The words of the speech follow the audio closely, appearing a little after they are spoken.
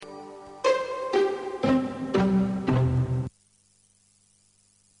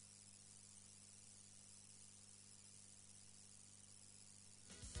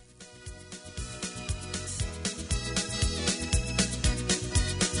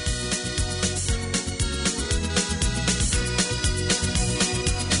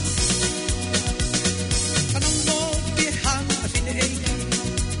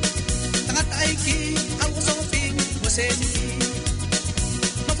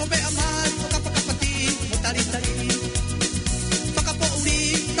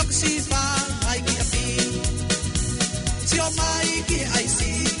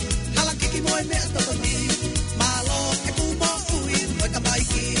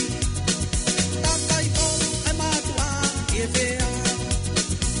fea.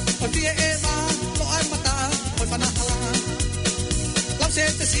 O fie e ma, lo ai mata, o whanahala. Lau se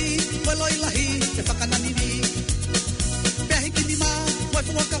te si, o loi lahi, te whakananini. Pea hiki ni ma, o e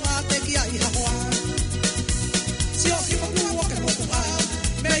fuaka wā te ki ai hahoa. Si o ki waku o ke moku a,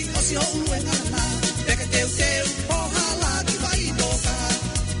 mei o si o ulu e ngana. Peka teu teu, o hala ki vai noka.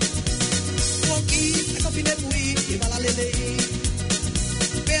 Uoki, e kofine mui, ki wala lelei.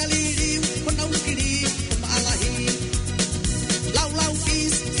 Pea liriu, o naukiri, o maalahi. Lau lau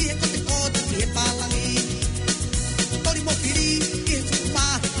fis, ki e kote kota, ki e palangi. Tori mo piri, ki e fupa,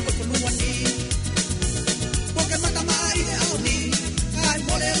 o konuani. Poke mata mai e aoni, kai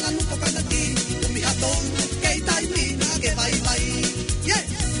mole lanu ko kanati. Umi aton, kei tai pina, ke vai vai. Yeah!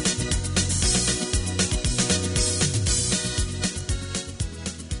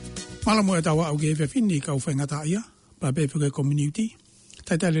 Malamu e tawa au ke whiwhini kau whaingata ia, pa pepe community.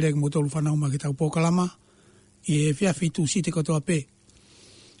 Taita lirek mo tolu whanau ma ke tau pōkalama, i e whiawhitu si te katoa pe.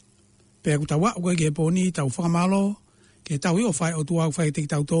 Pe aku tawa au ke pōni tau whakamalo, ke tau i o whai o tuau whai te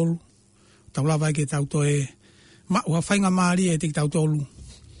tau tolu, tau lawai ke tau toe, ua whainga maari e te tau tolu,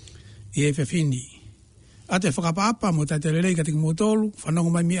 i e whiwhini. A te whakapapa mo taita lirek a te mo tolu, whanau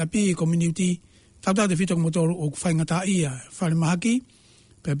mai mi api e community, tau te whitok mo tolu o whaingata ia, whare mahaki,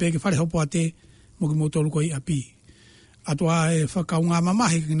 pe ke whare hopo a te mo ki mo tolu ko i api. Atua e whakau ngā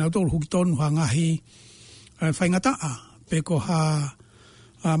mamahi ki nau tolu huki tonu ha ngahi whaingataa. Pe ko ha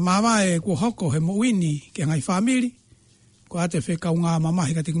mawa e ko hoko he mo wini ki ngai whamiri. Ko ate whakau ngā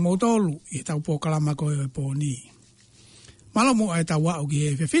mamahi ka tiki mo tolu i tau pōkalama ko e pōni. Malamu ai tau wau ki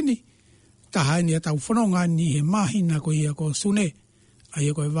he whiwhini. Taha ni a tau whanonga ni he mahina ko ia ko sune. Ai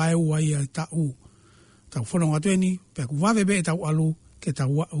e ko e vai ua ia tau. Tau whanonga tueni. Pe ku wawebe e tau alu ke tau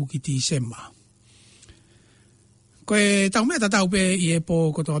wau ki ti sema. Ko e tau mea tau pe i e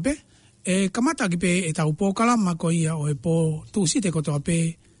pō kotoa pe, e kamata ki pe e tau pō kalama ko ia o e pō tūsite kotoa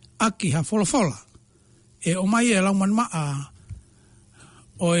pe aki ha wholafola. E o mai e lauman maa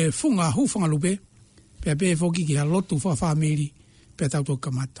o e funga hufanga lupe, pe pe e whoki ki ha lotu whawhamiri pe tau tō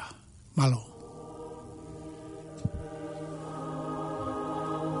kamata. Malo.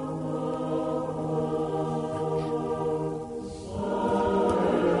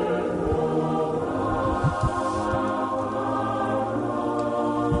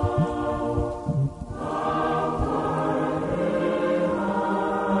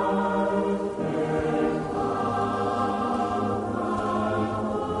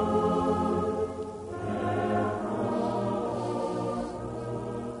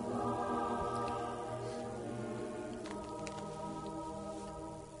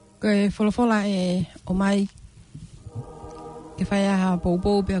 Ko e wholafola e o mai ke whai aha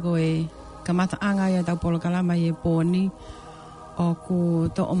pōpō pia ko e kamata anga ia tau polo kalama i e pōni o ku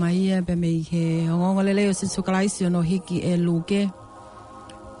to o mai ia pe mei he hongongo lele o se sukalaisi o no hiki e luke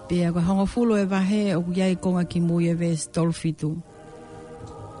pia ko hongo fulo e wahe o ku iai konga ki mui e ves tolfitu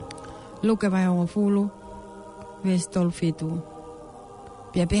luke vai hongo fulo ves tolfitu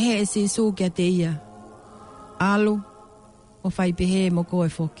pia pehe e si su kia te ia alu o whai pehe mo koe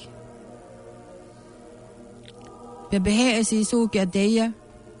whoki. Pea pehe e si su kia te ia,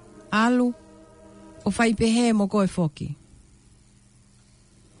 alu, o whai pehe mo koe whoki.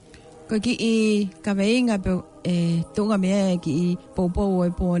 Ko ki i kaweinga e tunga mea ki i pōpō e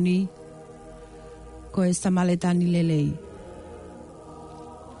pōni, ko e samaletani lelei.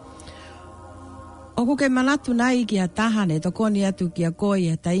 O ko ke manatu nai ki a tahane, to koni atu ki a koe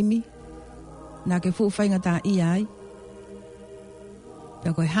a taimi, na ke fu whaingata i ai.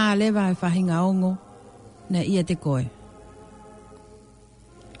 Pea koe haa lewa e whahinga ongo na ia te koe.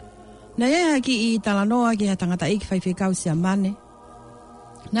 Na ia ki i talanoa ki ha tangata iki whaiwhekau sia mane.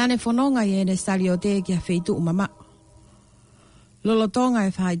 Nā ne whanonga i e ne stari o te ki ha wheitu umama. Lolotonga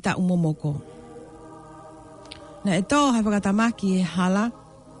e whaita umomoko. Na e tō hai whakatamaki e hala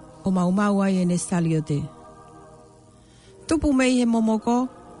o maumau ai e ne stari o te. Tupu mei he momoko.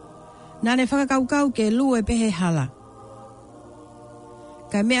 Nā ne whakakaukau ke lu e pehe hala.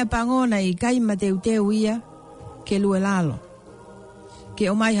 Kai mea pangona i kai mateu teu ia ke lue lalo. Ke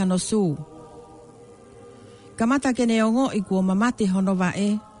o mai hano sū. Kamata ke ne ongo i kua mamati hono wa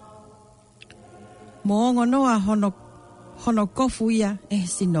e. Mo ongo noa hono kofu ia e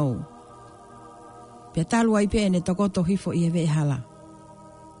sinou. Pea talua i pe ne tokoto hifo i e ve hala.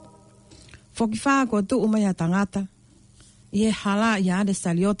 Foki whaa kua tu umai a tangata. I e hala i ade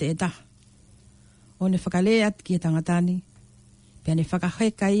saliote e taha. O ne whakaleat ki e tangatani. Pea ne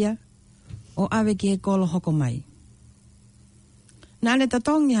whakaheka ia, o awe ki e kolo hoko mai. Nā ne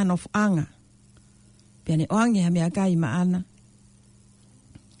tatongi hano anga, pea ne oangi ha mea kai maana,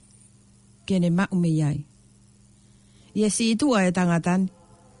 ke ne maume iai. Ia si itua e tangatani.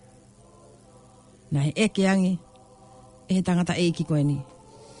 Na he eke ange, e he tangata eiki koe ni.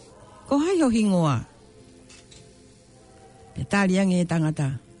 Ko hai ho hingoa. Pe tali ange e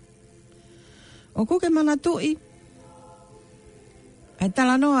tangata. O kuke mana tui. Ai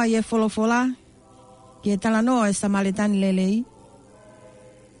talanoa i e folofola. Ki e talanoa e samaletani lelei.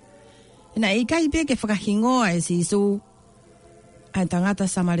 Na i kai pe ke whakahingoa e si isu. Ai tangata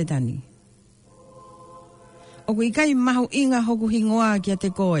samaletani. O kui kai mahu inga hoku hingoa ki a te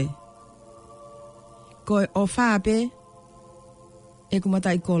koe. Koe o whaape. E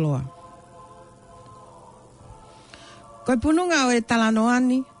kumata i koloa. Koe pununga o e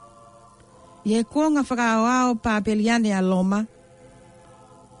talanoani. I e kuonga whakaawao pāpeliane a loma.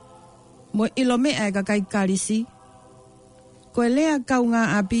 Mo ilo mea e kakai karisi. Koe lea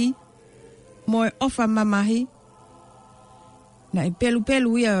kaunga api. Mo e ofa mamahi. Na e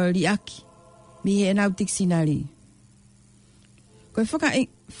pelu ia o liaki. Mi he nau tiksinari. Koe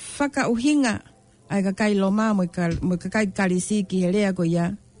whaka uhinga. Ai kakai loma mo kakai karisi ki he lea ko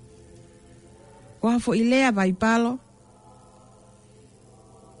ia. Ko hafo i lea vai palo.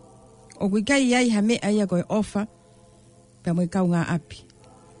 O kui kai iai ha mea ia koe ofa. Pea mo i kaunga api.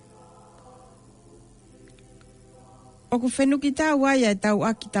 O ku whenuki tau ai e tau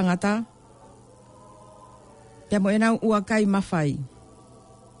aki tangata. Pea mo e nau ua kai mawhai.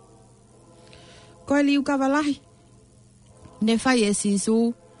 Koe liu kawalahi. Ne whai e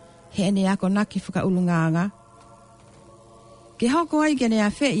sisu. He ene ako naki whakaulunganga. Ke hoko ai ke ne a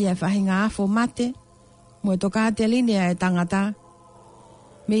whei e whahinga afo mate. Mo e toka te linea e tangata.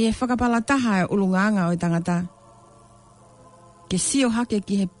 Me e whakapalataha e ulunganga o e tangata. Ke sio hake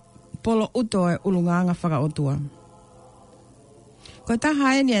ki he polo uto e ulunganga whakaotua. Ko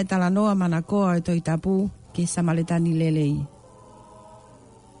taha ene e talanoa manakoa e toi tapu ki samaletani lelei.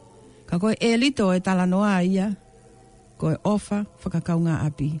 Ka koe e lito e talanoa ia. Koe ofa whakakaunga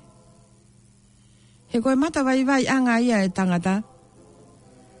api. He koe mata vai anga ia e tangata.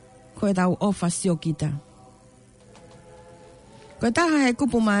 Koe tau ofa sio kita. Koe taha he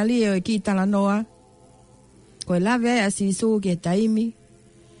kupu maali e ki talanoa. Koe lawe a sisu ki e taimi.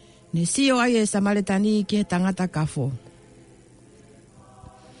 Ne sio ai e samaletani ki he tangata kafo.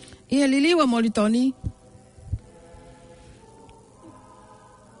 I he liliwa molitoni.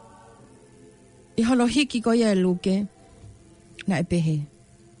 I holo hiki ko ia e luke. Na e pehe.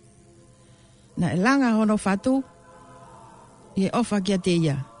 Na e langa hono fatu. I e ofa kia te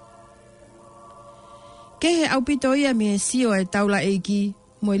ia. Ke he au pito ia mi e sio e taula eiki.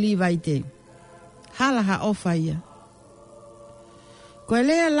 Mo e li vaite. Hala ha ofa ia. Ko e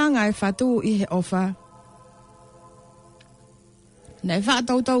lea langa e fatu i he ofa. Na e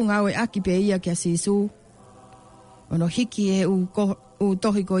whaatautau ngau e aki pe ia kia sisu. Ono hiki e u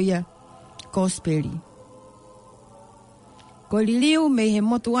tohi ko ia. Kosperi. Ko liliu me he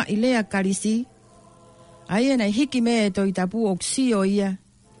motua i lea karisi. Aia nei hiki me e toi tapu o ksio ia.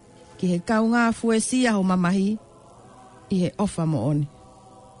 Ki he kaunga fuesia ho mamahi. I he ofa mo oni.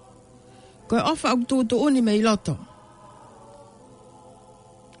 Ko e ofa au tūtu uni me i loto.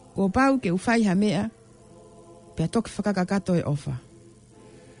 Ko pau ke ufai ha mea. Pea toki whakakakato e ofa.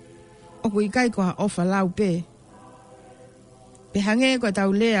 Oku i kai ko ha ofa lau pe. Pe hange ko e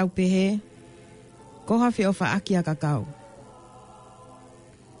tau lea au pe he. Ko hawhi ofa aki a kakao.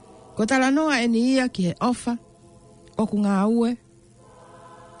 Ko talanoa e ni ia ki he ofa. Oku ngā ue.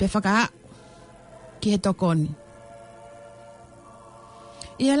 Pe whakaa. Ki he tokoni.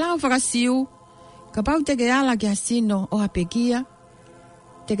 I e lau whakasiu. Ka pau teke ala ki hasino o hapekia.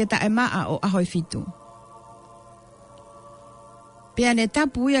 Teke ta e maa o ahoi fitu. Pea ne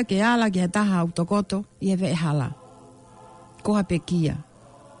tapu ia ke ala ki he taha au tokoto. I e ve e hala. Ko hapekia.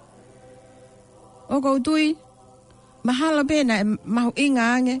 O koutui, mahala pena e mahu inga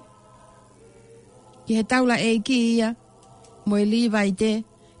ange. Ki he taula e ki ia, mo e li vai te,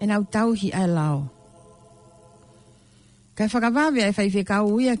 e nau tauhi ai lao. Kai whakawawea e whaiwhe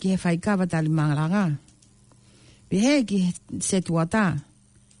kau ia ki he whaikawa tali mangaranga. Pihe ki he se tuata,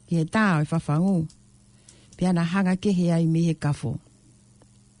 ki he tau e whawhangu. Pia na hanga ke he ai mi he kafo.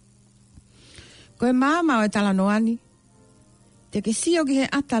 Koe māma o e talanoani, te ke sio ki he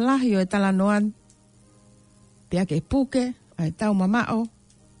atalahi o e talanoani, pia ke puke, ai tau mamao.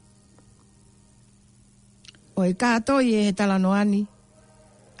 O e kātoi e he talanoani,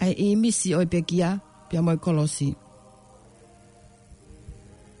 ai i misi o e pekia, pia mo e kolosi.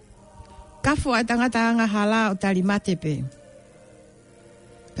 Kafo ai tangata anga hala o tali matepe.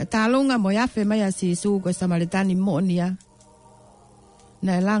 Ka tālunga mo iafe mai a sisu ko e samaritani mo'nia.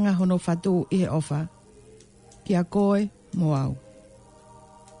 Na e langa hono fatu i he ofa. Ki a koe mo au.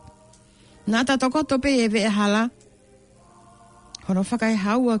 Nā ta tokoto pe e ve e hala. Kono whakai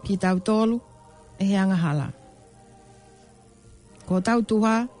haua ki tau tolu, e he anga hala. Ko tau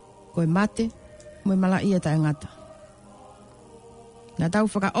tuha, ko e mate, mo e mala ia tai ngata. Nā tau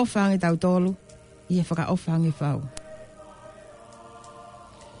whaka ofa tau tolu, i e whaka ofa whau.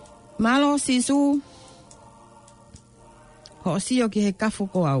 Malo sisu, ho o sio ki he kafo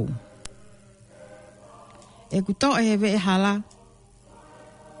ko au. E kuto e he ve hala.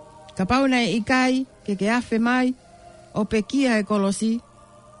 Ka pauna e ikai, ke afe mai, o pe kia e kolosi.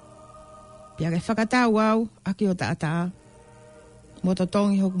 Pia ke whakatau au, aki o taataa. Mo to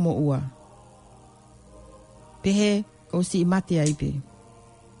tongi hoku mo ua. Pehe, ko si mati aipe.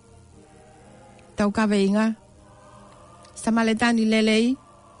 Tau kawe inga. Samaletani lelei.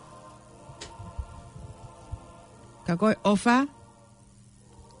 Ka koe ofa.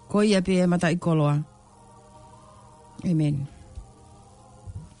 Ko ia pe e mata i koloa. Amen.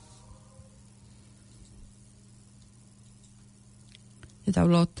 E tau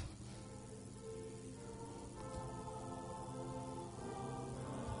loto.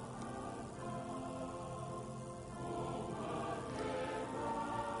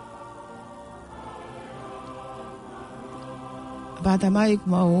 Bata mai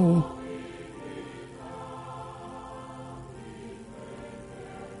mau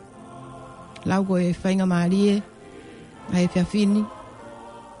lau koe whainga maarie ai whiawhini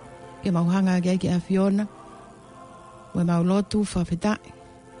ke mau hanga ki a Fiona we mau lotu whawhetai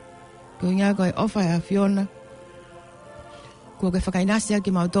ko inga koe ofa a Fiona ko ke whakainasia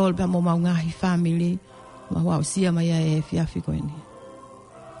ki mau tol pa mo mau ngahi family mau au sia mai e whiawhi koe ni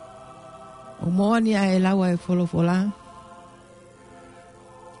o moa ni a e lau e wholofola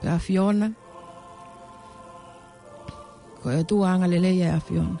a Fiona ko e tua anga lelei a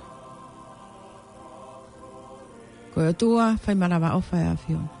Fiona ko e tua whai marawa ofa a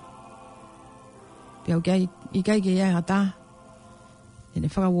Fiona pia o kai i kai ke ia hata e ne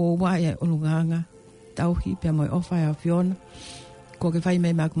whakawoa e olunganga tauhi pia moi ofa a Fiona ko ke whai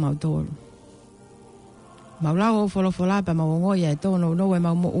mei maku mau tolu mau lau o wholofola pa mau ngoi e tono no e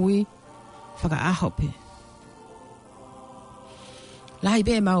mau mo ui whaka ahope Lai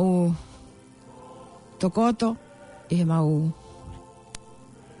be mau tokoto e mau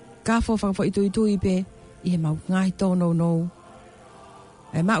kafo whakafo itu i pe i mau ngai tono no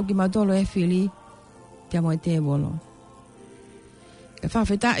e mau ki mau tolo e whili pia mo e te bolo e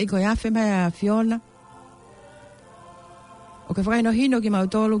whawheta i koe awhi mai a Fiona o ke whakaino hino ki mau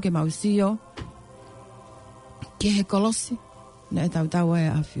tolo ki mau sio ki he kolosi na e tau e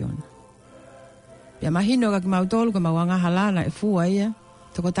a Fiona Pia mahino ka ki mau tolu ka mau anga halana e fua ia,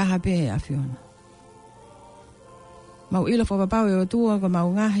 toko taha pe a Fiona. Mau ilo whapapau e o tua ka mau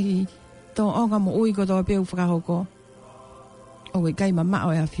ngahi, tō onga mo ui ko tō pe u whakahoko. O wei kai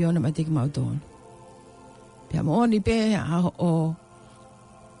mamao e a Fiona ma te ki mau tolu. Pia mo oni pe a o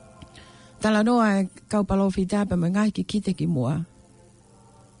tala noa e kau palo whita pe ma ngahi ki kite ki mua.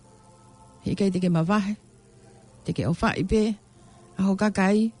 Hei kai te ke mawahe, te ke o whai pe, a ho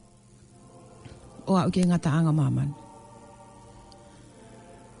kakai, o au ke ngata anga maman.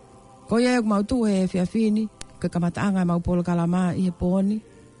 Ko ia e mau tu e whiawhini, ka kamata anga mau polo kalama i he pōni.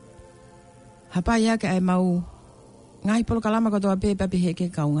 Hapa ia ke ai mau ngai polo kalama ko toa pepa pe he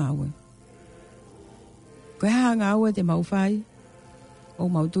ke kau ngawe. Ko e haa ngawe te mau whai, o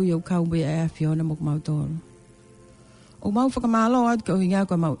mau tu i au kau be e a Fiona mo mau toro. O mau whakamalo at ko hinga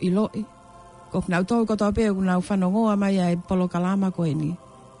ko mau iloi, ko nau tō ko toa pe o nau whanongoa mai ai polo kalama ko e ni.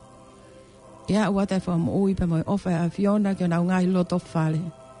 Ia ua te wha mo ui pa mo ofa a Fiona ki o nau ngai loto whale.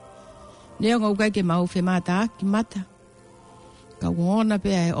 Nea ngau kai ke mau whemata ki mata. Ka uona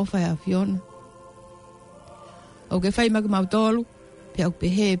pe e ofa a Fiona. O ke whai maku mau tolu, pe au pe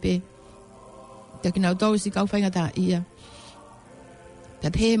he pe. Te ki nau tolu si kau whainga ta ia. Te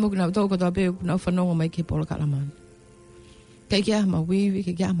pe mo ki nau tolu ko toa pe o nau whanongo mai ke polo kalamani. Kei kia mau wiwi,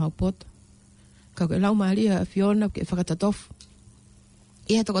 kei kia mau poto. Ka ke lau maria a Fiona ke whakatatofu.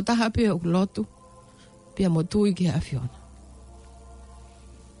 Ia toko taha pe o lotu, pia mo tui ki a Fiona.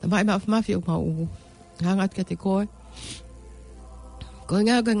 Ta mai mafi o mau hangat ka te koe. Ko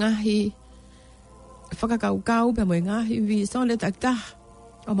ngā ka ngahi, whakakau pia mo ngahi vi sone tak taha,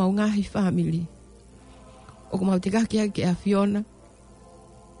 o mau ngahi family. O ko mau te kakia ki a Fiona.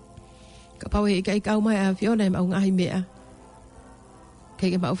 Ka pau he kai kau mai a Fiona e mau ngahi mea.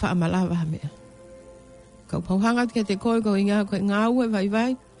 Kei ke mau wha amalawa mea. Kau pauhangat ke te koe ko inga koe ngau e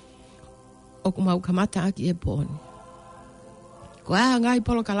vai. O ku mau kamata aki e pōni. Ko aha ngai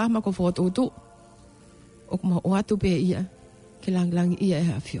polo kalama ko whotutu. O ku mau oatu pe ia. Ke langi ia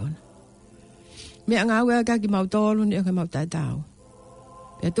e a Fiona. Mea ngau e ka ki mau tolu ni o ke mau taitau.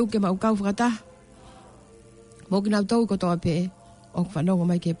 Pea tu ke mau kau whakata. Mo ki nau tau ko toa pe. o whanonga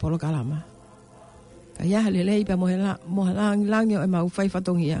mai ke polo kalama. Ka ia hale lei pa moha langi o e mau whai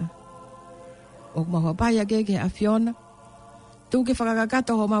whatongia. O maua paia ke awhiona. Tu ke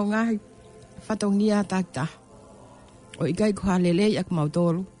whakakakato ho mau ngahi whatongia takta. O ikai ko hale lei ak mau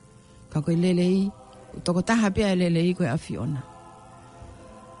tolu. Ka koe lelei, toko taha pia lelei koe awhiona.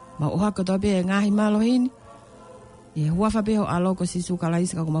 Ma oha ko toa pia ngahi malo hini. Ie huafa pia ho alo ko sisu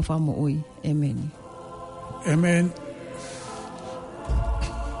kalaisa ka kuma whamo ui. Amen. Amen.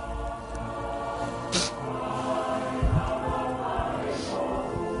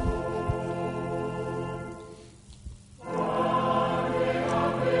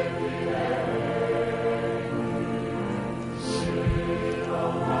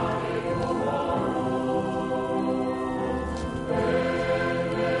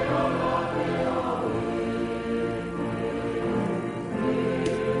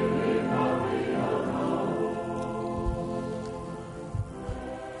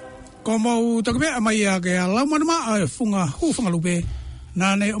 Ko mau takpe mai ke lau manama funga lupe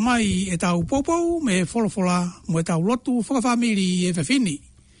na ne mai e tau popo me folofola mo tau lotu funga family e fefini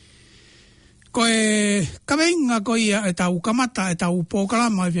ko e kavenga ko ia e tau kamata e tau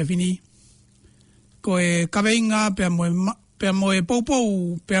pokalama e fefini ko e kavenga pe mo e popo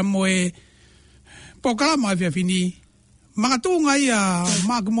pe mo e pokalama e fefini magatunga ia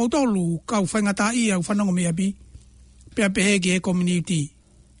magmotolu kau fangata ia fanongo me abi pe ke community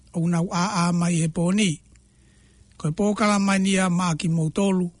o nau a mai e poni. Koe pōkala mai nia maa ki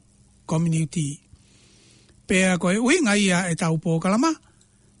mautolu community. Pea koe uhinga ia e tau pōkala ma.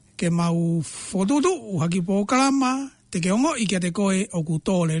 Ke mau whotutu haki pōkala ma. Te ke ongo i kia te koe o ku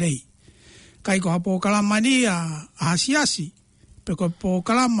tōle rei. Kai koha pōkala mai nia a hasiasi. Pe koe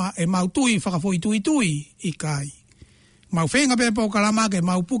pōkala ma e mau tui whakafoi tui i kai. Mau whenga pe pōkala ma ke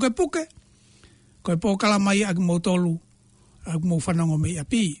mau puke. Koe pōkala mai a ki mautolu. Aku mau whanongo mei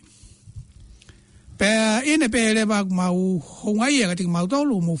api. Pea ine pe lewa aku mau hongai katik mau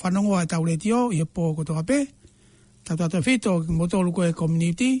tolu, mau whanongo a tau retio, i po kotoka pe. Tata whito, mau tolu koe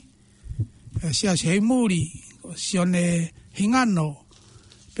community. Sia se hei muri, sione hingano.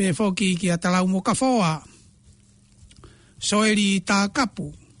 Pe whoki ki a talau mo kafoa. Soeri tā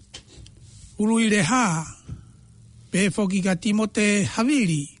kapu. Ului le ha. Pe whoki ka Timote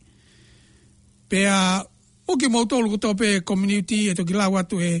Havili. Pea o ke mautolu ko tope community e toki lau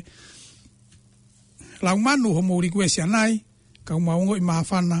atu e lau manu ho mouri kue si anai ka umaungo i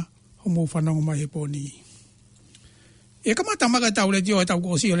maafana ho mou whanongo mai he poni. E kamata maka tau le tio e tau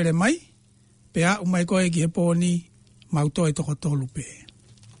kosi o lele mai pe a umai koe ki he poni mauto e toko tolu pe.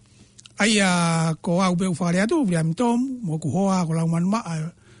 Aia ko au pe ufare atu William Tomu mo kuhoa ko lau manu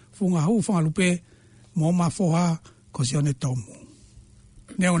maa funga lupe mo mafoha ko si one Tomu.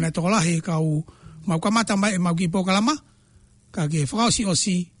 Neo ne toko lahi kau mau kamata mai e mau ki pōkalama, ka ke whakausi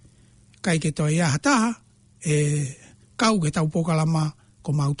osi, kai ke toi ia hataha, e kau ke tau pōkalama,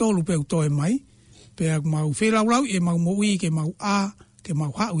 ko mau tōlu pe utoe mai, pe mau whelaulau, e mau moui, ke mau a, ke mau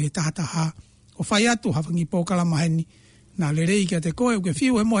hau e tahataha, o whai atu hawhangi pōkalama heni, nā le rei kia te koe, uke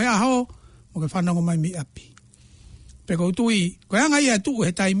whiu he mohe aho, mo ke whanongo mai mi api. Pe ko utui, koe anga ia tu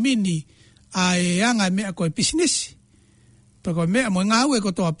he tai mini, a e anga mea koe business, pe koe mea mo ngā ue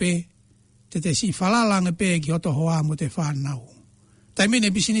ko toa pe, te si whalalanga pe ki hoto hoa mo te whanau. Tai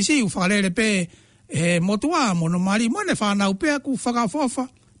mine bisinisi u whakalere pe e motua mo no mari mo ne whanau pe aku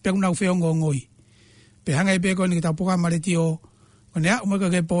whakafofa pe unau whiongo ngoi. Pe hangai pe ko ni ki tau poka mareti o nea umeka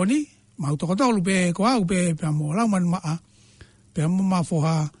ke poni mau toko tolu pe ko au pe mo lauman maa pe mo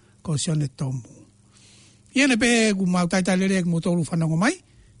mafoha ko sione Tomu. Iene pe ku mau taitalere mo tolu whanongo mai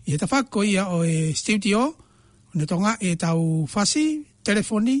i he ta whakko ia o e studio ne tonga e tau whasi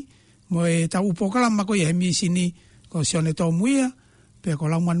telefoni mo e tau upokalama ko i he misini ko sione Tomu ia, pe ko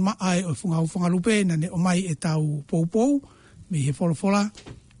lauman maa o funga lupe na ne o mai e tau pou, me he folofola,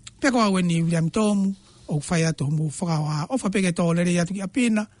 pe ko au e ni William Tomu, o whai ato mo whakawa, o whapeke tō lere atu ki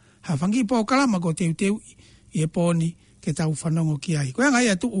apina, ha whangi pokalama ko teu i he poni ke tau whanongo ki ai. Ko anga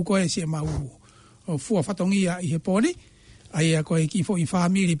ia tu u koe si e mau o fua whatongia i he poni, ai a koe ki fo i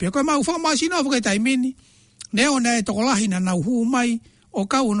whamiri, pe koe mau whamasino o kai mini, neo ne tokolahi na nau huu mai, o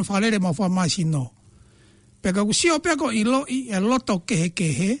kau no whalere ma whamasino. Peka kusio peko i lo i e loto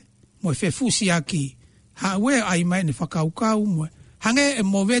kehe, mo e whefusi aki. Ha ue ai mai ne whakaukau, mo hange e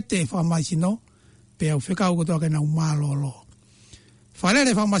mo vete whamasino, pe au whekau kotoa ke nau malolo.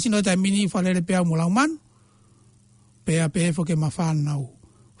 Whalere whamasino tai mini, whalere pe au mo lauman, pe a pe fo ke ma whanau.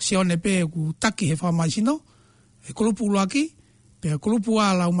 Sione pe ku taki he whamasino, e kulupu laki, pe a kulupu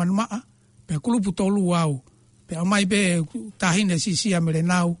a lauman maa, pe a kulupu tolu au. Pe a mai pe tahine sisia mere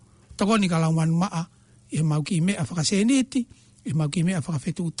nau, tokoni ka lauman maa, i he mau ki mea whakaseniti, e mau ki mea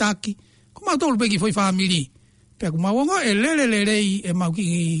whakawhetu utaki. Ko mau tolu peki foi family. Pea ku mau ongo e lelelelei e mau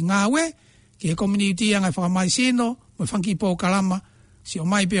ki ngāwe, ki e community anga whakamai sino, mo whanki po kalama, si o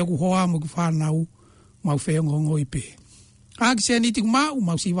mai pea ku hoa mo ku whanau, mau wheongo i pe. Aki se niti ku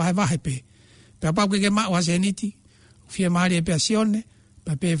mau si wahe pe. Pea pau ke mau ha se niti, fia maari e pea sione,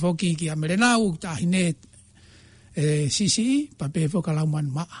 pa pe foki ki amerenau, ta hine sisi, pa pe foka lauman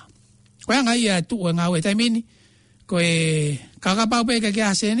maa. Koe anga ia tu e ngau e taimini, koe kakapau pe ke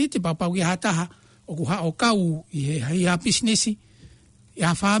ha se niti, pa pau ki hataha, o ku ha o kau i ha businessi, i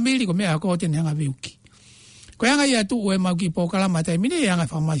ha family, ko mea ko tene hanga viuki. Koe anga ia tu e mau ki po kalama taimini, e anga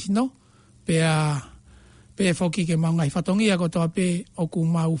whamaisino, pe foki ke mau ngai whatongia ko toa pe, o ku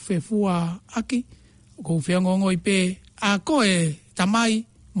mau whewhua aki, o ku whiangongoi pe, a koe tamai,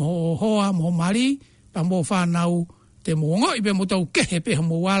 mo hoa, mo mari, pa mo whanau, te mo ngoi pe mo tau kehe pe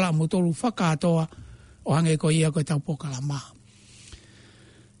mo wala, mo tolu whakatoa, o hange ko ia koe tau pokalama.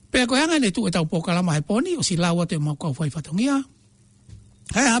 Pe koe hanga ne tu e tau pokalama he poni, o si laua te mau kau whai whatongia.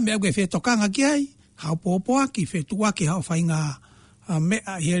 Hei ha mea koe whetokanga ki ai, hao pōpoa ki whetua ki hao whai ngā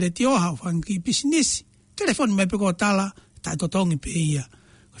mea i ere tio, hao whanki business. Telefoni mai pe ko tala, tai totongi pe ia.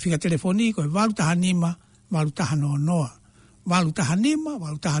 Ko whika telefoni, koe walu taha nima, walu taha noa. Walu taha nima,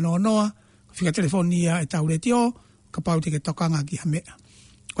 walu taha noa. Ko whika telefoni ia e tau re tio, ka pau te ke tokanga ki ha mea.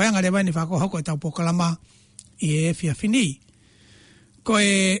 Koe anga rewa ni whako hoko e tau pokalama i e fia fini.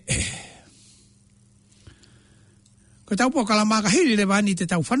 Koe tau pokalama ka hiri rewa ni te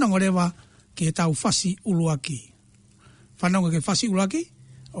tau whanongo rewa ki e tau whasi uluaki. Whanongo ke whasi uluaki,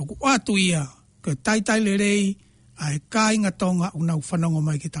 o ku atu ia, koe taitai le rei, a e kāinga tonga unau whanongo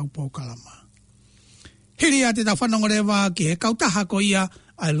mai ki tau pokalama. Hiri a te tau whanongo rewa ki he kautaha ko ia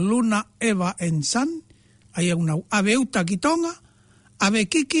a Luna Eva and Son, a ia unau ave uta ki tonga, ave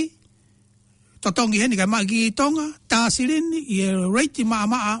kiki, totongi heni kai maa ki tonga, tāsirini, i e reiti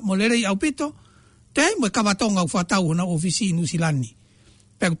maa mo lerei au pito, te hei mo e kawatonga u whatau na ofisi i Nusilani.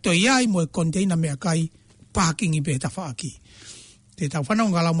 Pek toi ai mo e container mea kai, parking i pe ta whaaki. Te tau whanau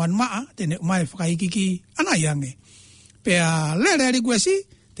ngalau man maa, tene umai whakaikiki anai ange. Pea lere rikuesi,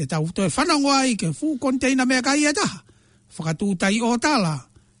 te tau toi whanau ai ke fu container mea kai e taha. Whakatūtai o tala,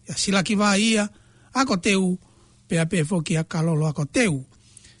 ia silaki wā ia, ako teu, pea pe foki a kalolo ako teu.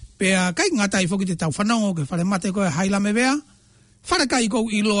 Pea kai ngatai foki te tau whanau ke whare mate koe haila me bea, whare kai kou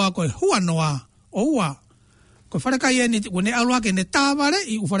iloa koe huanoa o ua. Koe whare kai e ni ne alua ke ne tāware,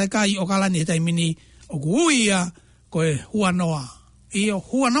 i u whare kai o kalani e taimini o kuuia koe huanoa. I o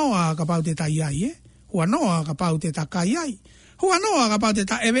huanoa ka pau te tai ai, huanoa ka pau te takai ai. Huanoa ka pau te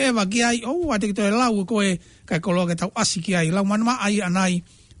ta ewa ki ai, o ua te ki toi lau koe kai koloa ke tau asi ki ai, lau manama ai anai,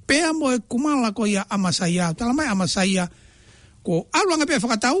 pea mo e kumala ko ia amasaia, tala mai amasaia, ko aluanga pea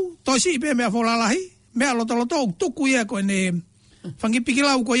whakatau, toisi i pea mea wholalahi, mea lotoloto, tuku ia ko ne,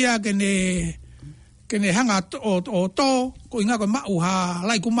 whangipikilau ko ia ke ne hanga o to, ko inga ko mau ha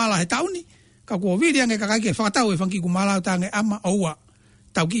lai kumala he tauni, ka ko viriange ka kai ke whakatau e whangi kumala o tange ama o ua,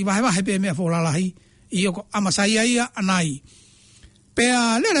 tau ki wahe pea mea wholalahi, i o ko amasaia ia anai.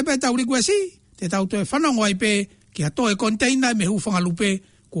 Pea lere pe tau rikuesi, te tau toe whanongo ai pe, ki a toe container me hu whangalupe,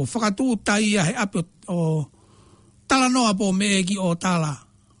 ko whakatū tai a he ape o talanoa po me eki o tala.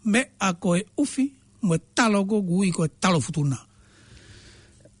 Me a koe ufi, mo e talo ko gui koe talo futuna.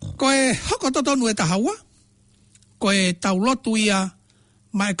 Koe hoko totonu e tahaua, koe tau lotu ia,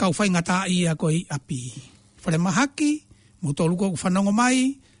 mai kau whaingata ia koe api. Whare mahaki, mo tolu ko whanongo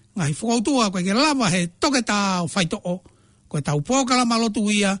mai, ngahi whakautua koe ke lava he toke tā o whaitoo, koe tau pōkalama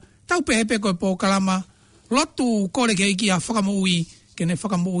lotu ia, tau pehepe koe pōkalama, lotu kore ke iki a whakamoui, kene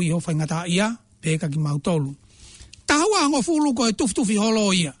whakamui ho whaingata ia, pēka ki mautolu. Tahua ango fulu koe tuftufi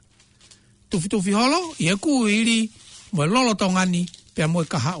holo ia. Tuftufi holo, ia ku iri, mo lolo tongani, pea mo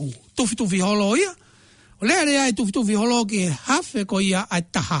kahau. Tuftufi holo ia, o lere ai tuftufi holo ki hafe ko ia ai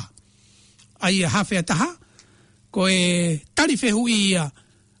taha. Ai hafe a taha, koe tarifehu ia,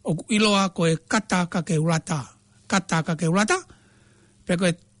 o iloa koe kata kake urata. Kata kake urata, pea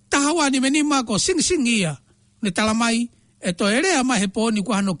koe tahua ni menima ko sing ia, ne talamai, e to erea mai he pōni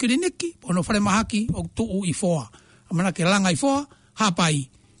kua hano kiriniki, pono whare mahaki o tuu i foa. Amana ke langa i foa, hapai.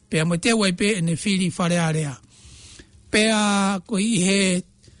 Pea mo te wai pe ne whiri whare area. Pea ko i he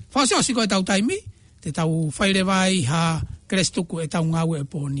whaosiosi ko e tau taimi, te tau whaire vai ha krestuku e tau ngau e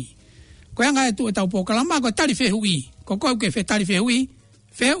pōni. Ko anga e tu e tau pōkalama, ko tari whehu i. Ko koe ke whe tari whehu i,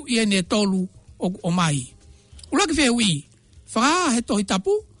 whehu i e ne tolu o mai. Ulaki whehu i, whaka he tohi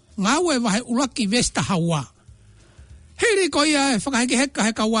tapu, ngau e wahe ulaki vesta haua. Heri ko ia e whakaheke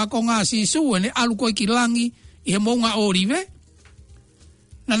heka wā ko ngā sisu e ne alu koe ki langi i he mounga o rive.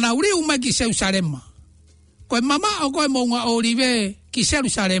 Na nauri umai ki seu sarema. Koe mama o koe maunga o rive ki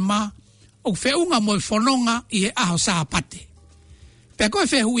Jerusalema o feunga mo fononga i e aho saapate. Pe koe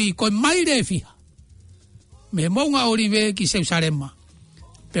fehui koe maire fiha. Me maunga o rive ki Jerusalema.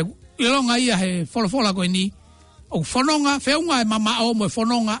 Pe ilonga ia he folofola koe ni o fononga feunga e mama o mo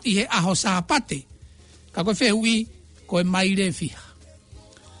fononga i e aho saapate. Ka koe fehui koe maire fiha.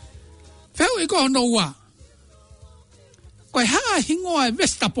 Fehui koe no ua. Koe haa hingoa e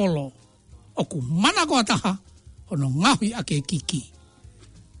Vestapolo. O ku mana koa taha, ono ngahui ake kiki.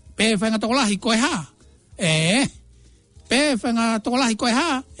 Pe whainga tokolahi koe haa. Pe whainga tokolahi koe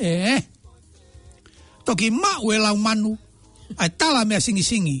haa. Toki mau e lau manu, ai tala mea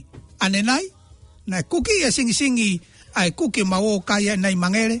singi-singi. Ane nai, nai kuki e singi-singi, ai kuki mau kaya nai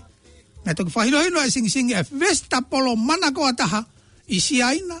mangere. Nai toki whahino-hino e singi-singi, e Vestapolo mana koa taha, isi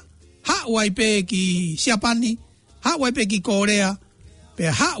aina, hawai pe ki Siapani, hawai pe ki Korea,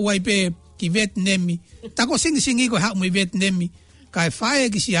 pe hawai pe ki Vietnami. Tako singi-singi ko hau mui Vietnami. Kai whae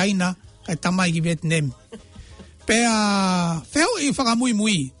ki si aina, kai tamai ki Vietnami. Pea wheo i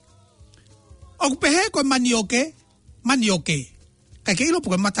whakamui-mui. Oku pehe koe manioke. Kai ke ilo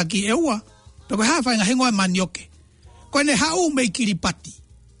po koe mataki e ua. Pe koe haa whainga hengoa manioke. Koe ne hau mei kiripati.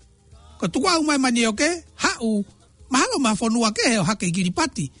 Koe tukua au mai manioke, hau mahalo mafonua ke he o hake i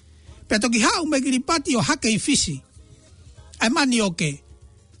kiripati. Pea toki hau mei kiripati o hake i fisi. Ai manioke.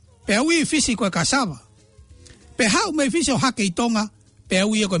 Pe aui fisi koe kasava. Pe hau me fisi o hake i tonga, pe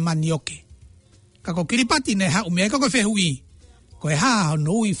aui e koe manioke. Kako kiripati ne hau me, kako fehui. Koe haa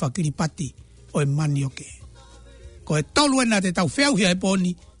no ui wha kiripati o e manioke. Koe tolu ena te tau wheuhia e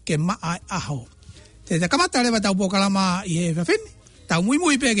poni ke maa aho. Te kamata rewa tau pokalama i e whawhini. Tau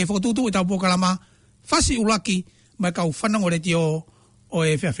mui pe ke whakututu i tau pokalama fasi ulaki mai kau whanangoreti o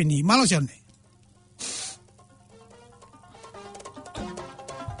e whawhini. Malo sione.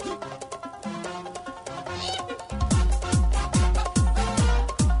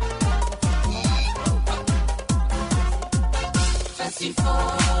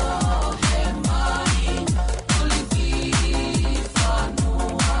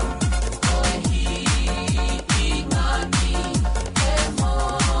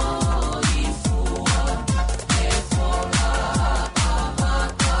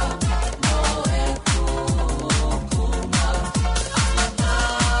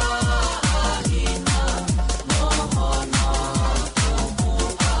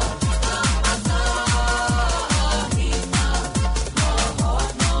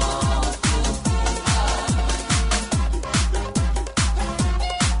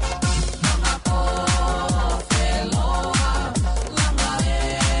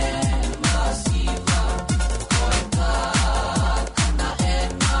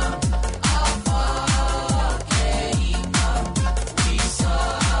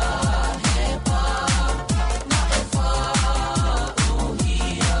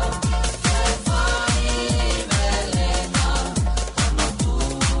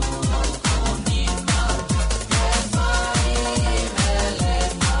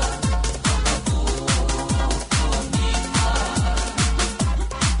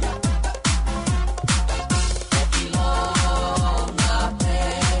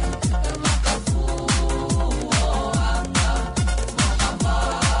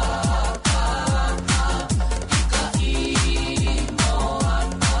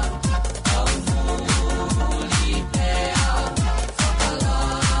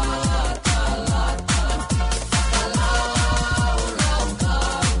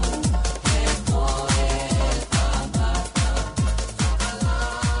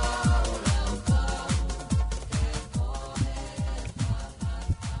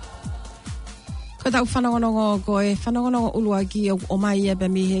 Ko tau whanongonongo ko e whanongonongo ulua ki o mai e pe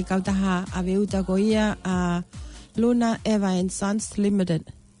mi he kautaha a veuta ko ia a Luna Eva and Sons Limited.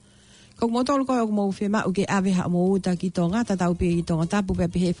 Ko motolo ko o mo whima uke aveha mo uta ki tonga ta tau pe i tonga tapu pe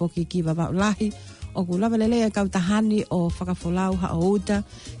he foki ki wa lahi o ku lava lele e kautahani o whakafolau ha o uta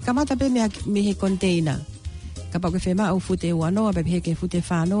kamata pe mi he container. Ka pau ke whima o fute uanoa pe he ke fute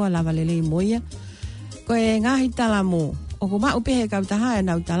whanoa lava lele i moia. Ko e ngahi talamu o ko ma upe he kautaha e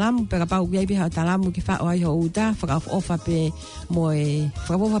nau talamu pe ka pau ki aipi ha talamu ki wha o ai ho uta whakaofa pe moe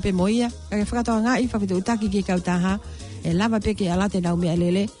whakaofa pe moia ka ke whakatoa ngai whawhite utaki ki kautaha e lava pe ke alate nau mea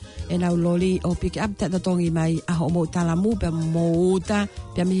lele e nau loli o pick up te tatongi mai a ho mo talamu pe mo uta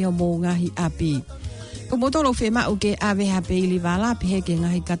pe mi ho mo ngahi api ko motolo whema uke ave ha pe ili wala pe he ke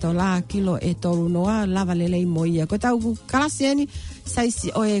ngahi katola kilo e toru noa lava lele i moia ko tau kalasieni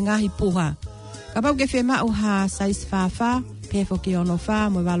saisi o e ngahi puha ka pau ke whema u ha sais whawha, pe whoki ono wha,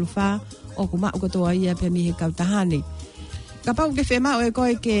 mo walu wha, o ku mau katoa ia pe mi he kautahani. Ka pau ke whema u e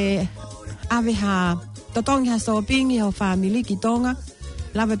koe ke ave ha totongi ha so pingi ho family ki tonga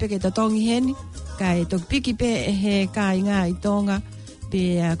lava pe ke totongi heni kai to piki pe he kai nga i tonga pe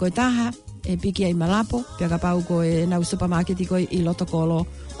ko taha e piki ai malapo pe ka pau ko e na supermarket ko i loto kolo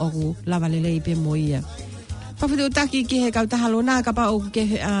o lava lele pe moia Pafitu taki ki he kautaha lona ka pau ke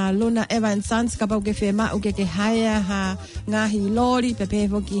lona Evan Sons ka pau ke fema o ke haya ha ngahi lori pe pe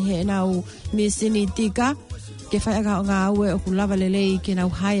ki he na u misini tika ke fai ka nga we o lava lele ke na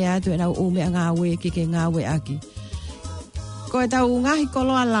haya to na u me nga we ke nga we aki ko ta u ngahi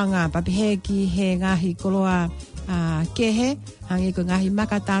kolo alanga pa pe ki he ngahi kolo ke he hangi ko ngahi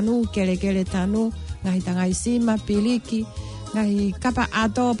makatanu kele tanu ngahi tangai sima piliki ngahi kapa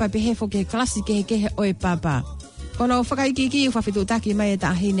ato pa pe fo ke klasi ke he oi papa kono whakaikiki whawhitutaki mai e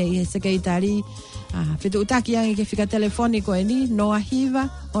tahine i he sekreitari whitutaki angi ke whika telefoniko e ni noa hiva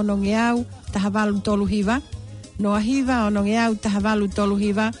ono ngeau tahavalu tolu hiva noa hiva ono ngeau tahavalu tolu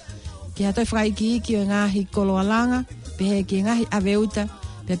hiva ki hatoi whakaikiki o ngahi koloalanga pehe ki ngahi aveuta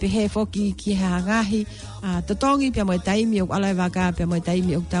pehe foki ki ha ngahi totongi pia moe taimi o alai waka pia moe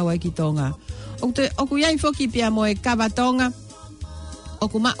taimi o taua ki tonga oku iai foki pia moe kawatonga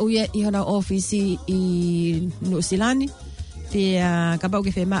oku mau ia i hona ofisi i Nusilani pe kapau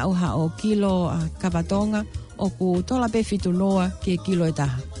ke whemau ha o kilo kawatonga oku tola pe fitu noa ke kilo e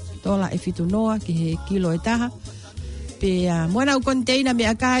taha tola e fitu noa ke he kilo e taha pe moena u container me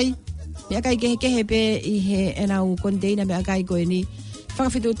akai ke he pe i he ena u container me akai ko ni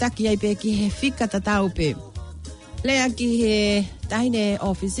whakafitu taki ai pe ki he whika tatau pe lea ki he tahine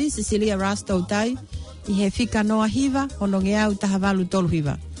ofisi Cecilia Rasto tai i he whika noa hiva ono ngeau tahavalu tolu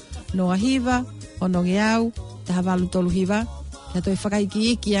hiva noa hiva ono ngeau tahavalu tolu hiva kia toi whakaiki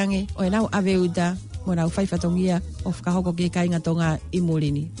iki ange o enau aveuda mo nau whaifatongia o whakahoko ke kainga tonga i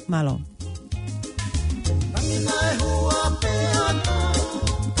Mulini malo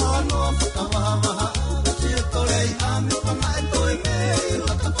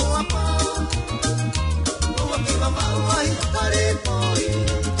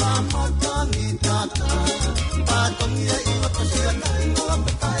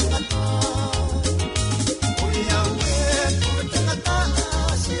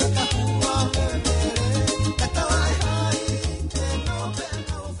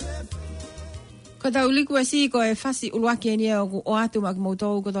Ko tau liku e si ko e whasi uluaki e nia o atu mak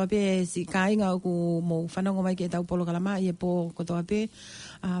moutou ko toa pe si kainga o ku mou whanongo mai ke tau polo kalama i e po ko toa pe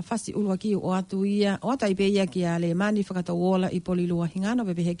whasi uluaki o atu ia o atu i pe ia ki a le mani whakatau ola i polilua hingano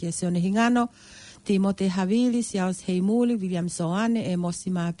pepe he ki a seone hingano Timote Havili, Siaus Heimuli, William Soane e Mosi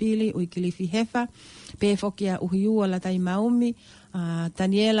Maapili ui Kilifi Hefa pe fokia uhiua la tai maumi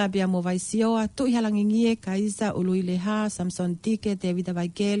Daniela bia mo vaisioa tu halangingie Kaisa Ului Leha Samson Tike David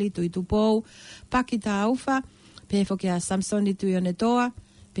Vaikeli tu itupou Pakita Aufa pe fokia Samson tu yonetoa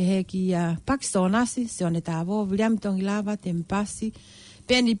pe heki Pakistonasi sione tavo William Tongilava Tempasi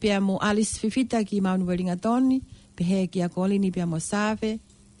Pendi pia mo Alice Fifita ki Maunu Wellingtoni pe heki Kolini pia mo Save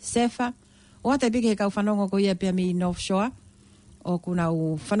Sefa o te pike kau whanongo ko ia pia mi North Shore o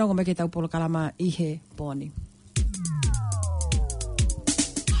kunau whanongo me ke tau polo kalama ihe poni.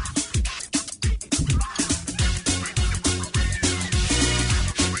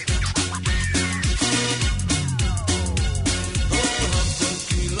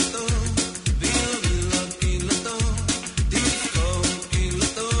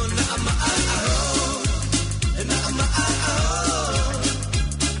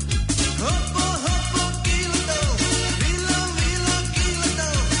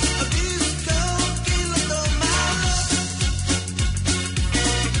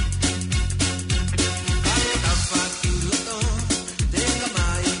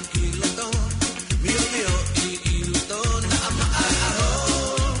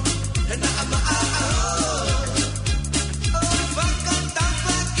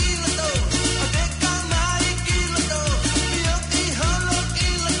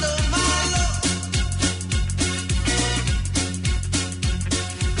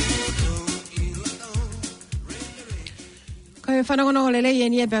 Whanongono lele i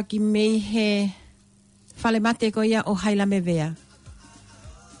enia pia ki mei he whalemate ko ia o Hailame Vea.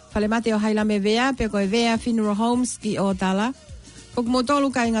 Whalemate o Hailame Vea pia ko e Vea Funeral Homes ki o Tala. Ko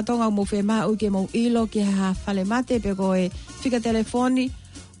kumotolu ka inga tonga mo whema uke mo ilo ki ha whalemate pia ko e whika telefoni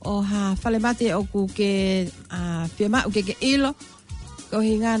o ha whalemate o ku ke whema uke ke ilo. Ko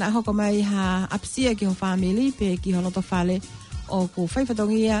hinga na hoko mai ha apsia ki ho family pia ki ho loto whale o ku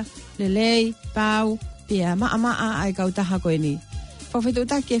whaifatongia lelei, pau, pia maa ai kautaha koe ni. Whawhetu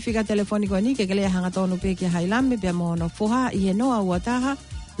taki e whika telefoniko ni ke kelea hanga tonu pe ki Hailame pia mo no foha i he noa uataha,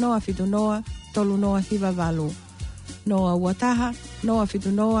 noa fitu noa, tolu noa hiva valu. Noa uataha, noa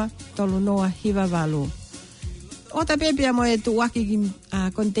fitu noa, tolu noa hiva valu. O ta pepe mo e tu waki ki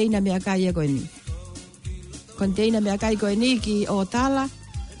container me akai e koe ni. Container me akai koe ni ki o tala.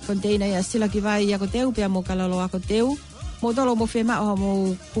 Container ia sila ki vai ia ko teu pia mo kalalo ako teu. Mo tolo mo fema o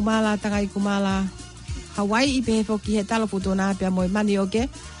mo kumala tangai kumala Hawaii i pehe foki he talo putona pia mo mani oke.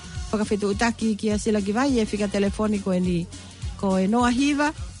 Whakawhitu utaki ki a sila ki vai e whika telefoni koe ni. Ko e noa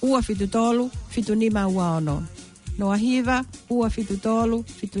hiva, ua fitu tolu, fitu nima ua ono. Noa hiva, ua fitu tolu,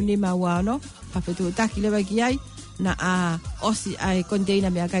 fitu nima ua ono. Whawhitu utaki lewa ki ai, na a osi ai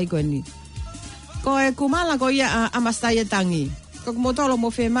container mea kai koe ni. Ko e kumala ko ia a amastai e tangi. Ko kumotolo mo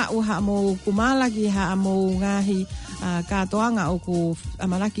whema uha mo kumala ki ha mo ngahi katoanga o ku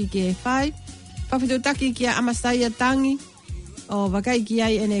amalaki ke whai. Whawhitu utaki ki a amastai e tangi. O wakai ki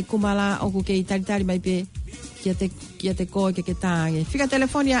ai ene kumala o ku kei taritari mai pe kia te koe ke tāngi. Whika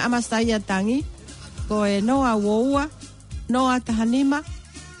telefonia amastai a tangi. Ko e noa woua, noa tahanima,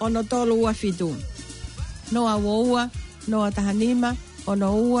 ono tolu ua fitu. Noa woua, noa tahanima,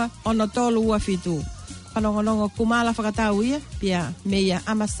 ono ua, ono tolu ua fitu. Whanongonongo kumala whakatau ia, pia meia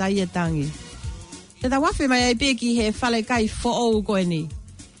amastai a tangi. Teta wafi mai ai pe ki he whale kai fo'ou koe ni.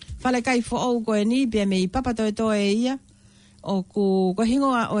 Whale kai fo'ou koe ni, pia mei papatoe toe ia. O ku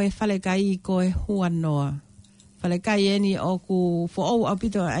hingoa o e whale kai ko e huanoa. Whale kai eni o ku fo'ou au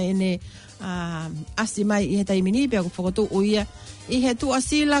pito a ene asi mai i he taimini pia ku whakotu uia. I he tu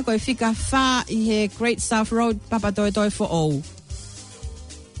asila ko e whika wha i he Great South Road papatoe toi fo'ou.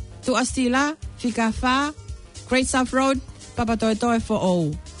 Tu asila, whika wha, Great South Road papatoe toi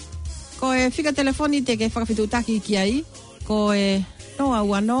fo'ou. Ko e whika telefoni te ke whakawhitu taki ki ai. Ko e noa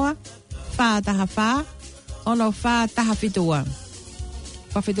ua noa, wha taha wha. Ono wha taha fitua.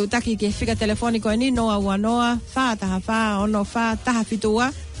 Whawhitu taki ke whika telefoniko e ni noa ua noa, wha taha wha, ono wha taha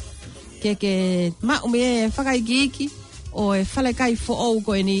fitua. Ke maumi e whakaiki o e whalekai fo'ou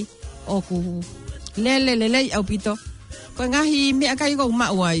ko e ni o ku lelei au pito. Ko ngahi mea kai ko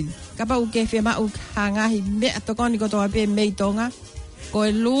mau ai. Kapau ke whia mau ha ngahi mea tokoni ko toa pe mei tonga. Ko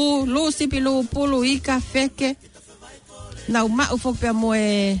e lu sipi lu pulu ika wheke. Nau mau whokpea mo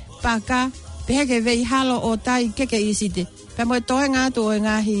e paka. Peheke vei halo o tai keke isite. Pea moe toe ngātu o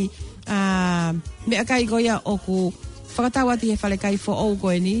ngahi mea kai goia o ku whakatawati he whale kai fo'ou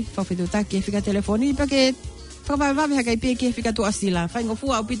koe ni. Whawhitu taki e whika telefoni. Pea ke whakawaiwawi hakai pia ki he whika tu asila. Whaingo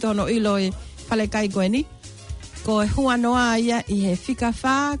fua au pito no ilo e whale kai koe ni. Ko e hua noa ia i he whika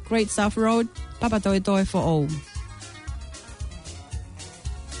wha Great South Road. Papatoe toe fo'ou.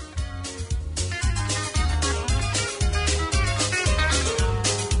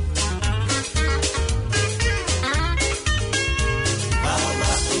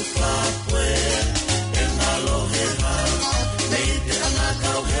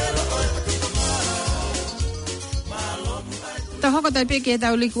 Hoko tai peke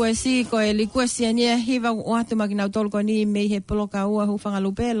tau likuesi ko e likuesi ania hiva watu makina utolko ni mei he poloka ua hufanga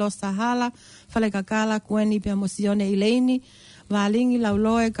lupe los sahala fale kakala kueni pia mosione ileini valingi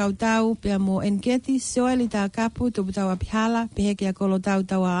lauloe kautau pia mo enketi soeli ta kapu tuputau apihala peheke a kolo tau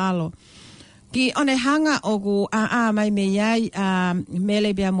tawa alo. Ki one hanga o ku mai meiai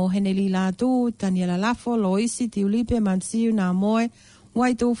mele pia mo heneli latu Taniela Lafo, Loisi, Tiulipe, Mansiu, Namoe,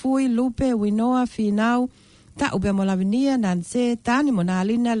 Waitufui, Lupe, Winoa, Finau, ta upea mo lavinia, nanse, tani mo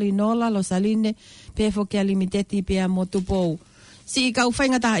nalina, linola, losaline, pefo kia limiteti pia mo tupou. Si ika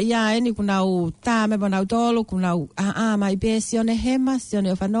ufainga taha ia eni kunau ta mebo nau tolu, kunau mai pe sione hema,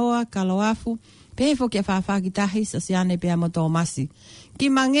 sione ofanoa, kaloafu, pefo kia whawhaki tahi sa siane pia mo tomasi. Ki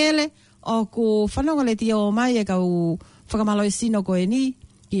mangele, o ku whanongole ti o mai e kau whakamaloi sino koe ni,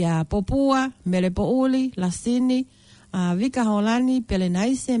 kia popua, mele pouli, lasini, Vika Holani,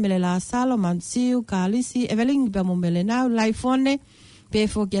 Pelenaise, Mele La Salo, Mansiu, Kalisi, Evelyn, Pemo Melenau, Laifone,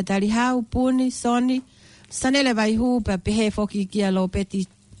 Pefo kia Tarihau, Puni, Soni, Sanele Vaihu, Pehe Foki kia Lopeti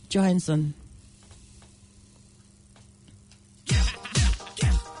Johansson.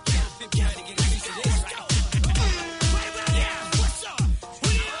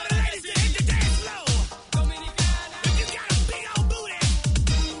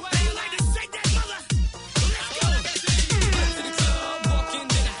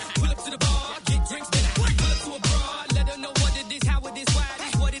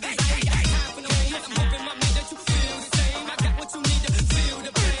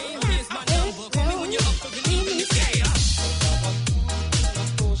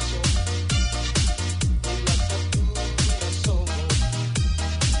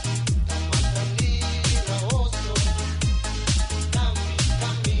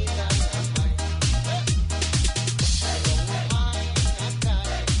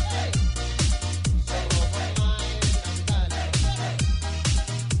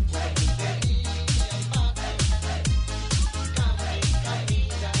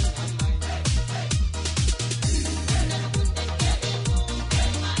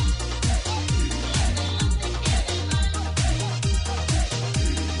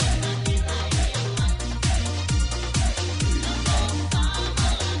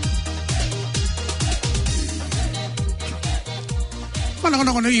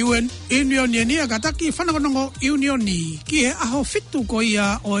 whanakona UN ni agata ki whanakona union ni ki e aho fitu ko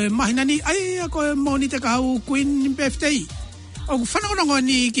ia o e mahinani ai ko e moni te kahau Queen birthday o whanakona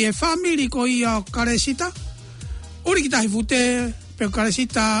ni ki e family ko ia karesita uri ki tahi fute pe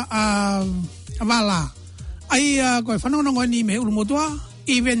karesita a wala ai ko e whanakona ni me ulumotua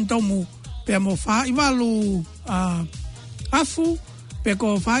even Tomu pe mo fa iwalu afu pe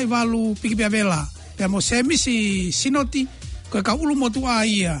ko fa iwalu piki pe vela pe mo semisi sinoti ko ka ulu motu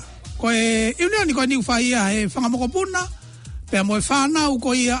ia ko e unioni ko ni fa ia e fanga mo puna pe mo fa na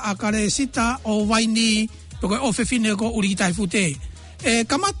ko ia akare sita o vaini ko o fefine ko uri tai fute e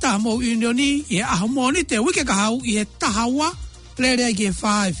kamata mo unioni e a moni te wike ka hau e tahawa lere ke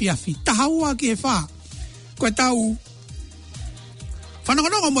fa e fiafi tahawa ke fa ko tau fana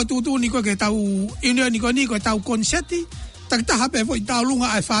no mo tu ni ko ke tau unioni ko ni ko tau konseti tak taha pe foi tau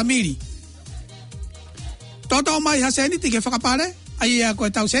lunga ai family toto mai haseni tike whakapare ai ko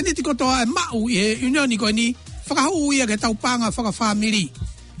tau seni tiko toa e mau e unioni ko ni whakahu ia ke tau panga whakafamili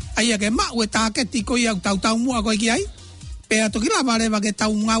ai ke mau e tāketi ko ia tau mua ko ki ai pe ato ki lavare wa ke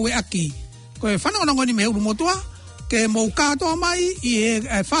tau ngawe aki ko e whanau ni me uru motua ke mou kātoa mai i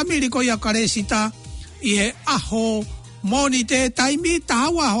e family ko ia karesita i e aho moni te taimi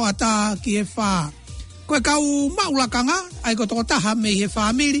tahawa hoa ta ki e wha ko e kau mau lakanga ai ko toko taha me i e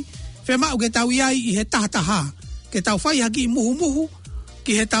family fe mau ke tau iai i he tahataha ke tau whai haki muhu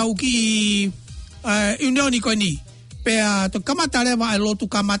ki he tau ki unioni ko ni pe to kamata lewa e lotu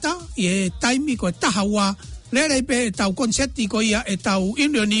kamata i he taimi ko e tahawa lere pe tau konseti ko ia e tau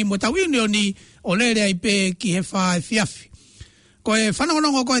unioni mo tau unioni o lere pe ki he wha e fiafi ko e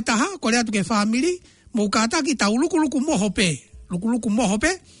whanongonongo ko e taha ko le atu ke family mo kata ki tau lukuluku moho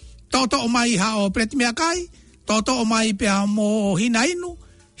pe toto o mai ha o preti mea kai toto o mai pe mo hina inu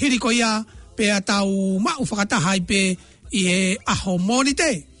hiri ko ia pe atau mau whakataha i pe i he aho moni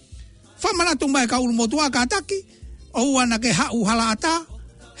te. Whamana tumai ka ulu motua ka taki, o ana ke hau hala ata,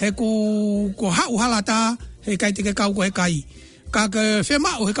 he ko hau hala ata, he kai te ke kau ko he kai. Ka ke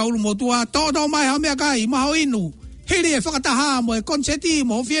whemau he ka ulu motua, tōtō mai hao mea kai, maho inu. Hiri e whakataha mo e konseti,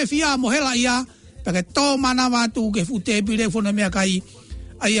 mo fia, mo hela ia, pe ke tō mana watu ke fute pire funa mea kai,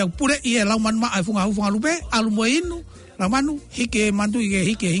 ai au pure i e lauman maa e funga lupe, alu mo inu, manu hike mandu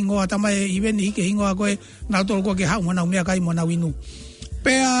hike hingoa tamai even hike hingoa koe na tol ko ke hau mana mea kai mana winu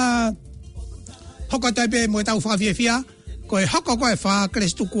pe hoko tai pe mo tau fa fia koe hoko koe fa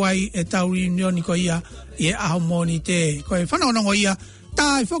krestu kuai e tau unioni ko ia e a moni te koe fana no ia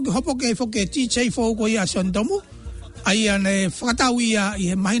tai foke teacher fo ko ia sondomu ai ane fatau ia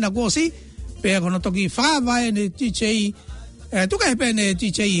e mahina gosi pe kono toki fa vai ne teacher tu ka pe ne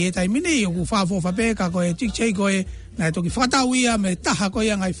teacher e tai mini o fa fo fa pe ka koe teacher koe na toki whatau ia me taha ko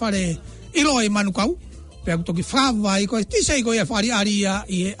ia ngai whare ilo e manukau pe toki whawai ko tisei ko ia whari aria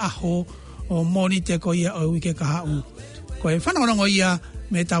i e aho o moni te ko ia o wike ka hau ko e whanaurango ia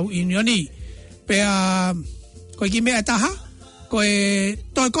me tau unioni pe ko ki mea taha ko e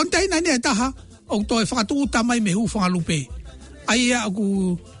toi container ne taha o toi whakatu tamai me hu whangalupe ai ia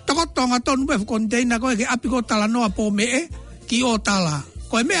ku tokotonga tonu pe container ko e ke apiko tala noa po me e ki o tala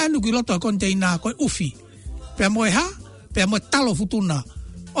ko e mea anu ki loto container ko e ufi pe mo ha pe mo talo futuna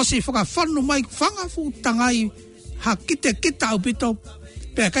o si foka fanu mai fanga futangai ha kita upito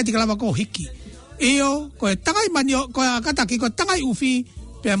pe ka ti kalava ko hiki io ko tangai manio ko akata ki ko tangai ufi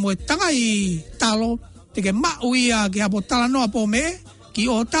pe mo tangai talo te ke ma uia ki abo tala no po me ki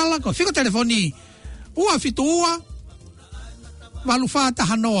o tala ko fiko telefoni ua fitua valufata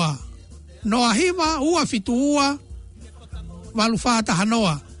hanoa noa hiva ua fitua valufata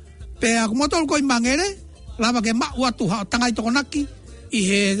hanoa pe ak motol ko mangere lava ke maua tuha tangai tokonaki i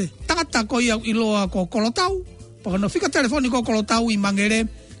he tangata ko ia iloa ko kolotau pa no fika telefoni ko kolotau i mangere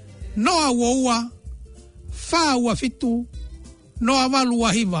noa woua fa ua fitu noa valu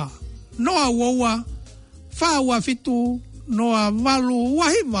hiva noa woua fa ua fitu noa valu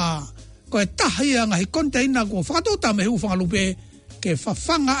hiva ko tahia ngai container ko fakatota me hu fangalupe ke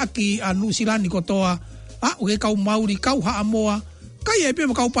fafanga aki anu silani ko toa uke kau mauri kau ha amoa kai e pe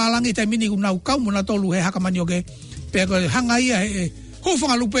kau palangi te mini unau kau mona tolu he hakamani oke pe ko hanga ia ho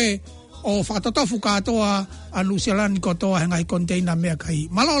fangalupe o fakatotofu ka toa anu silani ko toa ngai container me kai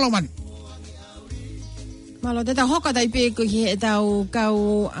malolo man malo te hoka dai pe ko he tau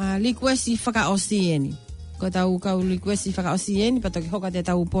kau request faka osieni ko tau kau request faka osieni pato ki hoka te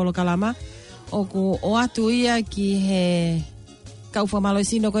tau polo kalama o ko o atu ia ki he kau fa malo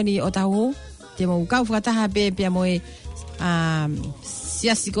sino ko ni o tau te mo kau fa taha pe mo e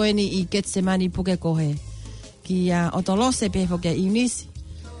siasi ko ni I Getsemani puke kohe ki otolose pe foke inis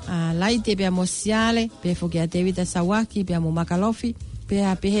laite pe mo siale pe foke David Sawaki pe mo makalofi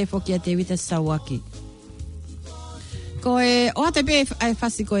Pea pehe foki a te wita sawaki. Ko e o te pe ai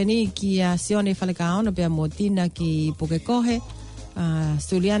fasi ko ni ki a sione fale ka ona pe mo tina ki poke kohe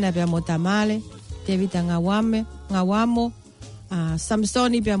Suliana pe mo tamale te vita nga wamo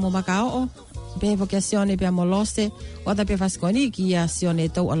Samsoni pe mo makao pe foki a sione pe mo lose o te pe fasi ko ni ki a sione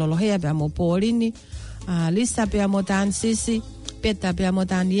tau alolohea pe mo polini Lisa pe mo tansisi Peta pe mo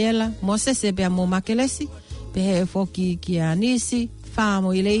Daniela Mosese pe mo makelesi pe foki ki a nisi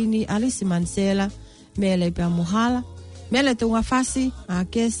Famo Ileini Alisi Mansela Mele pe mo hala Mele tunga fasi, a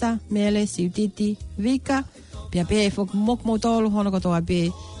kesa, mele, siutiti, vika, pia pe fok mok motolo hono kotoa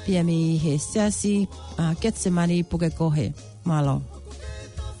pe, pia mi he sasi, a ketsemani puke kohe, malo.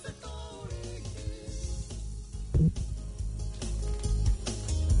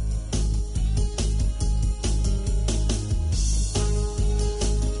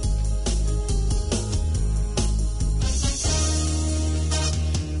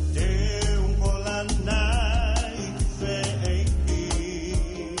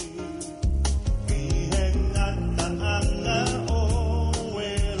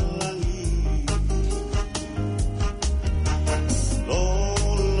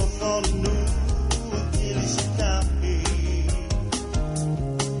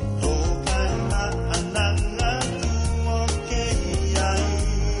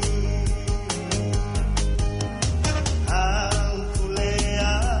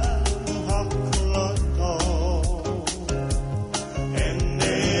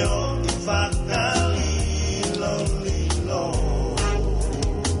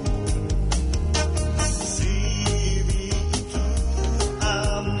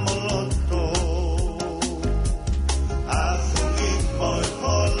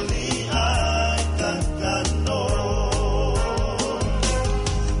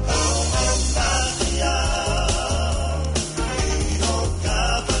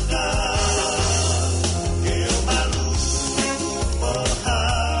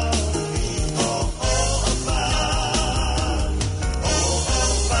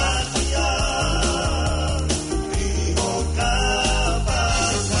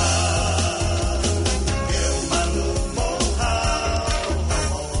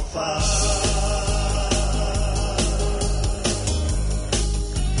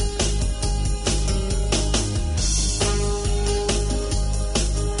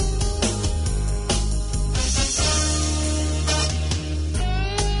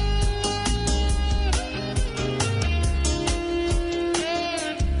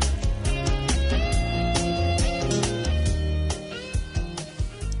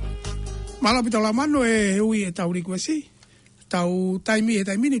 Malo pita la mano e ui e tau riku esi. Tau taimi e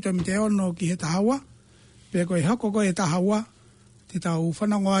taimini tau mi te ono ki he tahawa. Pea koe hako koe e tahawa. Te tau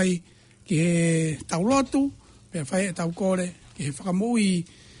whanango ai ki he tau lotu. Pea whai e tau kore ki he whakamui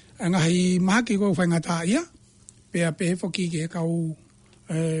ngahi mahaki koe whai ngata ia. Pea pe he whoki ki he kau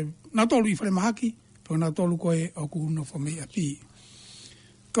nā tolu i whare mahaki. Pea nā tolu koe o ku no whamei a pi.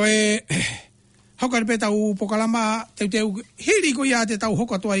 Koe hokare pe tau pokalama teu hiri ko ia te tau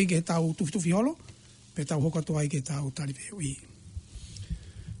hokatua i ke tau tufi holo pe tau hokatua i ke tau tarife ui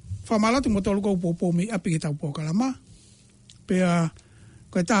whamalatu mo tolu kou popo mi api ke tau pokalama pe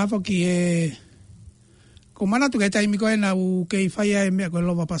koe taha whaki e ko manatu ke taimi koe na u kei whaia e mea koe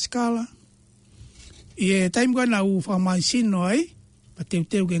lova paskala i e taimi koe na u whamai sino ai pa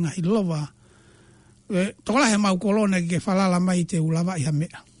teu ke ngahi lova tokola he mau kolona ke whalala mai te ulawa i ha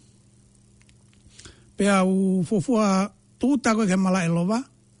mea pea u fofua tuta koe ke mala e lova.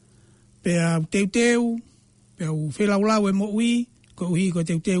 Pea u teu, pea u whelaulau e mo ui, ko uhi ko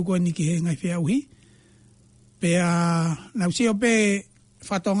teu koe ni ki he ngai whea uhi. Pea nau sio pe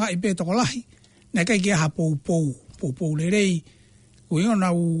whatonga i pe tokolahi, na kai kia ha pou lerei. Uingo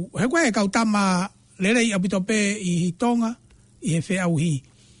nau, he koe e kautama lerei apito pe i hitonga, i he whea uhi.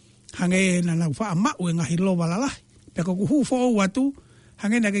 Hange na nau wha mau e ngahi lova lalahi. Pea ko kuhu fo au atu,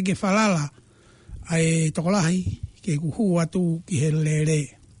 hange na kai ke whalala. Ai tokolahi ke kuhu atu ki he lere.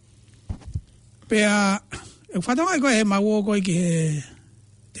 Pea, e whatonga i koe he maua koe ki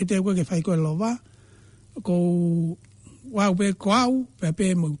he te koe ke whai koe lova. Ko wau pe ko au, pea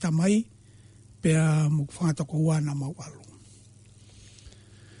pe mau tamai, pea mau whangatoko wana mau alu.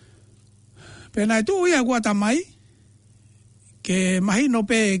 Pea nai tu ia kua tamai, ke mahi no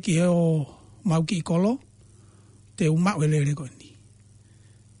pe ki he o mau ki kolo, te umau e lere koe ni.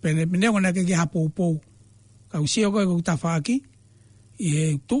 Pene meneo na ke hapou ka usio ko ko tafaki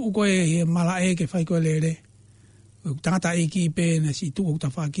e tu ko e mala e ke fai ko lere o tata e ki pe na si tu ko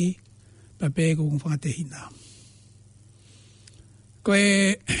tafaki pa pe ko fa te hina ko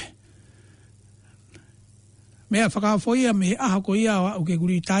e Mea whakafoia me aha ko ia o ke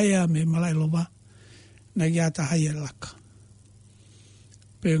guri taia me malai lova. Na ia ta hai laka.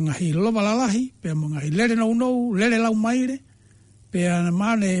 Pe ngahi lova lalahi, pe mo ngahi lere nou, lere lau maire, pe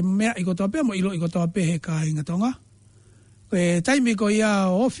mane mea i kotoa pe mo ilo i kotoa pe he ka inga tonga. Koe taimi ko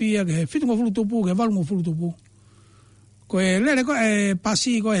ia ofia ke fitungo fulutupu, ke valungo fulutupu. Koe lere ko e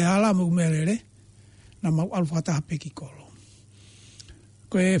pasi ko e hala mo kumea lere, na mau alfata hape ki kolo.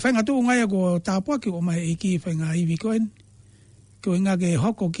 Koe whainga tuu ngai ko tāpua ki o mai iki whainga iwi koen, ko inga ke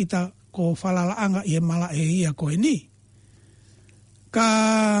hoko kita ko whalalaanga i e mala e ia koe ni.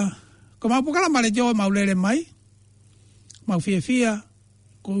 Ko mau pukala mare jo mau lere mai, mau fia,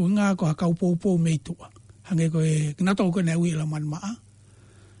 ko inga ko hakau pou meitua. Hange ko e kinato ko ne ui la man maa.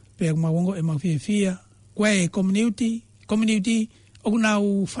 Pe mau wongo e mau fia, koe community, o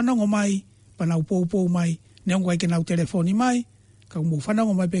nau whanongo mai, pa nau pou mai, ne ongo ai ke nau telefoni mai, ka mu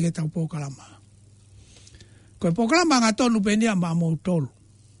whanongo mai pe ke tau pōkalama. Koe pōkalama ngā tonu pe nia maa mou tolu.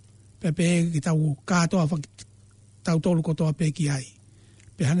 Pe ki tau kātoa tau tolu kotoa pe ki ai.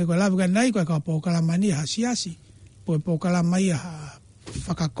 Pe hange koe lawe kai nei koe ka pōkalama ni ha siasi. Poe pōkalama ia ha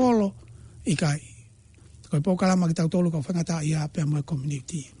whakakolo i kai. Koe pōkalama ki tau tolu ka whangata ia pe moe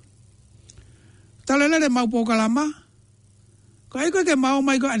community. Talelele mau pōkalama. Koe koe ke mau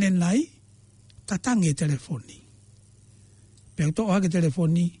mai koe ane nai. Tatangi telefoni. Pe toa ke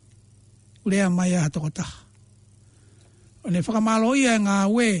telefoni. Ulea mai a tokotaha. O ne whakamalo ia ngā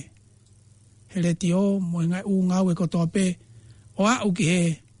we. Hele tio mo ngai u ngā we kotoa pe. O a uki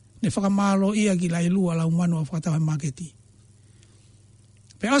he, ne whakamalo ia ki lai lua lau manu a whakatawa maketi.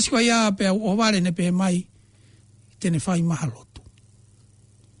 Pe asiko ia pe o wale ne pe mai, tene whai mahalotu.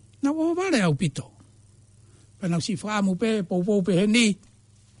 Na o wale au pito. Pe nau si whaamu pe, pou pe he ni.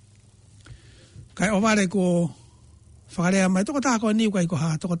 Kai o wale ko whakarea mai, toko taha koe ni kai ko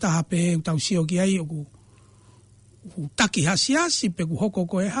ha, toko taha pe utau sio ki ai o ku taki hasiasi pe ku hoko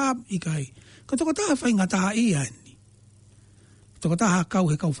koe ha i kai. Ko toko taha whai ngataha ia ni. Toko taha kau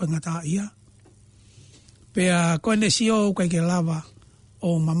he kau whangata ia. Pea koe ne sio kai ke lava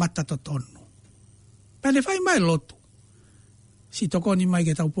o mamata to tonu. Pea ne whai mai lotu. Si toko ni mai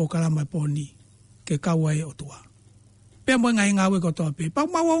ke tau pōkala mai pōni ke kau ai o tua. Pea mo ngai ngāwe kotoa pe. Pau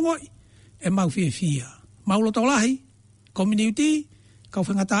mau ngoi e mau fia. Mau loto lahi. Community. Kau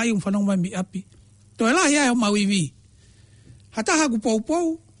whangata ia whanong mai mi api. To e lahi ai o mau iwi. Hataha ku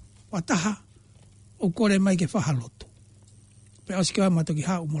pou. Wataha o kore mai ke whahalotu. Pe asika matoki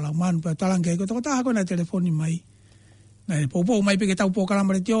hau mo lau manu pe talange ko taha ko na telefoni mai na popo mai pe ke tau pokala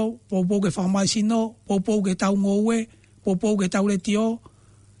mare tio popo ke famai sino popo ke tau ngowe popo ke tau le tio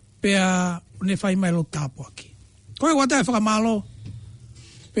pe a ne fai mai lo tapo aki ko e wata fa malo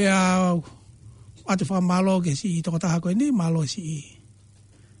pe a ate fa malo ke si to taha ko ni malo si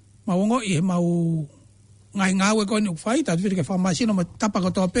mawongo I mau ngai ngawe ko ni fai ta ke famai sino ma tapa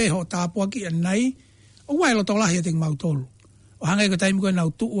ko to pe ho tapo aki nai o wai lo to la he ting mau tolu. O hangai ko taimi koe nau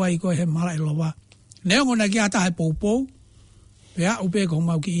tuua I koe he mala I lowa. Neo ngona ki ata he pou. Pea upe ko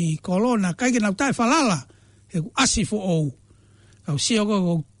mau ki kolona. Kai ke nau tae whalala. He ku asi fo ou. Kau sio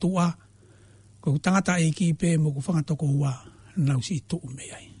ko tuua. Ko tangata e ki pe mo ku whangatoko ua. Nau si tuu me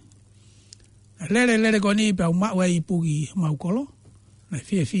ai. Lere ko ni pe au mau ai pugi mau kolo. Nai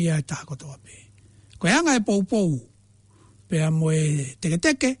fia e taha kotoa pe. Koe hanga he pou. Pea mo e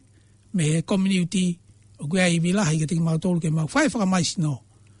teke. Me he community. O kua I vilahi ke tiki mau tolu ke mau whai whakamaisino.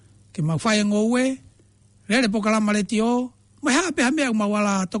 Ke mau whai ngowe, rere pokalama le tio, mai hape hamea u mau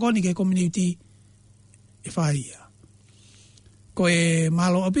ala tokoni ke community e whai ia. Ko e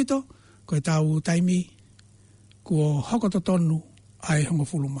malo opito, ko e tau taimi, ko hoko to tonu ai hongo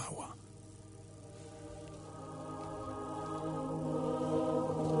fulu maua.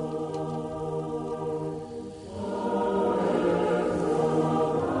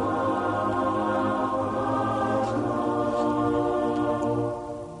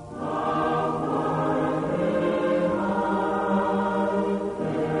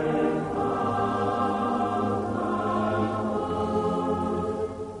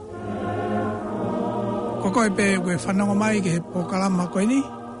 Koe pe koe whanongo mai ke pōkalama koe ni,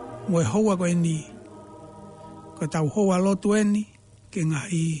 mo e houa koe ni, koe tau houa lotu eni, ke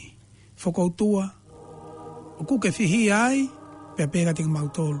ngahi whakoutua, o kuke whihi ai, pe pēka tiki mau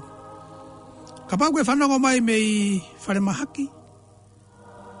tolu. Ka pau koe whanongo mai me I whare mahaki,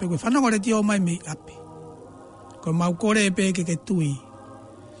 pe koe whanongo re tio mai me I api. Koe mau kore e pēke ke tui,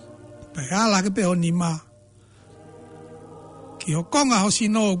 pe ala ke pe honi ma, ki ho konga ho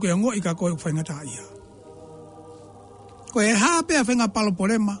sino koe ngoi ka koe whaingata ia. Koe e hape a whenga palo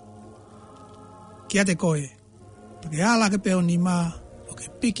porema, ki ate koe, pake ala ke peo ni ma, o ke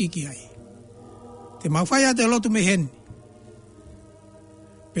piki ki ai. Te mawhai a te lotu me hen.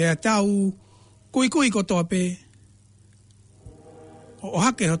 Pea tau kui kotoa pe. O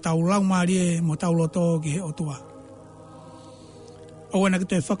hake ho tau lau marie mo tau loto ki he otua. O ena ki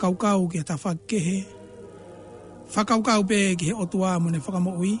te whakaukau ki ta whakehe. Whakaukau pe ki he otua mo ne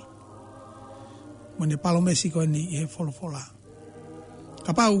whakamoui. Mo ne palomesi koe ni i he wholofola.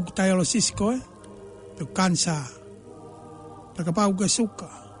 Ka pau ki tai alo sisi koe. Pe kansa. Pe ka pau ke suka.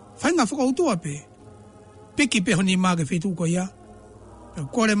 Whainga whakautua pe. Piki pe honi maa ke whitu ko ia. Pe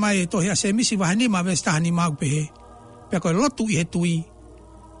kore mai e tohi a se misi wahani maa vesta hani maa pe he. Pe koe lotu i he tui.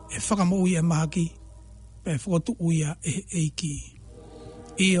 E whakamoui e mahaki. Pe whakotu uia e eiki.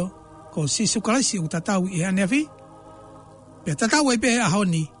 Iyo, ko sisu kalaisi u tatau i aneafi. Pe tatau e pe he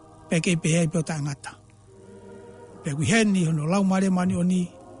ahoni. Pe kei pe he pe o taangata. Pe kui heni hono lau mare mani oni.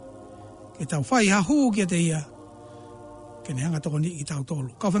 Ke tau whai hahu ki te ia. Ke ne hanga toko ni i tau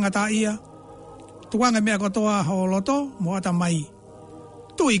tolu. Kau whengata ia. Tuanga mea kotoa ho loto mo ata mai.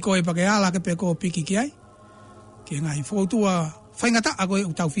 Tui koe pake ala ke pe ko piki ki ai. Ke ngai whautua whaingata a koe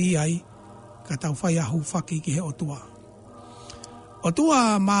u tau whihi ai. Ka tau whai ahu whaki ki he otua.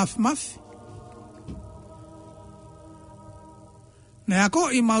 Otua maf. Ne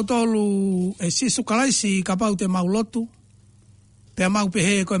ako i mautolu e sisu kalaisi ka pau te mau lotu. Pea mau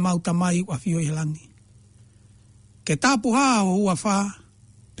pehe koe mau tamai wa fio i langi. Ke tapu haa ho hua whaa.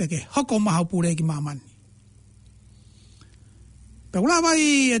 Pe ke hoko maha pure ki mamani. Pe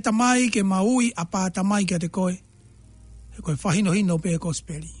ulawai e tamai ke maui apa tamai ke te koe. E koe whahino hino pe e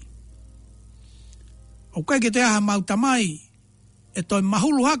kosperi. O koe ke te aha mau tamai. E toi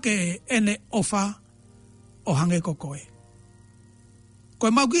mahulu hake ene ofa o hange ko koe.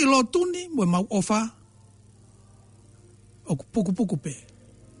 Koe mau ki lo tuni mo mau ofa o puku pe.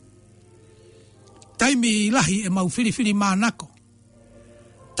 Taimi lahi e mau whiri manako.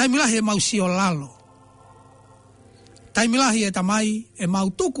 Taimi lahi e mau sio lalo. Taimi lahi e tamai e mau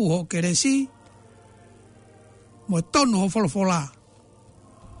tuku ho keresi mo e tonu ho wholofola.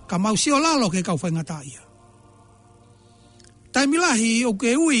 Ka mau sio lalo ke kau whaingata ia. Taimi lahi o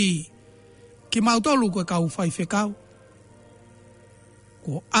ke ui ki mau tolu koe kau whai whekau.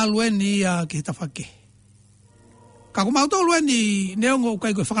 Ko alueni ia ki he tawhake. Ka ku mau tolu eni neongo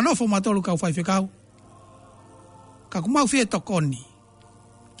kai koe whakanofo mau tolu kau whai whekau. Ka ku mau whie tokoni.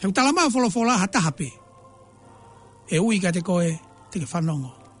 Heu talama wholofola hatahape. E ui ka te koe te ke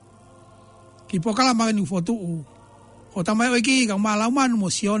whanongo. Ki pokala magani ufotu u. Ho tamai oiki ka umalau manu mo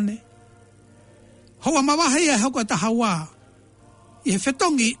sione. Hoa mawahe ia hoko ta hawa. I he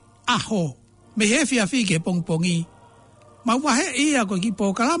whetongi aho. Me he whiawhi ke pongpongi. Mawahe ia ko ki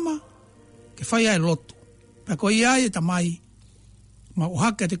pokalama. Ke whaia e lotu. Pa ko ia e tamai. Ma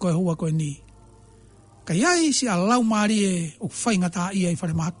uhaka te koe hua koe ni. Ka iai si alau maari e o whaingata ia i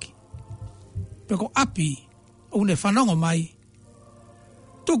whare mahaki. Pe ko api o ne whanongo mai.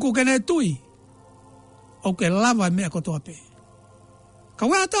 Tuku kene tui. O ke lava mea kotoa pe. Ka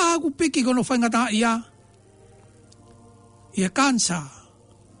wata haku piki kono whaingata ia. Ia kansa.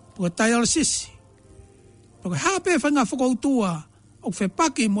 Pua taial sisi. Pua hape whainga whakautua. O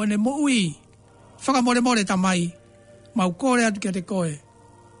whepaki mo ne mo ui. Whakamore tamai. Mau kore atu kia te koe.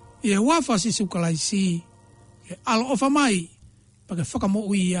 Ie wafa si sukalaisi. E alo ofa mai. Pake whakamo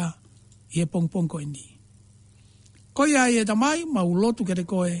uia. Ie pongpong koe ni. Koe ai e tamai. Mau lotu kia te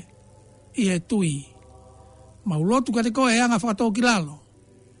koe. Ie tui. Mau lotu kia te koe. Anga whakatau ki lalo.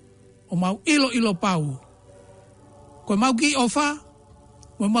 O mau ilo pau. Koe mau ki ofa.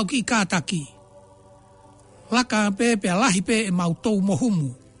 Koe mau ki kātaki. Laka pe lahi pe e mau tou mohumu.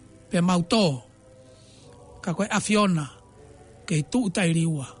 Pe mau tō. Ka koe afiona. Ke tu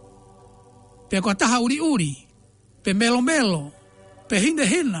utairiua. Pe koe taha uri. Pe melo. Pe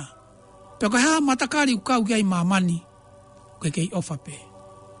hina. Pe koe haa matakari ukau ki ai mamani. Koe kei ofa pe.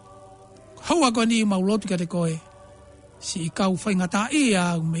 Haua koe ni maulotu kia te koe. Si ikau whaingata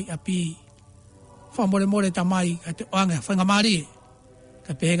ia mei api. Whamore tamai ka te oange whainga marie.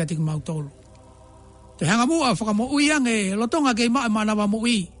 Ka peheka tiki mautolu. Te hanga mua whakamo ui ange lotonga kei maa manawa mo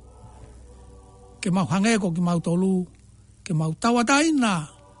ui. Ke mau hangeko ki mautolu. Ke mau tawataina.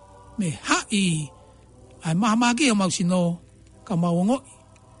 Me hai. Ai mahamaki o mau sino. Ka mau ngoi.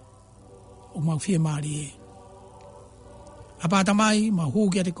 O mau fie marie. Apata mai mau huu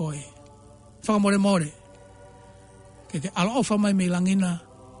kia te koe. Whakamore. Ke ala ofa mai me langina.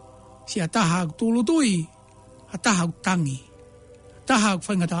 Si ataha tulu tui. Ataha tangi. Ataha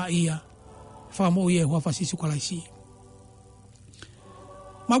whaingata ia. Whamo ia hua whasi sukalaisi.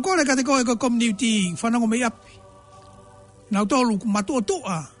 Mau kore ka te koe ko community whanango me api. Nau tolu ku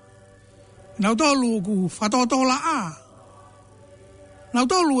matua. Nau tolu ku whatotola a. Nau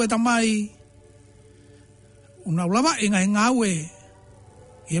tolu e tamai Una ulava inga ngawe.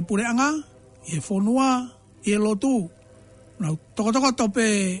 Ie pure anga, ie fonua, ie lotu. Nau toko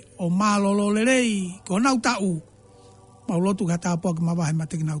tope o malolo lerei, ko nau tau. Mau lotu ka tāpua ki mawahe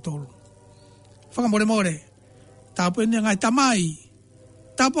mateki nau tolu. Whakamore more, tāpua ni ngai tamai,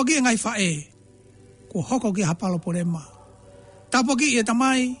 tāpua ki ngai whae, ko hoko ki hapalo porema. Tāpua ki e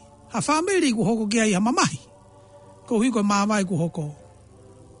tamai, ha whameri ko hoko ki ai ha mamahi. Ko hui ko mawai ko hoko.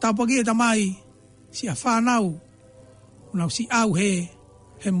 Tāpua ki e tamai, si a whanau, nau si au he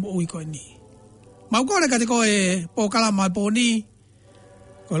mo ui koe ni. Mau kore ka te koe po kalama po ni,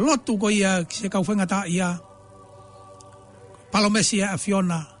 ko lotu ko ia ki se kauwhenga ta ia, palomesia a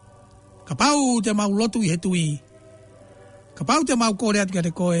Fiona, ka pau te mau lotu i he tui, ka pau te mau kore atu ka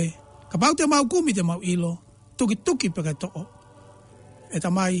te koe, ka pau te mau kumi te mau ilo, tuki peka to'o. E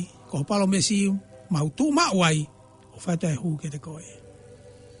tamai, ko palomesi mau tu mauai, o whata e huu ke te koe.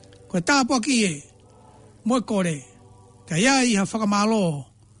 Koe tāpua ki e, moe kore, ka iai ha whakamalo,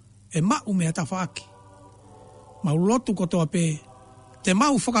 e mau mea ta whaaki. Mau lotu kotoa pe, te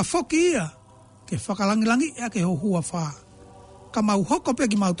mau whakafoki ia, ke whakalangilangi ea ke ho hua whaa. Ka mau hoko pe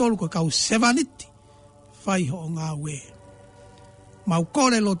ki mau tolu ko kau sevaniti, whai ho o ngā ue. Mau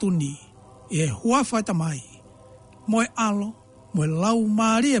kore lotu ni, e hua whai tamai, moe alo, moe lau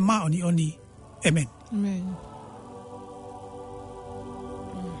maari e maoni oni. Amen. Amen.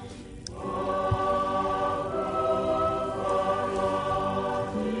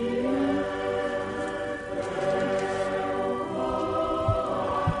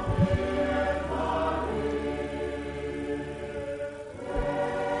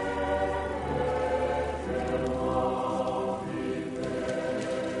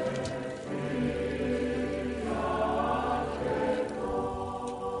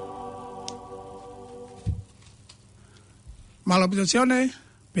 Malapitazione,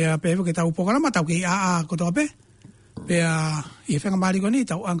 pea che tau programa tau ki a kotoa pe, pea i whenga mariko ni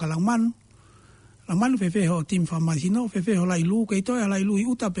tau anka lang manu fefe ho tim whamasino, fefe ho lai lu kei toi, lai lu i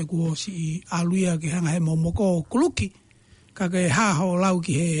uta pe kuo si aluia ki hanga he momoko kuluki, ka ke ha ho lau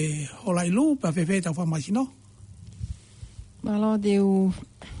ki he ho lai lu, pea fefe tau whamasino. Malo deu,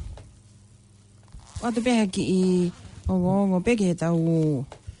 watu peha ki i o peke tau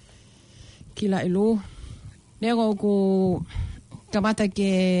ki lai lu, Nego ku kamata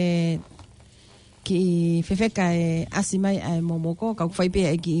ke ki fefeka e asimai ai momoko ka fai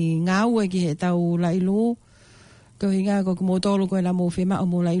pe ki ngau e ki tau lailu ko hinga ko motolo ko la mo fema o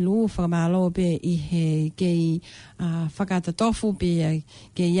mo lailu fa malo pe I he ke fakata tofu pe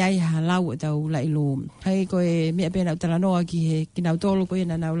ke yai halau tau lailu hai ko e me pe na tala no ki he ki na tolo ko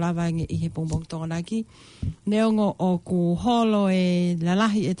na lava I he pompong tona ki neongo o ku holo e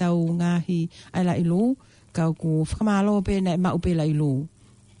lalahi e tau ngahi ai lailu ka ku whakamalo pe na maupe la ilu.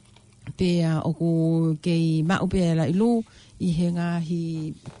 Pe o ku kei maupe la ilu I he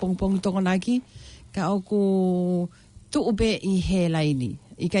ngahi pongpong tonganaki ka o ku tuupe I he laini.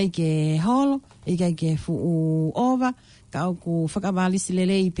 I kai ke holo, I kai ke fuu ova, ka o ku whakamalisi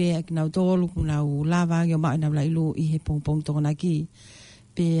lelei pe a kinau tolu kunau lava ngi o maa nau la ilu I he pongpong tonganaki.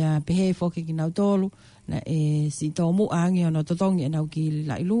 Pe he whoke kinau tolu na si Tomu angi ono totongi nau ki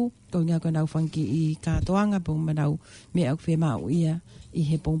la ilu ko nga ko nau whanki I katoanga po manau me au whe mau ia I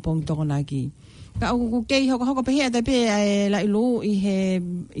he pongpong tokona ki. Ka au kei hoko pe hea te pe la ilu I he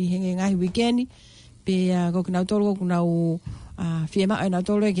ngahi weekendi pe ko kinau tolu ko nau whe mau nau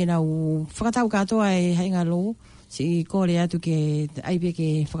tolu ke nau whakatau katoa e hainga lo si kore atu ke aipe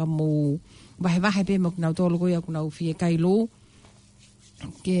ke whakamu wahe pe mo kinau tolu ko ia ko nau whe kai lo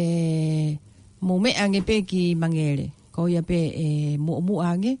ke mo me ange pe ki mangere ko ia pe mo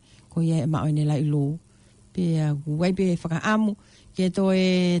ange ko ia ma ene la ilu pe wai pe whaka amu ke to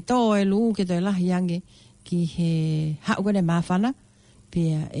e lu ke to la yange ki he ha ko ne mafana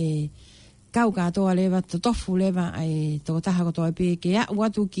pe kau ka to leva to tofu leva ai to taha ko to pe ke a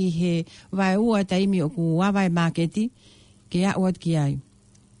watu ki he vai ua taimi o ku wa vai marketi ke a wat ki ai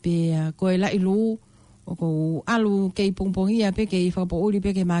pe ko la ilu o ko alu kei pongpongia pe kei whapauri pe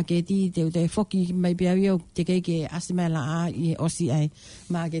ke maketi te whoki mai pia wio te kei ke asimela a I osi ai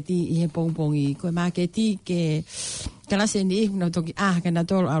maketi I he pongpongi ko maketi ke kalase ni no toki ka na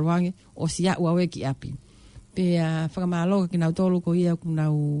tolo arwange osi a uawe ki api pe whakamalo ki na tolo ko ia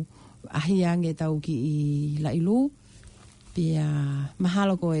kunau ahiange tau ki I la ilu pe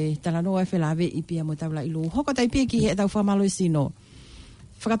mahalo ko talanoa whelawe I pia mo tau la ilu hoko tai pe ki he tau whamalo sino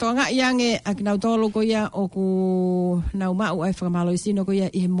whakatoanga iange a kinau tolo ko ia o ku nau mau ai whakamalo sino ko ia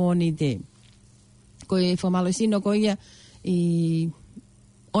I he moni te. Ko I whakamalo sino ko ia I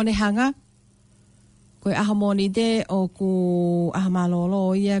one hanga Koe aha moni te o ku aha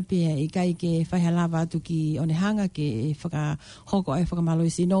malolo ia pia I kai ke whaihalawa atu ki o ne hanga ke whakahoko ai whakamalo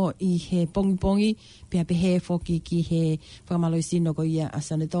sino I he pongi pia pe he whoki ki he whakamalo sino ko ia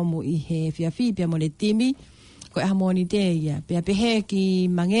asane tomu I he whiawhi pia mo ne timi. Koe aha moni te ia pia pe he ki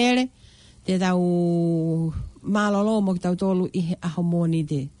mangere te tau malolo mo ki tau tolu I he aha moni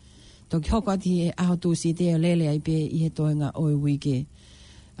te. Toki hoko ati he aha tūsi te o lele ai pe I he toenga oi wike.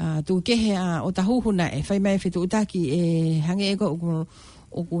 Tu kehe o tahuhuna e whai mai whetu utaki e hange eko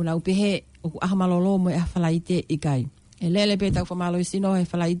o ku lau pehe o ku ahamalolo mo e ahwhalaite I kai. E lele pe tau whamalo sino e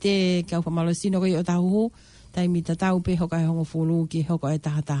whalaite kau whamalo sino koi o tahuhu taimi tatau pe hoka e hongo fulu ki hoka e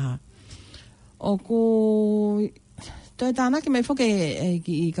tahataha. O ku toi tāna ki mai whoke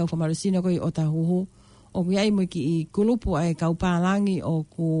ki kau whamalo sino koi o tahuhu o ku iai mo ki I kulupu ai kau pālangi o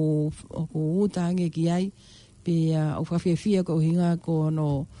ku utange ki ai pe o whawhiawhia ko hinga ko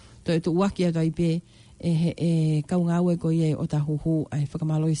no toi tu waki atai pe e kau ngāue ko ie o tahuhu ai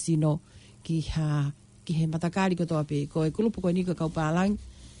whakamaloi sino ki he matakari ko toa pe ko e kulupu ko nika kau pālang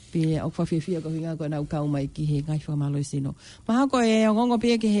pe o whawhiawhia ko hinga ko nau kau mai ki he ngai whakamaloi sino. Maha ko e o ngongo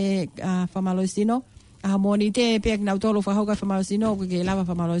pe ki he whamaloi sino a moni te pe ki nau tolu whahoka whamaloi sino ko ke lava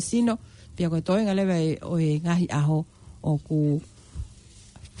whamaloi sino pe ko toenga lewe o e ngahi aho o ku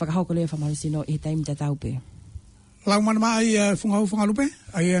whakahoko lewe whamaloi sino I taimi tatau pe. Lau mana mai whangalupe,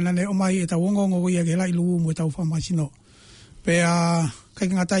 ai nane o mai e tau ongongo ia ke lai luu mo e tau whamasino. Pe kai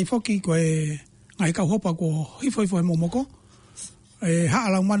ngā tai whoki ko e ngai kau hopa ko hifo e momoko. E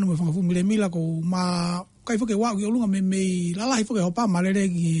haa lau manu me whangafu mila ko ma kai whoke wau ki olunga me lalahi whoke hopa malere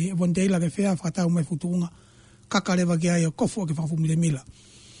ki e vonteila ke whea whakatau me futuunga. Kakarewa ki ai o kofu ke whangafu mila.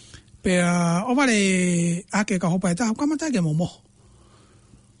 Pe o vare ake ka hopa e taha kamata ke momo.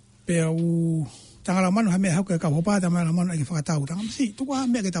 Pe tangala manu hame hauke ka hopa tangala manu ki whakatau tanga si tuku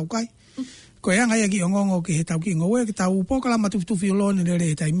me ke tau kai ko ia ngai ki ongongo ki he tau ki ngoe ki tau pokala matufi holo ni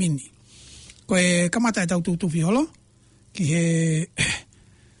le tai mini ko e kamata tau tufi holo ki he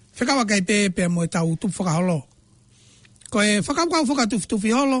whakawa kai pe mo tau tu whakaholo ko e whakau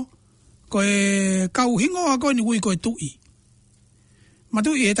whakatufi holo ko e kau hingo a ko ni ui ko e tui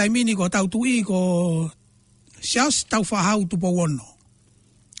matui he tai mini ko tau tui ko sias tau whahau tupo wono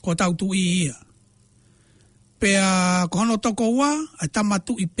ko tau tui ia pea kohono toko ua, ai tama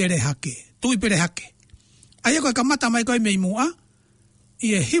tui pere hake. Ai eko e kamata mai koe mei mua,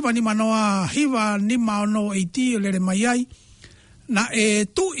 i e hiwa ni manoa, hiwa ni mano eiti o lere mai ai, na e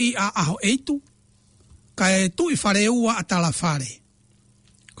tui a aho eitu, ka e tui whare ua a tala whare.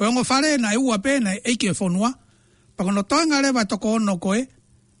 Koe ongo whare na e ua pe, na e eiki e whonua, pakono toenga rewa toko ono koe,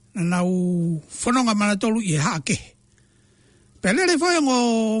 na nau whanonga manatolu i e hake. Pea lere whai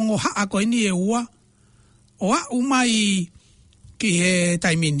ngo haa koe ni e ua, o a umai ki he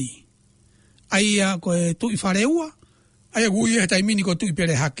taimini. Ai koe tui whare ua, ai gui he taimini ko tui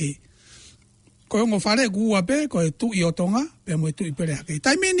pere hake. Koe ongo whare gua pe, koe tui o tonga, pe mo tui pere hake.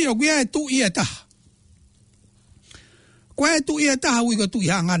 Taimini o guia e tui e taha. Koe e tui e taha ui ko tui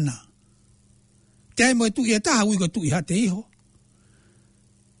hangana. Te ai mo e tui e taha ui ko tui ha te iho.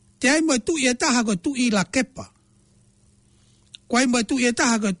 Te ai mo e tui e taha ko tui la kepa. Koe mo e tui e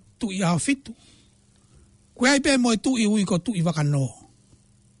taha ko tui a fitu. Koe ai pe mo e tui ui ko tui wakano.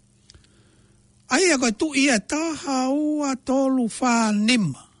 Ai ko tui e taha ua tolu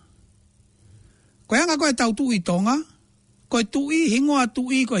whanima. Koe anga koe tau tui tonga, koe tui hingoa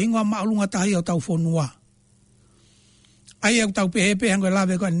tui ko hingoa maulunga tahi o tau whonua. Ai tau pehepe hangoe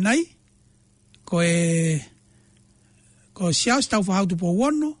lawe koe nai, koe siaus tau whahautu po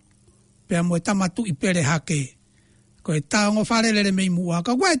wono, pea mo e tama tui pere hake. Koe taongo wharelere mei mua.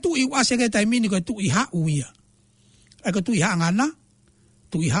 Ka koe tui uaseke taimini koe tui ha uia. Ai ko tui ha ngana,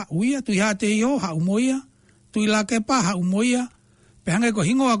 tui ha uia, tui ha te iho, ha umoia, tui la kepa, ha umoia. Pe hange ko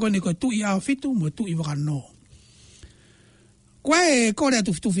hingoa koe ni koe tui a fitu, mo tui wakano. Koe kore a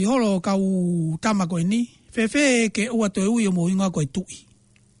tufi holo kau tama koe ni, fefe ke ua toe ui o mo hingoa koe tui.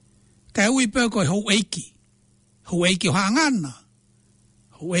 Kai ui pe koe hou eiki. Hou eiki o ha ngana.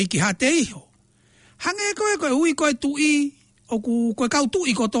 Hou eiki ha te iho. Hange koe ui koe tui, o koe kau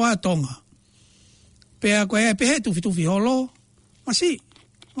tui ko toa tonga. Pea koe pehe tufi holo,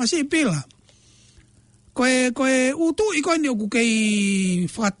 masi pila. Koe utui koe ni oku kei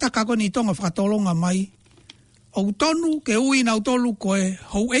whakataka koe ni tonga whakatolonga mai. O tonu ke ui na utolu koe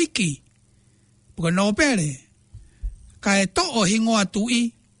hou eiki. Koe no pere. Ka e to o hingoa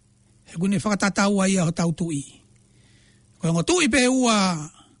tui, he kune whakatatau ai a tau tui. Koe ngo tui pe ua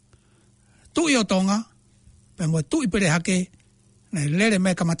tui o tonga, pe mo tui pere hake, na lere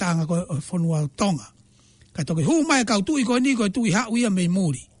me kamataanga koe o whonua o tonga. Ka toke huu mai kau tui koe ni koe tui hau ia mei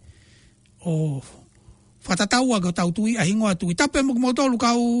muri. O whatataua ko tau tui a hingoa tui. Tape mo tolu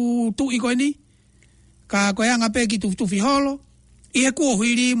kau tui koe ni. Ka koe anga pe ki tufi holo. I he kua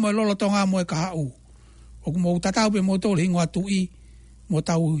huiri mo e lolo tonga mo e ka hau. O mo tatau pe mo tolu hingoa tui. Mo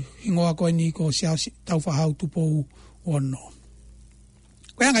tau hingoa koe ni ko siau tau whahau tupou ono.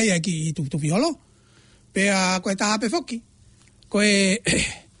 Koe anga ia ki tufi holo. Pe a koe taha pe foki. Koe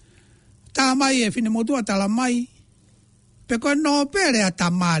taha mai e fine motua tala mai. Pe koe no pere a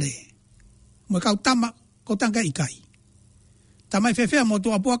tamare. Mo kau tama ko tanga ikai. Tamai fefea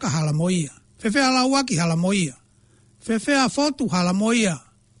motua puaka hala moia. Fefea lauaki hala moia. Fefea fotu hala moia.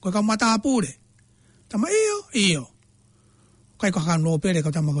 Koe kau mata apure. Tama iyo. Koe kau no pere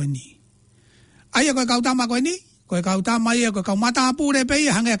kau tama koe ni. Aia koe kau tama koe ni. Koe kau tama ia koe kau mata apure pe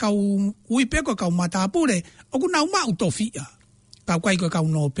ia. Hange kau uipe koe kau mata apure. Oku nau mau tofia. Kau kai koe kau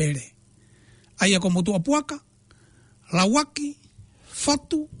no pere. Aia koe motua puaka. Lauaki.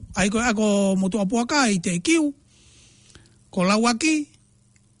 Fotu. Ai koe ako motua puaka i te kiu. Ko lauaki.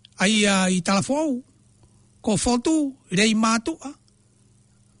 Ai i talafou. Ko fotu. Rei mātua.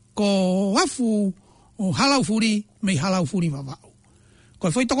 Ko hafu. Halau furi. Mei halau furi wawau.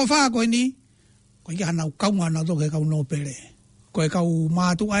 Koe foi toko whaa koe ni. Koe ki hanau kaunga na toke kau no pere. Koe kau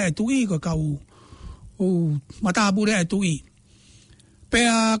mātua e tui. Koe kau matapure e tui.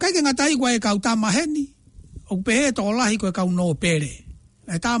 Pea kai ke ngatai koe kau tamaheni. O pehe to lahi koe kau no pere.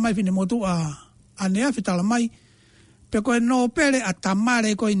 E tā mai fine motu a nea fitala mai. Pe koe no pere a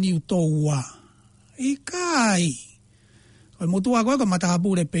tamare koe niu toua. I kai. Koe motu a koe koe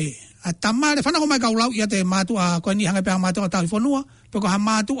matapure pe. A tamare, whanako mai kau lau ia te matu a koe ni hange pe ha matu a tahi whanua. Pe koe ha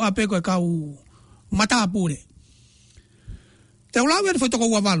matu a pe koe kau matapure. Te ulau ia te foi toko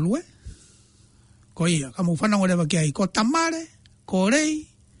ua walu Ko ia, kamu whanako rewa ki ai. Ko tamare, ko rei,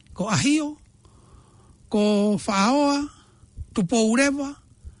 ko ahio, ko whaoa, tupou rewa,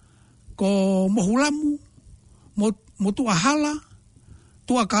 ko mohulamu, motu ahala,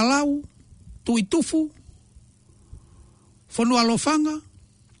 tua kalau, tui tufu, whanua lofanga,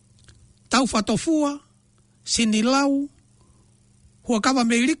 tau whatofua, sinilau, hua kawa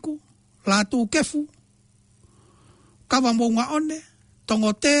meiriku, lātu kefu, kawa mounga one,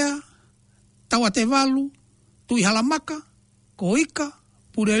 tongotea, tawa te walu, tui halamaka, ko ika,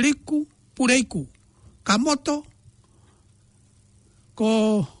 pureriku, pureiku, kamoto,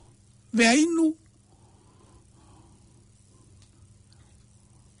 ko veainu,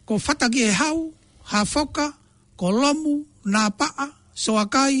 ko whataki e hau, hafoka, ko lomu, nāpaa,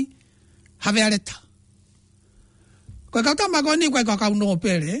 soakai, haveareta. Koe kau tama koe ni, koe kau no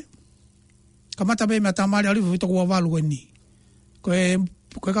pere, ka mata pe mea tamari alifu fito kua walu koe ni. Koe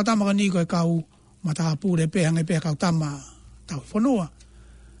kau tama koe ni, koe kau mata apure pe, hange pe kau tama tau whanua.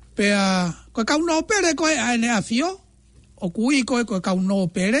 Pea, koe kau no pere koe aene a fio, o kui koe kau no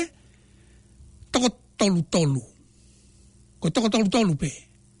pere, toko tolu. Koe toko tolu pe.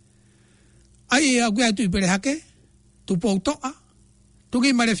 Ai a kui atu i pere hake, tupou toa,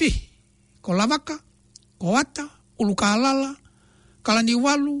 tuki marefi, ko lavaka, ko ata, uluka alala, kalani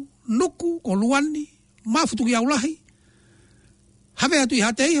walu, nuku, ko luani, mafutuki aulahi, have atu i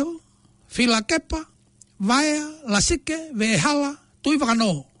hate iho, fila kepa, vaea, lasike, veehala, tui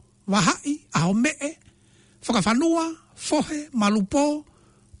wakano, wahai, ahomee, whakawhanua, fohe, malupo,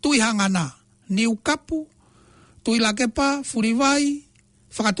 tui hangana, niukapu, tui lakepa, furiwai,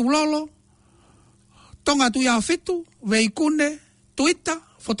 whakatulolo, tonga tui awhitu, veikune, tuita,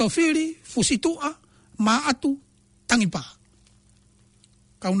 fotofiri, fusitua, maatu, tangipa.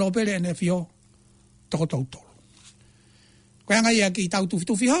 Kau no pere ene fio, toko tautolo. Koe anga ia ki tau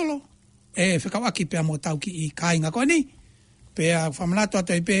tufi holo, e whekau aki pea mo tau ki i kāinga koe ni, pea whamanatu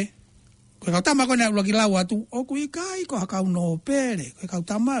atu e pe, koe kau tama koe nea ula ki lau atu, o kui kai koe kau no pere, koe kau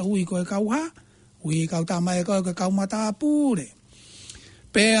tama, ui koe kau ha, ui kau tama e koe kau mata apure.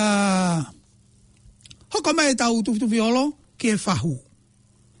 Pea, hoko mai tau tufi holo, ki e whahu.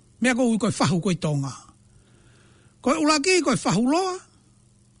 Mea koe ui koe whahu koe tonga. Koe ulaki koe whahu loa,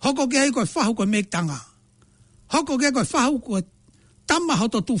 hoko ke hei koe whahu koe mektanga. Hoko ke koe whahu koe tama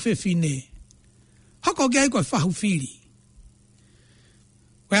hoto tufe fine. Hoko ke hei koe whahu whiri.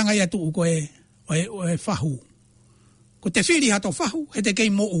 Koe anga ia tuu koe oe whahu. Ko te whiri hato whahu, he te kei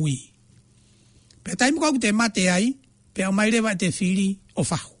mo ui. Pea taimu kau te mate ai, pea o mairewa te whiri o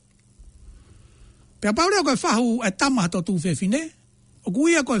whahu. Pea paureo koe whahu e tama hato tufe fine, o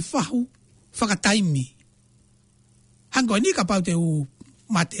kuia koe whahu whakataimi. Hanko ni ka pau te u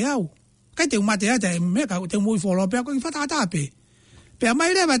mate au. Kai te u mate au te meka te mui wholo pea koe ki whatatape. Pea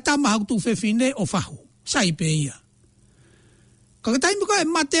mai rewa tama hau tu whewhine o whahu. Sai pe ia. Ka taimi koe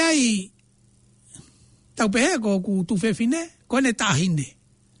mate ai tau pehe ko ku tu whewhine, koe ne tahine.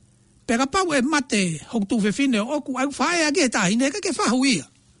 Pega pau e mate hok tu fefine oku au whae ake tahine ke whahu ia.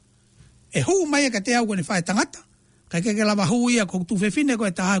 E hu mai ka te au kone whae tangata. Kai ke lava hu ia hok tu fefine ko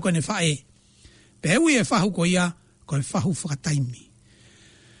e taha kone whae. Pe hui e whahu ko ia ko e whahu whakataimi.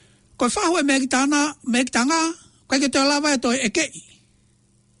 Ko e whahu e mektanga kai ke te lava e toi ekei.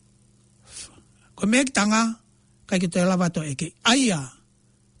 Ko mektanga kai ke te lava to ekei. Aia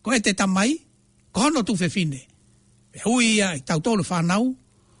ko e te tamai ko hono tu fefine. Pe hui ia i tautolu whanau.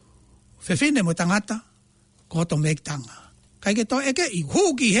 Fefine mo tangata, ko to mektanga. Kai ke to eke i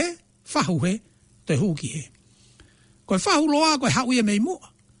huki he, whahu he, to huki he. Ko whahu loa, ko hau ia mei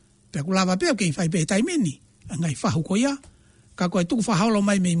mua. Pea ku lava peo ke i whai pe taimini. Ngai whahu ko ia, ka koe tuku whahaulo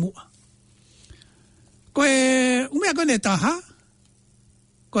mai mei mua. Ko e umea kone taha,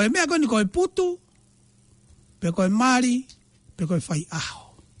 ko e mea kone ko e putu, pe ko e mari, pe ko e whai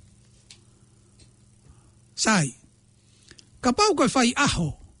aho. Sai, ka pau ko e whai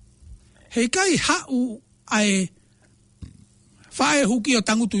aho, hei kai hau ai whae huki o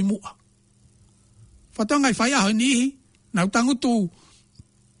tangutu i mua. Whatonga i whae aho nihi, nau tangutu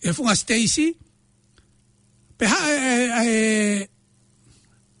e funga Stacy, pe hae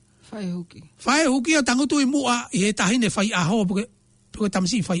whae huki o tangutu i mua i he tahine whae aho, porque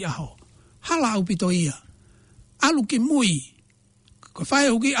tamsi whae aho. Hala au pito ia. Alu ki mui, ko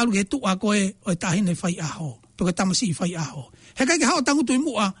whae huki alu he tua koe o tahine whae aho, porque tamsi whae aho. He kai ke hao tangutu i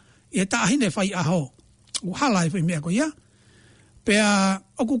mua, e tahine whai aho. O hala e whai mea ko ia. Pea,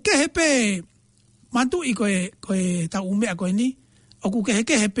 oku kehe pe, mantu i koe tau umea koe ni, oku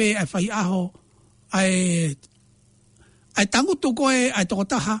kehe pe ai whai aho, ai tangutu koe, ai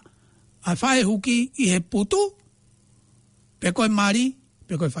tokotaha, ai whae huki i he putu, pe koe mari,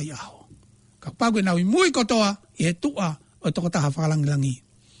 pe koe whai aho. Ka pakoe nau i mui kotoa, i he tua, o tokotaha whakalangilangi.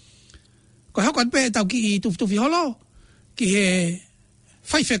 Koe hokot pe tau ki i tuftufi holo, ki he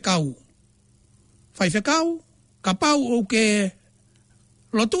whaiwhekau. Whaiwhekau, ka pau o ke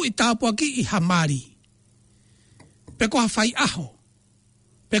lotu i tāpua ki i hamari. Pe koha whai aho.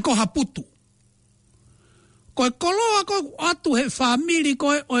 Pe koha putu. Koe koloa ko atu he whamiri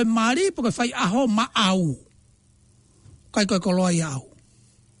koe o e mari, po koe whai aho ma au. Kai koe koloa i au.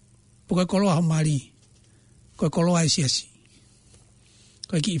 Po koe koloa ho mari. Koe koloa i siasi.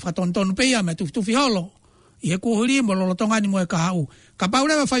 Koe ki i whatontonu peia me tufi holo. I he kuhuri mo lolotongani mo e ka hau. Ka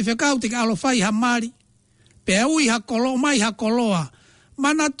paurewa whaiwhekau te ka alo whai ha mari. Pe au i ha koloa, mai ha koloa.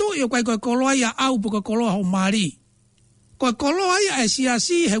 Mana tu i o koe koloa i a au po koe koloa ho mari. Koe koloa i a e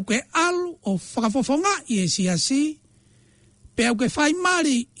siasi heu ke alu o whakafofonga i e siasi. Pe au ke whai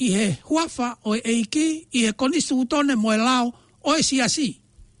mari i he huafa o e eiki, i he konisu utone mo e lao o e siasi.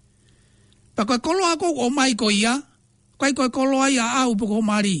 Pa koe koloa ko o mai ko ia, koe koloa i a au po koe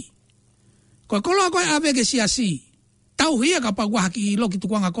mari. Koe koloa koe awe ke siasi. Tau hia ka paguaha ki i loki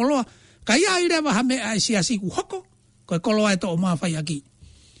tukuanga koloa. Ka ia i rewa hame a siasi ku hoko. Koe koloa e to o maa whai aki.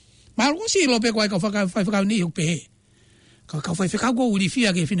 Maa usi i lope koe ka whaiwhakau ni hupe he. Ka whaiwhakau ko uri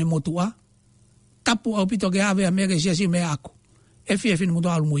fia ke whine motua. Tapu au pito ke awe a mea ke siasi mea ako. E fia whine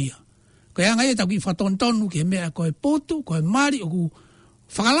motua alu muia. Koe anga e tau ki whatontonu ke mea koe potu, koe mari o ku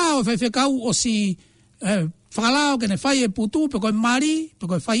whakalao whaiwhakau o si... whakalao kene whai e putu, pe koe mari, pe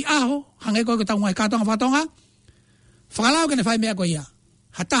koe whai aho, hange koe taunga e kātonga whatonga. Whakalao kene whai mea koe ia.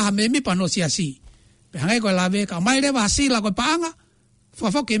 Hataha me mipa no siasi. Pe hange koe lawe, ka mai rewa hasila koe paanga,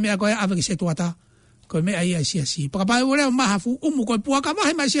 whakafoke mea koe awe ki setuata, koe mea ia siasi. Pakapai urewa mahafu umu koe puaka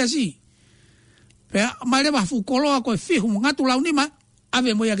mahe mai siasi. Pe mai rewa hafu koloa koe fihu ngatu launima,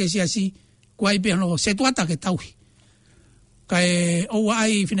 awe moia ke siasi, koe ipe hano setuata ke tauhi. Kai oua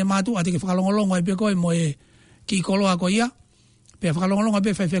ai whine mātu ati ke whakalongolongo e pe koe mo e ki koloa ko ia, pe whakalongolongo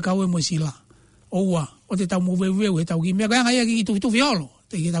pe whaiwhekau e mo sila. Oua, o te tau muweweu he tau ki mea, koe anga ia ki tufi holo,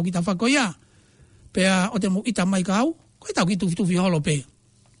 te ki tau ki tau whako ia, pe o te mo ita mai kau, koe tau ki tufi holo pe.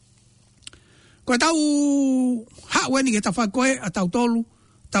 Koe tau hau eni ke tau whako e, a tau tolu,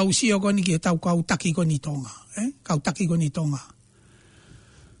 tau sio koni ki tau kau taki koni tonga, kau taki koni tonga.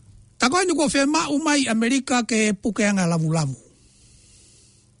 Takoe ni ko whemau mai Amerika ke pukeanga lavu-lavu.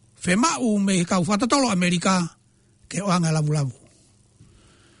 Whemau me kau whatatolo Amerika ke oanga lavu-lavu.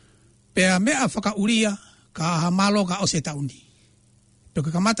 Pea mea whakauria ka hamalo ka ose tauni. Pea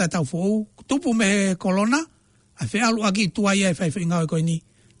ka mata tau whou, tupu me he kolona, a whealu aki tuaia e whaiwhaingau e koe ni.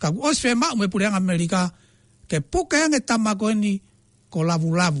 Ka os whemau me pukeanga Amerika ke pukeanga tama koe ni ko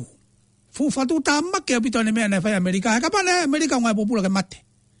lavu-lavu. Fu whatu tama ke apito ne mea ne whai Amerika. He kapane Amerika ngai popula ke mate.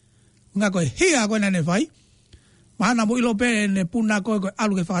 Nga koe hea koe nane whai. Mahana mo ilo pe ne puna koe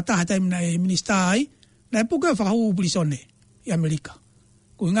alu ke whakataha taimina e minista ai. Na e puke whakahu upulisone i Amerika.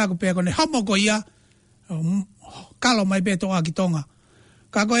 Koe nga koe pe koe ne homo koe ia. Kalo mai pe toa ki tonga.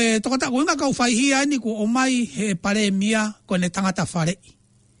 Ka koe tokata koe nga kau whaihia ni ko o mai he pare mia ko ne tangata whare.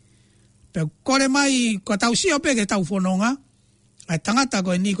 Pe kore mai ko tau sio pe ke tau whanonga. Ai tangata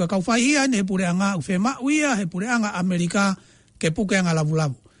koe ni ko kau whaihia ni he pure anga uwhema uia he pure anga Amerika ke puke anga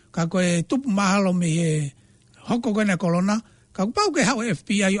lavu. Ka koe tupu mahalo me he hoko koe ne kolona. Ka pau ke hao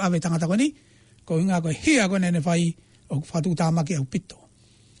FBI o ave tangata koe ni. Ko inga koe hia koe ne whai o whatu tāmaki au pito.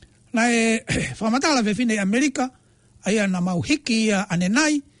 Na e whamatala whewhine Amerika. Aia na mau hiki ia ane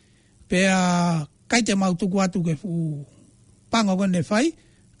nai, pea kai te mau tuku atu ke fu pango kone whai,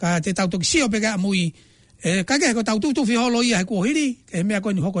 ka te tautoki sio peka mui, kai ke heko taututu whiholo ia he kuohiri, ke he mea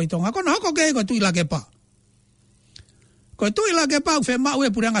koe ni hoko i tonga, kono hoko ke heko tuila ke pa. Koe tuila ke pa uwhe mau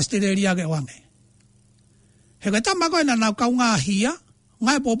e puranga stereria ke wange. Heko tama koe na nau kau ngā hia,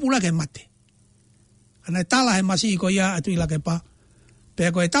 ngai popula ke mate. Ana tala he masi ko ia a tuila ke pa,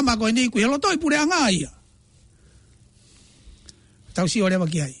 pea koe tama koe ni kuhelo toi puranga ia. Tau si orewa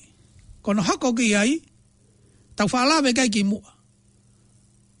ki ai. Kono hako ki ai, tau whaalawe kai ki mua.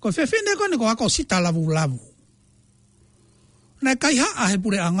 Ko whewhine kone ko hako sita lavu. Nai kai haa he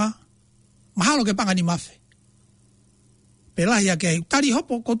pure anga, mahalo ke pangani mawhe. Pelahi a kei, tari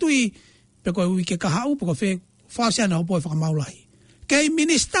hopo, ko tui, pe koe ui ke kahau, pe ko whaoseana hopo e whakamaulahi. Kei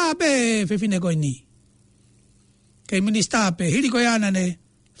minista pe whewhine koe ni. Kei minista pe, hiri koe ana ne,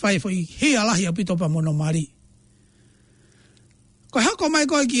 whai fwoi hia lahi a pito pa mono mari. Ko hako mai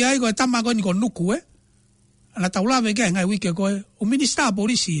koe ki ai koe tama koe ni ko nuku Ana taulawe ke ngai wike koe o minista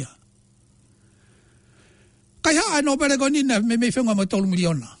polisia. Kai haa no pere koe ni na me whenga mo 3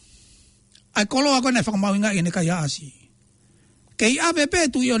 miliona. Ai koloa koe na whakamauinga i ne kai haa si. Kei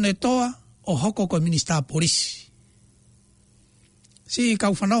ABP tu i o ne toa o hoko koe minista polisi. Si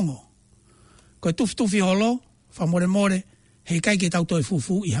kau whanongo. Koe tufi holo, whamore hei kai ke tau toi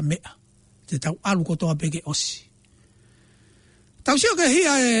fufu i ha mea. Te tau alu ko toa peke osi. Tau sio ke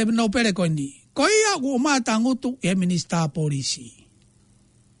hia e no pere koe ni. Ko ia o mata ngutu e minista polisi.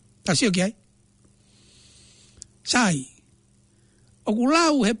 Tau sio ke ai? Sai. O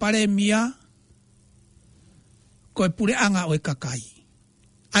kulau he pare mia koe pure anga o e kakai.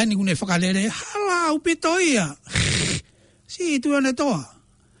 Ai ni kune whakalere, hala upito ia. Si tu ane toa.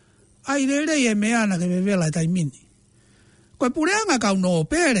 Ai rere e mea na ke vevela e taimini. Koe pure anga kau no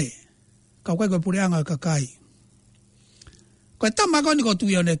pere. Kau koe pure anga o kakai. Koe tama koni ko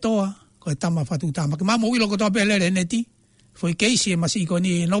tui o ne toa, koe tama whatu tama. Ke mamo uilo ko toa pelere neti, foi keisi e masi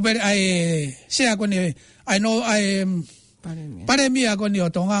koni, no bere ai, sea koni, ai no, ai, paremia koni o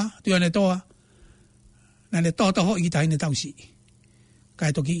tonga, tui o ne toa, na ne toa toho i tai ne tausi.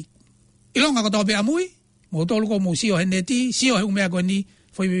 Kai toki, ilonga ko toa pe amui, mo tolu ko mo sio he neti, sio he umea koni,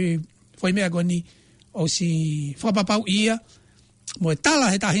 foi mea koni, o si whapapau ia, mo e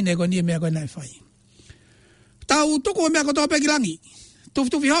tala he tahine koni e mea koni nai whai. Tau tuku mea kotoa peki langi.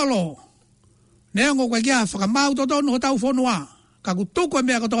 Tufi holo. Neongo koe kia whakamau totonu ho tau whonua. Kaku tuku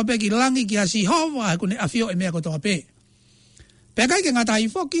mea kotoa peki langi kia si hova kune afio e mea kotoa pe. Pekai ke ngatai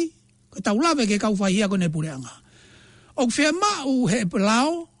foki. Ko tau lawe ke kau whahia kone pureanga. O whia mau he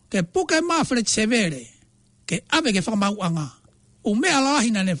lao ke puke maa flet severe. Ke awe ke whakamau anga. O mea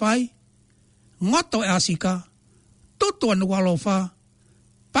lahina ne whai. Ngoto e asika. Tutu anu walofa.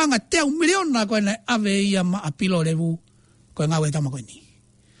 Panga teo miliona koe nei ave ia ma apilo revu koe ngawe tama koe ni.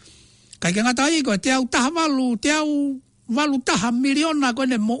 Kai ke ngatai koe teo taha walu taha miliona koe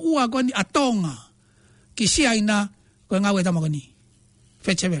nei mo ua koe ni atonga. Ki siaina koe ngawe tama koe ni.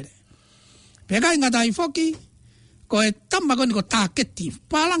 Fetsevere. Pekai ngatai foki koe tama koe ni ko taketi.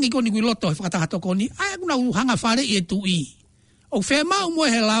 Palangi koe ni kui loto he whakatahato koe ni. Ai kuna hanga whare i e tu i. O whea mau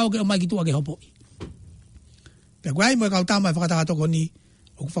moe he lao ke o mai ki tua ke hopo i. Pekai moe kau tama he whakatahato koe ni.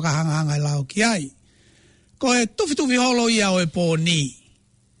 O whakahanga i lao ki ai. Ko e tufi holo ia o e pōni.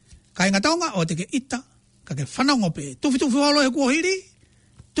 Ka inga taonga o te ke ita, ka ke whanongo pe. Tufi holo e kuohiri,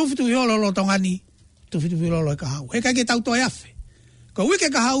 tufi holo lo tongani, tufi holo e kahau. He kai ke tau toi afe. Ko wike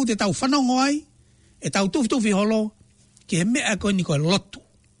kahau te tau whanongo ai, e tau tufi holo, ki he mea koe ni koe lotu.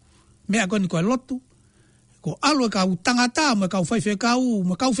 Mea koe ni koe lotu. Ko alo e kau tangata, mo e kau whaife kau,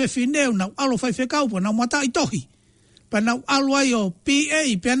 mo kau whewhineu, nau alo whaife kau, po nau mata i tohi. Pa nau alu ai o PA,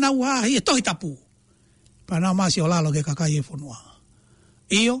 pa nau hahi e tohi tapu. Pa nau masi o lalo ke kakai e whanua.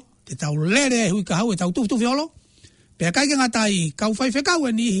 Iyo, te tau lere e hui kahau e tau tufi holo. Pea kai ke ngatai, kau whaife kau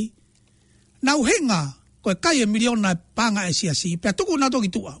e nihi. Nau henga, koe kai e miliona panga e siasi. Pea tuku na toki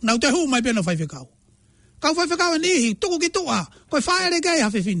tua. Nau te hu mai pena whaife kau. Kau whaife kau e nihi, tuku ki tua. Koe whaere kai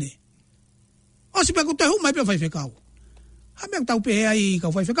hawhi fine. Osi pea ku te hu mai pena whaife kau. Hamea tau pehe ai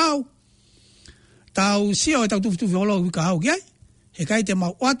kau whaife kau. Tau sio e tau tufi holo hui kahau ki ai. He kai te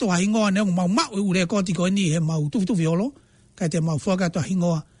mau ato ha ingoa ne mau e ure koti ko ni he mau tufi holo. kai te mau whaka to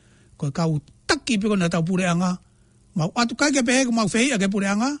hingoa, koe kau taki piko na tau pureanga, mau atu kai ke pehe ku mau whei a ke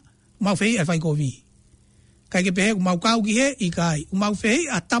pureanga, mau whei a whai kovi. Kai ke pehe ku mau kau ki he i kai, mau whei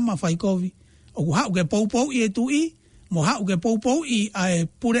a tama whai kovi. O ku hau ke poupou i e tui, mo hau ke poupou i a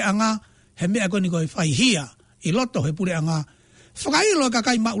pureanga, he mea koni koe whai hia, i loto he pureanga. Whakailo ka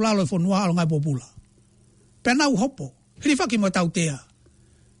kai maulalo e whanua alo ngai popula. Penau hopo, hiri whaki mo tau tea.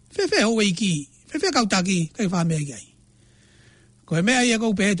 Whewhe ho iki, whewhe kautaki, kai whamea iai. Ko he mea ia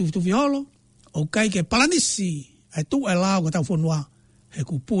kou pehe tuwhi holo, o kai ke palanisi, ai tu e lao ka tau whanua, he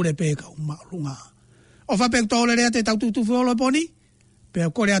ku pure pehe kau maulunga. O whapek tōle rea te tau tuwhi holo e poni, pehe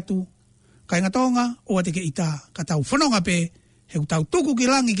kore atu, kai ngatonga, o ate ke ita, ka tau whanonga pe, he ku tau tuku ki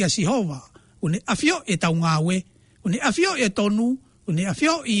langi ki a Sihova, une afio e tau ngawe, une afio e tonu, une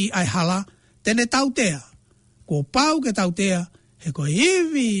afio i ai hala, tene tau tea, ko pau ke tau tea, he ko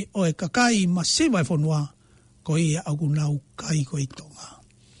iwi o e kakai masiva e whanua, ko ia au nau kai ko i tonga.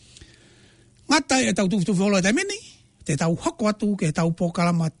 Ngata e tau tuwhi holo e taimini, te tau hoko atu ke tau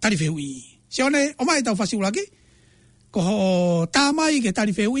pokalama tarifeu i. Sione, o mai tau whasiulaki, ko ho tāmai ke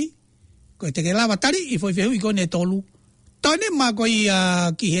tarifeu i, ko e teke lava tari i foi fehu i kone tolu. Tone ma ko i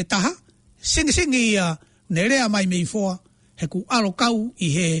ki he taha, singi ne rea mai mei foa, he ku alo kau i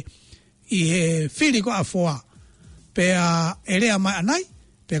he whiri ko a foa. Pe e rea mai anai,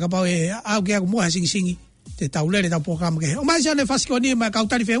 pe ka pau e au ke aku moha singi, te tau lere tau pokama ke he. O mai sione whasiko ni mai kau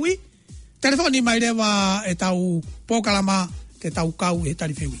tari fehu i, telefoni mai rewa e tau pokalama ke tau kau e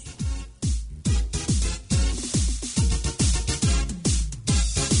tari fehu i.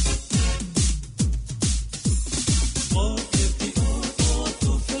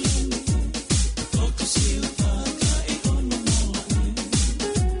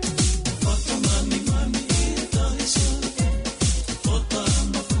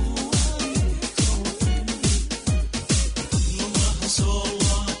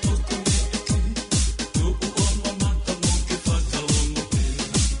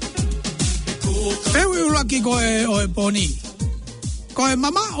 Ko e poni. Ko e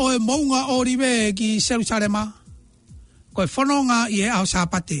mama o e mounga o rive ki Jerusalema. Ko e whanonga i e ao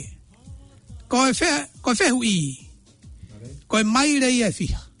sāpate. Ko e whehu i. Ko e maire i e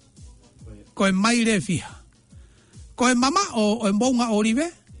whiha. Ko e maire e whiha. Ko e mama o e mounga o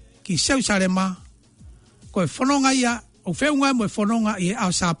rive ki Jerusalema. Ko e whanonga i a o wheunga mo e whanonga i e ao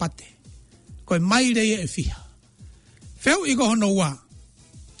sāpate. Ko e maire i e whiha. Whehu i ko hono ua.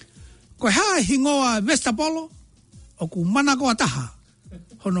 Ko haa hingoa Vestapolo, o ku mana ko ataha,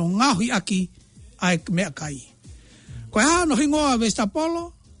 hono ngahui aki ai mea kai. Ko haa no hingoa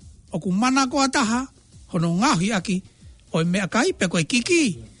Vestapolo, o ku mana ko ataha, hono ngahui aki o mea kai, pe koe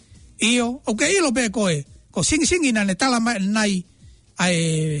kiki. Iyo, o ke ilo pe koe, ko singi na ne talama nai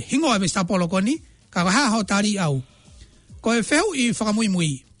ai hingoa Vestapolo koni, ka haa ho tari au. Ko e wheu i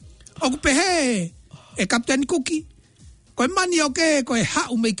whakamui. O ku pehe e Kapteni Kuki, ko e mani o ke ko e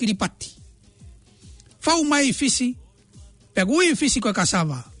hau mei kiripati. Whau mai fisi, pe kui fisi ko e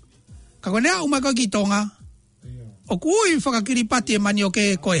kasava. Ka koe nea umai ko ki tonga, o kui whakakiripati e mani o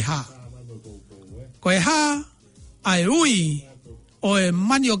ke ko e ha. Ko e ha, ai ui, o e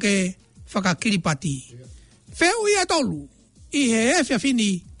mani o ke whakakiripati. Wheu ia tolu, i he e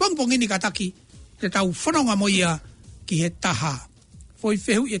whiawhini, pongpongini kataki, te tau whanonga mo ia ki he taha. Foi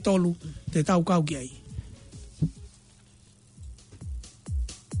wheu ia tolu, te tau kau ki ai.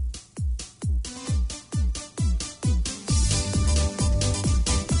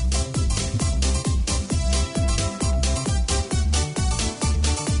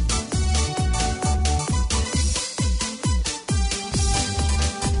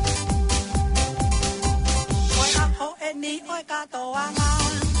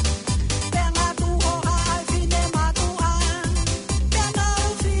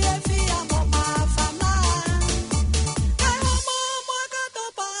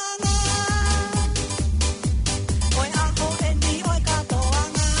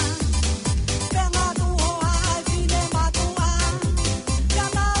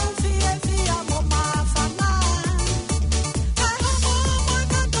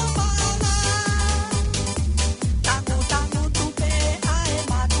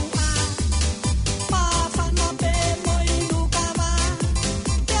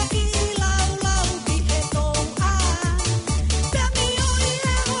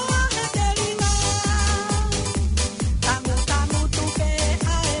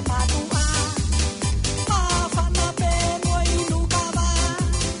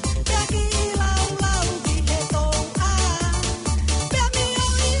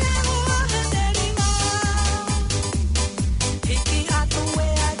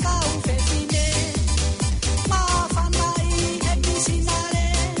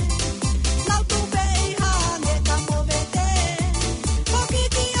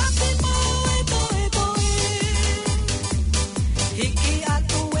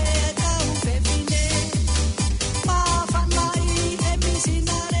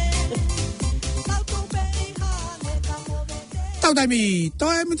 tau taimi,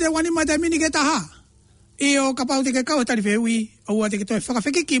 toi mi te wani mai taimi ni ke taha. I o kapau te ke kau tari whewi, o te ke toi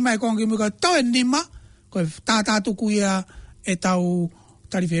whakawhekiki mai kongi muka toi nima, koe tātātuku ia e tau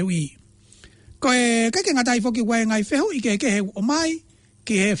tari whewi. Koe keke ngatai whoki wai ngai whehu i ke he o mai,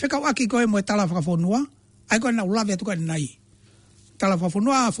 ki he whekau aki koe mo e tala whakafonua, ai koe na ulawe atuka nai. Tala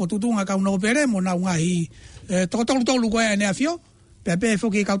whafonua, whotutunga kau no pere, mo na ungahi tolu koe ane a fio, pepe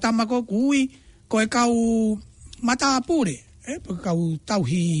whoki kau tamako, kui, koe kau mata apure, kau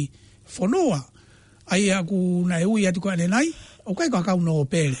tauhi whonua, ai aku na e ui atu koe ane nai, o kai kau no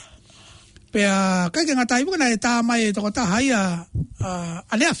pere. Pea kaike ngatai wukana e tā mai e toko taha ia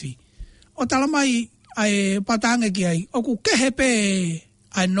ane afi, o tala mai ai patange ki ai, oku kehe pe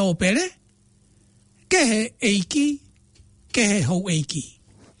ai no pere, kehe eiki, kehe hou eiki.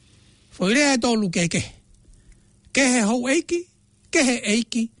 Whoirea e tolu keke. Kehe hou eiki, kehe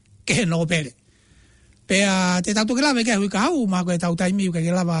eiki, kehe no pere. Pea te tautu ke lawe kehe hui ka hau, maa koe tau taimiu ke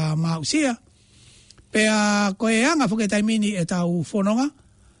lawa maa usia. Pea koe anga whuke taimini e tau whanonga,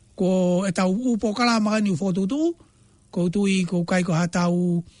 ko e tau upo kalama ni ufotutu, ko tui ko kai ko ha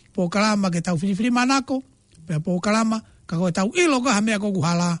tau po kalama ke tau whiriwhiri manako, pea po kalama, ka koe tau ilo ka hamea ko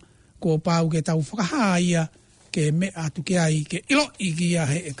kuhala, ko pau ke tau whakahaia, ke me atu ke ai ke ilo i ki a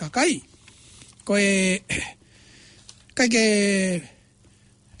he e kakai. Koe kai ke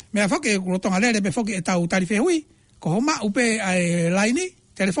mea whake kurotonga lere pe whake e tau tariwhe hui, ko homa upe ai laini,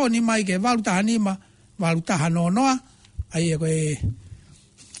 telefoni mai ke walutaha nima, walutaha nonoa, ai e koe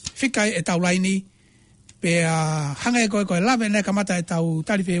whikai e tau laini, pe hanga e koe lawe ne kamata e tau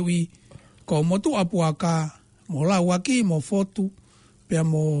tariwhe hui, ko motu apuaka, mo lau aki, mo fotu, pe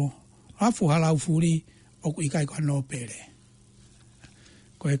mo hafu halau furi, oku ikai koe no pere.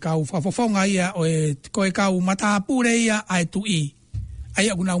 Koe kau whafofonga ia, koe kau matapure ia, ai tu i. Ai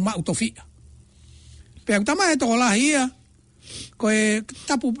aku nau mau tofia. Pea ku tamahe toko lahi ia, koe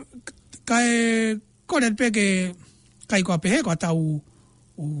tapu, kai kore peke, kai koa pehe koa tau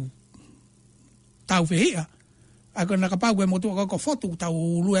whehia. Ai koe nakapau koe motu ako fotu,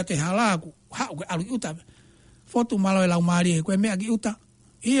 tau lua te halaku, hau koe alu uta. Fotu malo e lau maari, koe mea ki uta.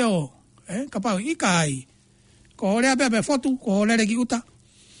 Iyo, kapau ikai. Ko horea pepe fotu, ko horea ki uta.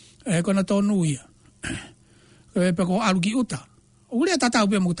 Kona tonu ia. Koe pe ko alu ki uta. Urea tatau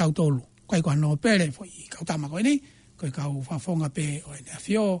pe mu tau tolu. Koe koe no pere, foi kau tamako ini. Koe kau whafonga pe o ene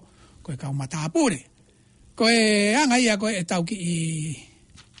afio. Koe kau matapure. Koe anga ia koe e tau ki i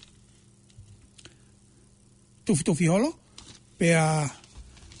tufi holo. Pea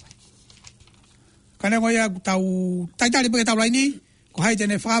kane koe ia tau taitari pe tau laini. Ko hai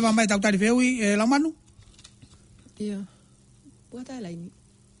tene whawa mai tau tari wheui e lamanu? Ia. Pua tai laini.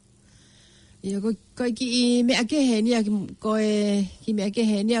 Ia, koe ki i mea kehe nia, koe ki mea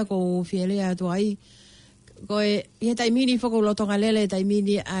kehe nia ko whielea tu ai. Koe, he taimini whakaulotonga lele,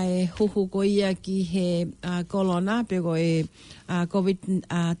 taimini ai huhu ko ia ki he kolona, pe koe COVID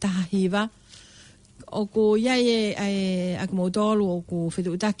tahahiva. O ko iai e akmautolu, o ko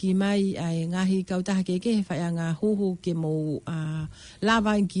whetu utaki mai, ai ngahi kautaha keke, he whai ngā huhu ke mou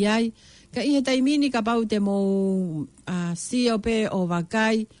lava ki ai. Ka ihe taimini ka pau te mou sio pe o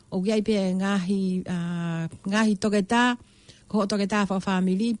wakai, o kiai pe ngahi toketā, ko ho toketā wha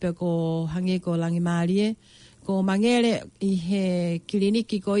whamili, pe ko hange ko langi maarie, ko mangere i he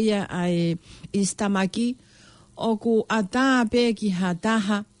kiliniki ko ia ai istamaki, o ku ata pe ki ha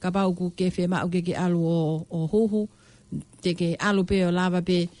taha, ka pau ku ke whema o ke alu o huhu, te ke alu pe o lava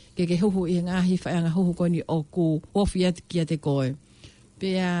pe, ke huhu i ngahi whaanga huhu koni o ku ofiat kia te koe.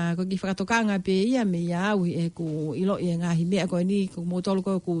 Pea ko ki whakatokanga pe ia me ia au e ku ilo i ngahi mea koe ni, ko motolu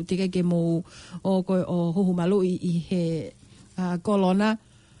koe ku teke ke mou o koe o huhu malu i he kolona.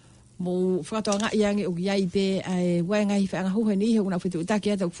 Mo whakatoa ngā iange o ki ai pe ai wai ngahi whaanga huhe ni he una whitu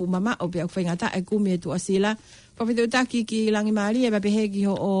utaki ata ku mama o pe aku whaingata e kume tu asila. Whitu utaki ki langi maari e pe heki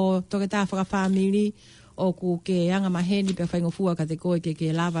ho o toketā whakawhamiri o ku ke anga maheni pe whaingofua ka te koe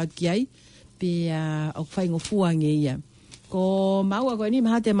ke lava ki ai pe o whaingofua nge ia. Ko maua koe ni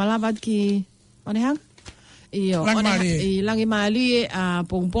maha te malavat ki onehang? I langi maali a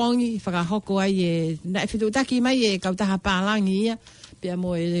pongpongi whakahoko ai e na whitu taki mai e kautaha pālangi ia pia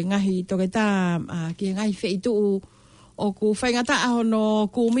mo e ngahi toketā ki ngahi wheitu o ku whaingata aho no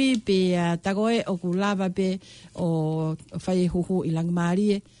kumi pe tagoe o ku lava pe o whai huhu i langi maali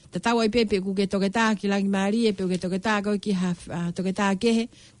e ta tau ai pepe ku ke toketā ki langi maari e pe ke toketā koe ki toketā kehe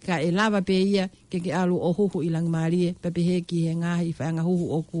ka e lava pe ia ke alu o huhu i langi maari e pepe he ki he ngahi whaanga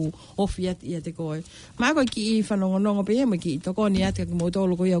huhu o ku ofiat ia te koe. Maa koe ki i whanongonongo pe he mo ki i tokoni atka ki mo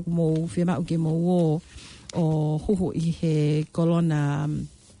tolu koe au ku mo whiamau ke mo o huhu i he kolona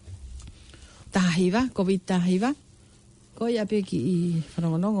tahiva, COVID tahiva. Ko ia pe ki I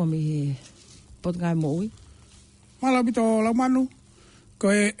whanongonongo mi potangai moui. Mala pito lau manu.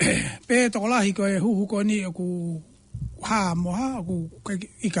 Ko e pe toko lahi ko e huhu ko ni o ku haa moha o ku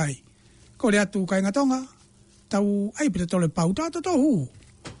ikai. Ko le atu kai ngatonga. Tau ai pita tole pauta to huhu.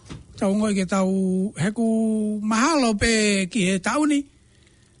 Tau ngoi ke tau heku mahalo pe ki he tau ni.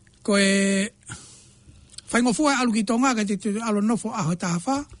 Ko e whaingofua alu ki tonga ke te alo nofo aho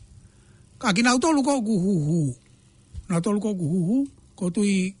tahafa. Ka ki nau tolu ko ku huhu. Nau tolu ko ku huhu. Ko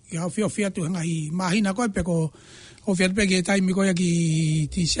tui ia fia tu hanga I mahina koe pe ko o fia pe ki taimi koe ki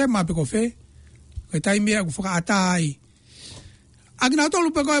ti sema pe ko fe. Ko taimi aku whakaatai. Aki nau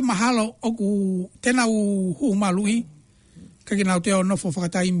tolu pe koe mahalo o ku tenau huhu malui. Ka ki nau teo nofo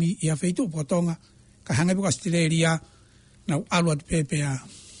whakataimi ia feitu po tonga. Ka hange pe ko Australia. Nau alu atu pepe a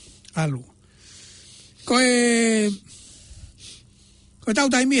alu. Koe tau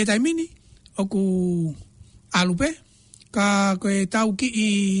taimi e taimini o ku alu pe. Ka koe tau ki I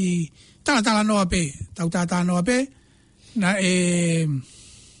tala noa pe. Tau tata noa pe. Na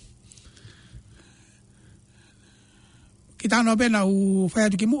ki tā noa pe na u whai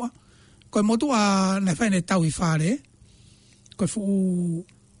atu ki mua. Koe motua na whai ne tau I whare. Koe fu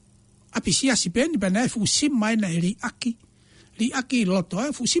apisiasi pe. Ni pe na fu simai na ri aki. Li aki loto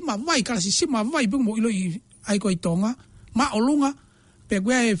fu sima vai kala si sima vai bu mo ilo I ai ko I tonga ma olunga pe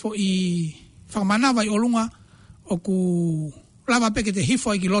gwe fo I whamana vai olunga o ku lava pe ke te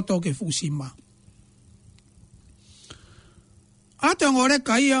hifo I ki loto ke fu sima ate ngore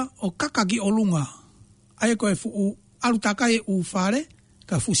kaia o kaka ki olunga ai ko fu alu takai u fare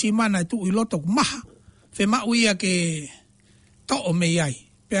ka fu sima na tu I loto maha fe ma uia ke to o me ai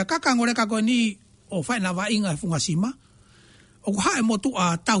pe kaka ngore ka ko ni o fai na va inga fu ngasima o hae motu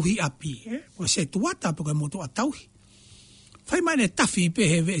a tauhi api, o se tuata po ke motu a tauhi. Fai mai ne tafi pe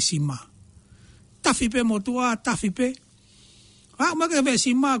he ve sima. Tafi pe motu a tafi pe. Ha ma ke ve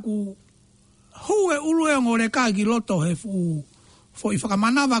sima ku hu e ulu e ngore ka ki loto he fu fo I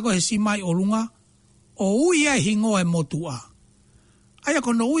whakamanawa ko he sima I olunga o ui e hingo e motu a. Aya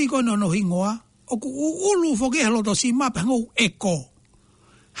kono ui kono no hingoa o ku ulu fo ke he loto sima pe ngou eko.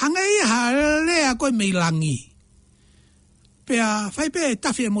 Hanga I ha lea koe meilangi. Pea fai pe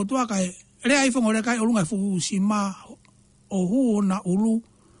tafi e motua kai rea I whangore kai olunga fu sima o hu na ulu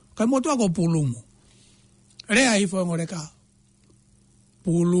kai motua ko pulumu. Rea I whangore ka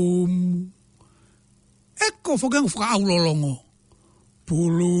pulumu. Eko whakengu whaka aulolongo.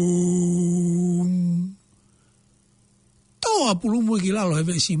 Pulumu. Toa pulumu I ki lalo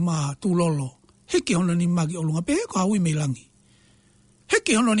hewe sima tu lolo. Heki hono ni magi olunga pe heko haui meilangi.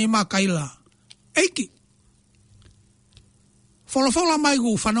 Heki hono ni ma kaila. Eiki. Fola mai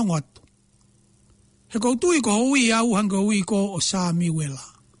ku whanongo atu. He kou tui ko hui au hanga hui ko o sa miwela.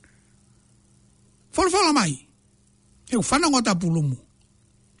 Fola mai. He ku whanongo ata pulumu.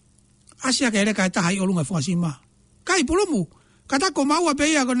 Asia ke ere kai tahai olunga whasima. Kai pulumu. Kata ko maua pe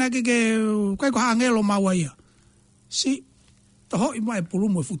ia ko nake ke kai ko hangelo maua ia. Si. Taho I mai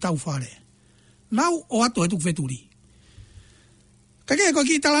pulumu e futau whare. Nau o atu he tuk wheturi. Kake ko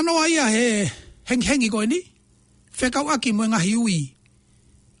ki talanoa ia he hengi ko ni. Whekau aki mo ngahi ui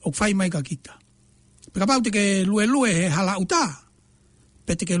o whai mai ka kita. Peka pau te ke lue he hala uta.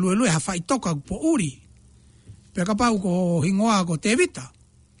 Pe te ke lue ha whai toka po uri. Peka pau ko hingoa ko te vita.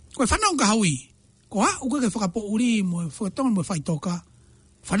 Koe whanau ka haui. Ko ha uke ke whakapo uri mo whakatonga mo whai toka.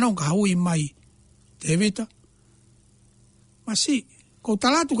 Whanau ka haui mai te vita. Masi, ko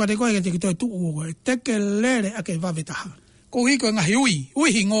talatu ka te koe ke te kitoe tuu o koe. Teke lere ake wawetaha. Ko hiko ngahi ui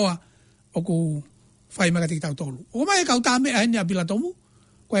hingoa o ku whai maka te kitau tolu. O mai e kau tāme aheni a Pila Tomu.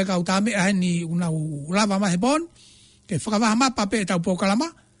 Ko e kau tāme aheni unau lava mahe bon. Ke whakawaha mapa pe e tau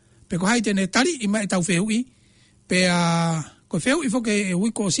pōkalama. Pe ko hai tene tari I mai e tau whehui. Pe ko whehui foke e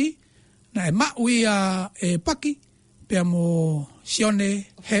uiko si. Na e ma ui e paki. Pe mo sione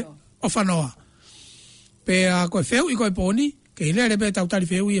he o whanoa. Pe ko e whehui ko e pōni. Ke I lere pe tau tari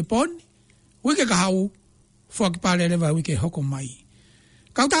whehui e pōni. Uike ka hau. Fuaki pāle rewa uike hoko mai.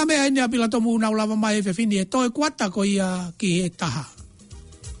 Kau tā mea ina Pila Tomu nau lava mai e whewhini e toi kuata ko ia ki e taha.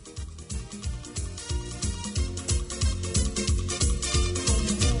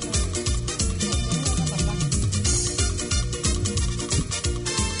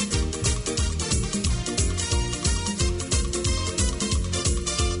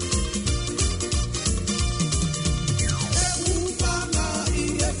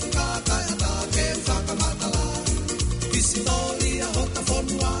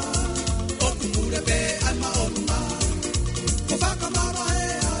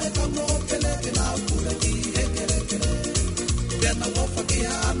 Pena wofa ki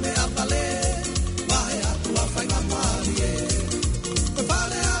a me a pale, mai a tua whainga marie.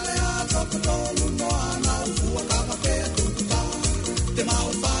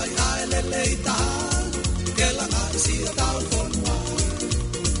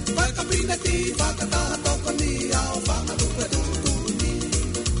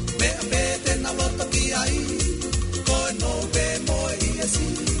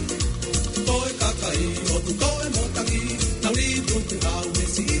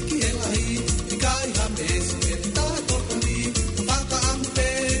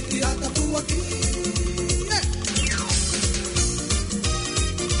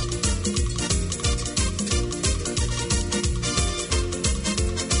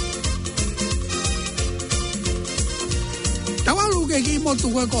 ke ki motu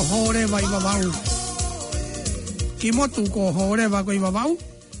ko hore vai vavau. Ki motu ko hore va ko vavau.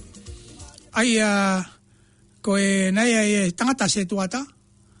 Ai ko nei ai tangata se tuata.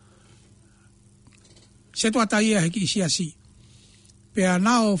 Se tuata ia ki siasi. Pe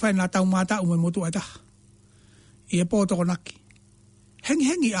nao fa na tau mata o motu ata. Ia po to naki.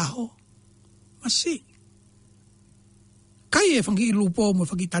 Hengi aho. Masi. Kai e fangi lupo mo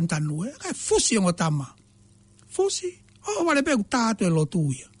fangi tantanu kai fusi o tama. Fusi. O wale pe tato e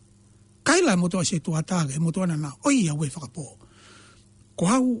lotuia. Kai la moto se tuata ge moto na na. Oi ia we fakapo. Ko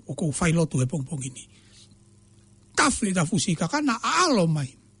hau o ko fai lotu e pongpongini. Tafli da fusi ka kana alo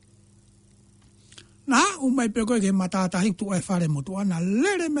mai. Na umai pe ko ge mata ta hitu e fare moto ana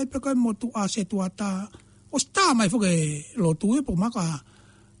lere mai pe ko moto a se tuata. O sta mai foge lotu e po maka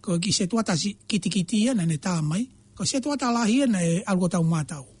ko ki se tuata si kiti na ne ta mai. Ko se tuata la hia na algo tau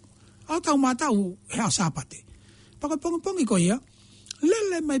matau. Au tau matau he asapate. Paka pongi ko ia.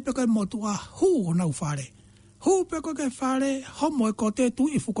 Lele mai pe ko moto a hu na ufare. Hu pe ko ke fare homo e kote tu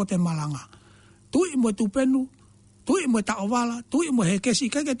i fu kote malanga. Tu i mo tu penu, tu i mo ta ovala, tu i mo he kesi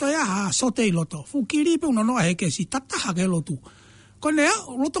ke to ya ha sote i loto. Fu kiri pe no he kesi tata ha ke lotu. Ko ne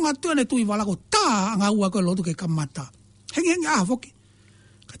loto ngatu ne tu i vala ko ta nga ua ko lotu ke kamata. Hengi a foki.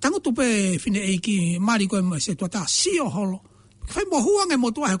 Ka tango tu pe fine eiki mari ko se to ta sio holo. Fai mo huange mo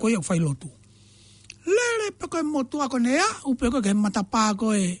tu a ko ia fai lotu. Lele pe ko mo tu a ko ne u pe ko ke mata pa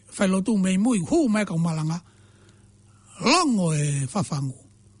ko e fai lotu me mui hu mai ka malanga. Longo e fafangu.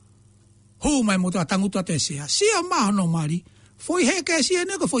 Hu mai mo tu a tango tu a te sea. Sia ma no mari. Foi he ke sia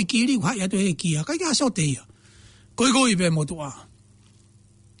ne ko foi kiri ha ya to he kia. Ka ya so te ia. Koi pe mo tu a.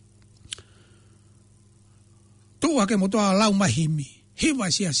 Tu a ke mo tu a lau mahimi.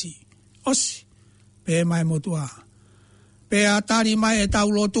 Hiwa si. Osi. Pe mai mo tu a. Pe atari mai e tau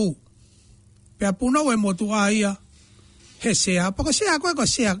lotu. Pe apuna e mo tu a ia. He sea. Pako sea koe ko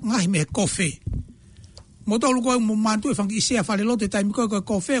sea ngahi me kofe. Mo tolu ko mo mantu e fangi sea fale lote taimi ko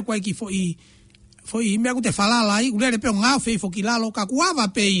kofe ko ki foi me aku te falala ai ule pe nga fe fo kilalo ka kuava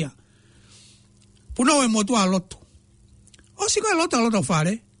pe ia. Puno e mo tu a lotu. Osi ko loto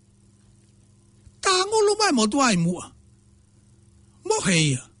fare. Tango mai mo tu ai mua. Mo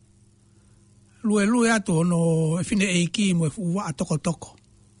heia. Lue ato no e fine eiki mo e fuwa atoko.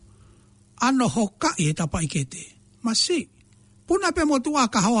 Ano hoka i e tapa ikete. Masi. Puna pe mo tu a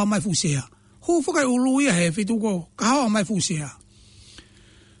kahawa mai fusea. Hu fuka uluia he fitu ko kahawa mai fusea.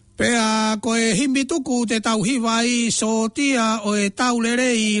 Pea ko e himi tuku te tau hiwai sotia o e tau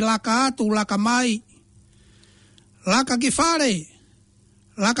lere i laka atu laka mai. Laka ki fare.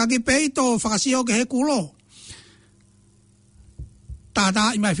 Laka ki peito whakasio ke he kulo.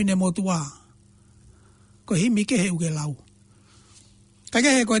 Tata i mai fine motua. Ko himi ke he uke lau. Kai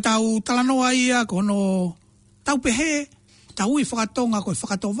he ko e tau talanoa ia ko no tau pehe. Tau i whakatonga ko e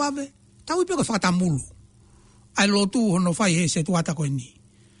whakatovave. Tau i pe ko whakatamulu. Ai lotu hono whai he se tuata ko ni.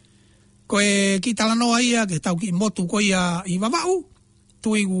 Ko e ki talanoa ia ke tau ki motu ko ia i wawau.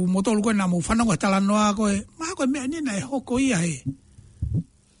 Tui u motolu ko na mu whanonga talanoa ko e. Maha ko e mea nina e hoko ia he.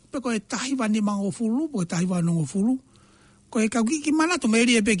 Pe ko e tahiwa ni mango fulu. Po e tahiwa nongo fulu. Ko e kau ki mana to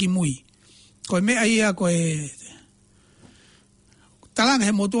meri e pe ki mui. Ko e mea ia ko e. Talanga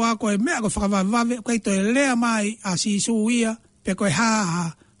he motua ko e mea ko whakawawave. Ko e to e lea mai a si su ia. Pe ko e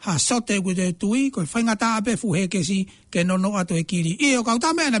ha sote ku te tui, ko e whaingata ape fuhe kesi ke nono ato e kiri. I o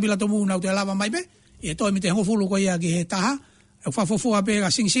kauta mea na bila tomu nau te lava mai pe, i e toi mi te hofulu ko ia ki he taha, e whafofu ape ka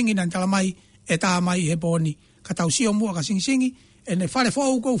singsingi nan tala mai e taha mai he poni. Ka tau sio mua ka singsingi, e ne whare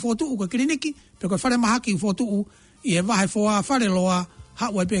fōu ko fotu u ko kliniki, pe ko whare mahaki fotu u, i e wahe fōa whare loa,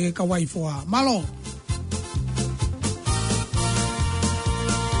 hawai pe ke kawai fōa. Malo!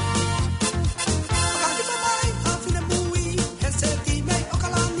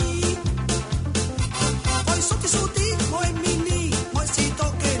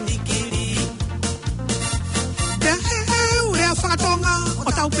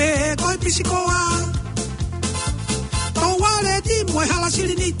 Pe koe pisikoa Tau wale ti moe hala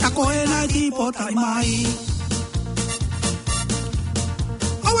sirini Tako e nai ti potai mai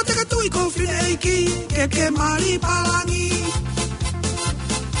Awa te katui ko fine eiki Ke mari palangi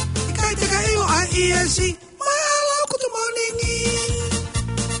Ikai te ka ilo ai iesi Mai halau kutu moningi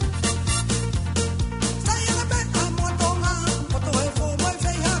Sayanga pe a motonga Poto e fo moe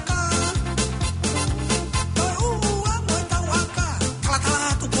feihaka Toe ua moe tauaka Kalakala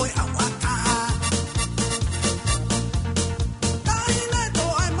tu koe awaka Taile to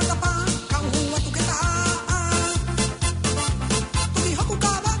ai matapa Kau hua tu ke taa Tuki hoku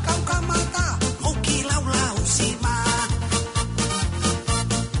kawa kau kamata Hoki lau lau sima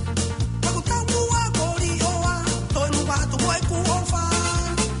Paku tau mua kori o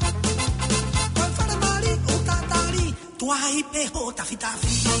i pe ho tafi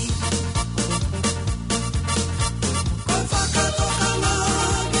tafi. Ko whakatokanga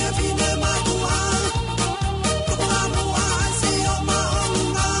ke whine matua. Tuku amua si o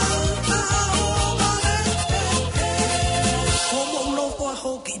maonga. Ka o wale e. Ko molo poa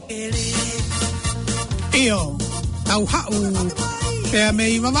hoki pere. Io, tau hau, pea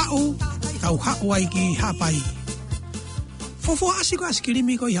mei wawau, tau hau ai ki hapai. Fofo asiko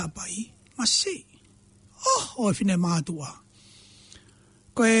askirimi ko i hapai, masi. Oh, oi fine mātua.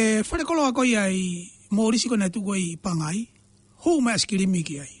 Ko e wharekoloa ko i ai, mōrisi ko nei tuko i pangai, hou mai askirimi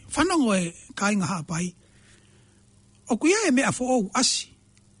ki ai. Whanongo e kāinga hapai. O kuia e mea fo ou asi,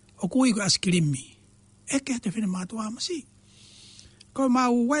 o kui ko askirimi. Eke te fine mātua, masi. Ko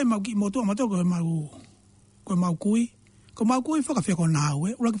mau wai mau ki motua mato ko mau kui. Ko mau kui whakawhia ko nāu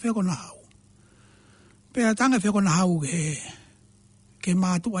e, ura ka whia ko nāu. Pea tanga whia ko nāu ke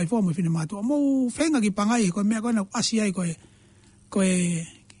mātua ai whoa whine mātua. Mou whenga ki pangai, ko mea koe na asi ai koe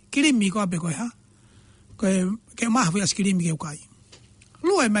kirimi ko ape koe ha. Ke maha whia skirimi ke ukai.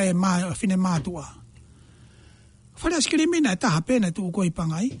 Lua e mai whine mātua. Whare skirimi na e taha pēne tu koe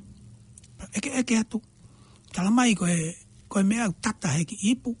pangai. Eke atu. Tala mai koe mea tata heki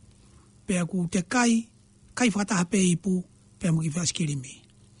ipu. Pea ku te kai whakataha pē ipu, pea muki whia skirimi.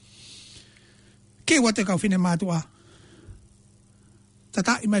 Ke wate kau whine mātua.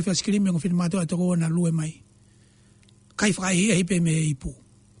 Tata i mai whia skirimi ngō whine mātua e toko ona lue mai. Kai whakai hei pē me ipu.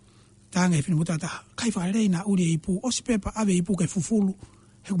 Tānga e whine mutataha. Kai whakai reina uri e ipu. Osi pepa ave ipu kai fufulu.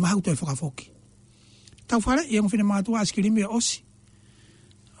 Heku mahau toi whakafoki. Tau whare i ngō whine mātua skirimi e osi.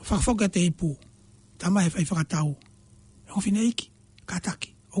 Whakafoki te ipu. Tama he whai whakatau. Ngō whine iki.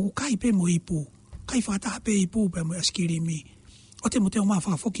 Kataki. Oku kai pē mo ipu. Kai whataha pē i pū pē mo askirimi. O te mo te o maa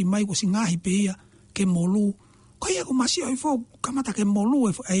whakafoki mai ko si ngahi pē ia ke molu. Ko ia ko masi oi fō kamata ke molu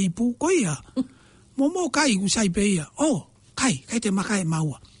e i pū. Ko ia. Mo kai ku sai pē ia. Oh, kai te makai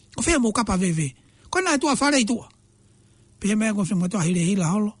maua. Ko whea mo kapa veve. Ko nā tua whare i tua. Pē mea ko whine mo tua hire hila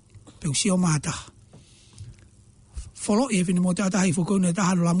holo. Pē u si o maa taha. Wholo i e whine mo tua taha i whukau ne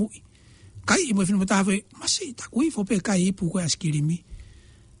taha no la mui. Kai i mo whine mo taha whe. Masi ta kui fō pē kai i pū koe askirimi.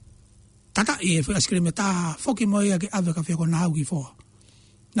 Tata i e askirimi tā whoki mo ia ke awe ka whia ko nāu ki whoa.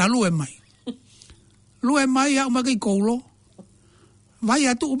 Nā lue mai. Lue mai au maki koulo. Vai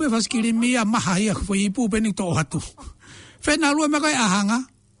atu upe askirimi a maha ia ko i pū peni tō hatu. Whena lue mai kai ahanga.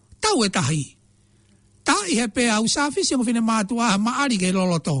 Tau e tahi. Tā i he pē au sāwhisi mo whine mātua maari ke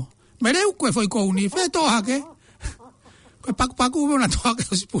loloto. Me reu koe whoi kouni. Whe tō hake. Koe paku upe na tō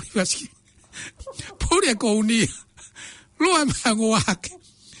hake o si puri askirimi. Puri e kouni. Lue mai ngō hake.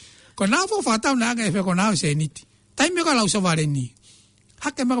 Ko nā fō whātau nā ka e wheko nāu se niti. Tai me ka lau sa ware ni.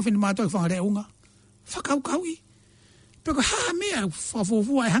 Hake maka whine mātua ki whangare unga. Whakau kaui. Peko haa mea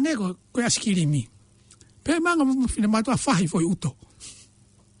whawhua e hange koe askirimi. Pe manga whine mātua whahi foi uto.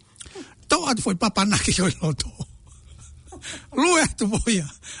 Tau atu foi papanaki koe loto. Lue atu boia.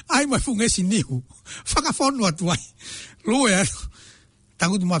 Ai mai fungesi nihu. Whakawhonu atu ai. Lue atu.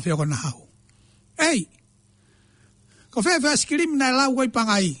 Tangutu maa whiako nāu. Ei. Ko whea askirimi nai lau koi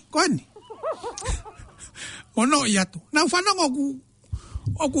pangai. Koeni? Mono i atu. Nau whanongo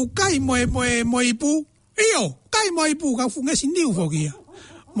oku kai mo ipu. Iyo, kai mo ipu ka fungesi niu whokia.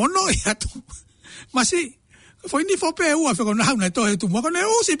 Mono i atu. Masi, foi ni whope ua whiko nau nei tohe tumua. Ko ne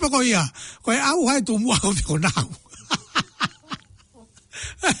usi peko ia. Koe au hai tumua ko whiko nau.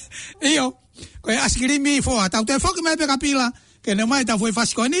 Iyo, koe askirimi whoa. Tau te whoki mai peka Pila. Ke ne mai tau foi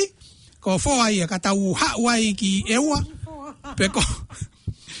fasiko ni. Ko whoa ia ka tau hawai ki eua. Peko.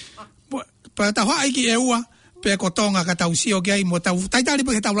 Peko tau hawai ki eua. Peko tonga ka tau sio ki ai mo tau. Taitari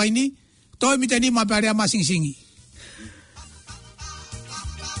pe ke tau laini. Toi mite ni ma parea ma sing-singi.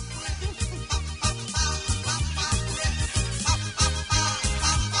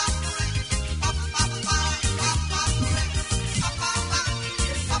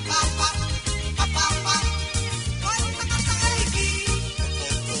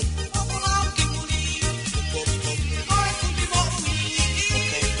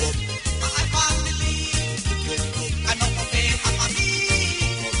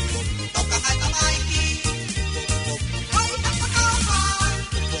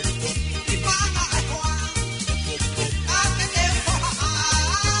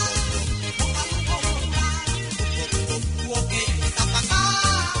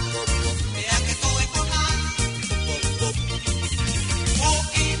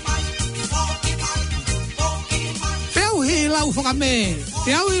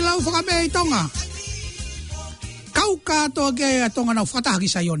 Te au I lau whakame I tonga. Kau kātoa ke tonga nau whatahaki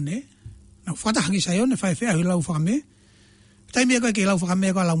saione. Nau whatahaki saione, whai whea I lau whakame. Tai mea koe ke lau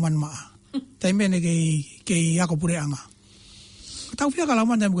whakame koe lau manmaa. Tai mea ne ke I ako pure anga. tau fia ka lau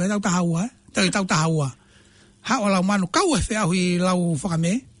manu mo tau tahaua tau tahaua ha o lau manu kau e fea hui lau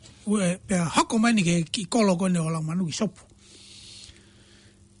whakame pe hoko mai ni ke ki kolo kone o lau manu ki sopu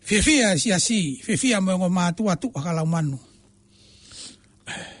fia fia mo mātua tu ka lau manu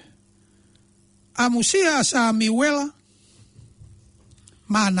a musia sa miwela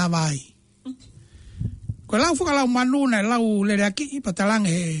mana vai ko lau fuka lau manu na lau lere aki patalang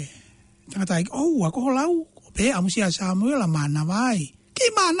tangata ako lau pe a musia sa miwela mana vai ki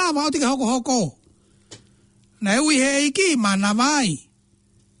mana vai tika hoko na ui he iki mana vai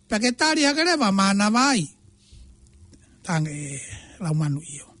paketari hakereva mana vai tang lau manu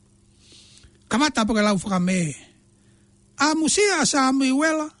iyo kamata porque lau fuka me a musia sa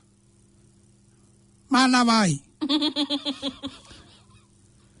miwela mana vai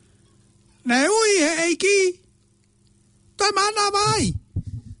na ui he eiki to mana vai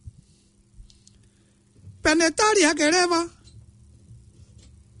penetari hakereva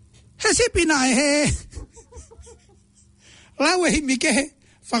he sipina he lau e himike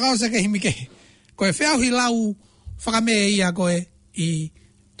whakausa ke himike ko e wheau hi lau whakame ia koe i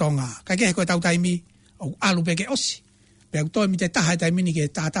tonga kai ke koe tau taimi o alu peke osi pe au toi mi te taha taimi ni ke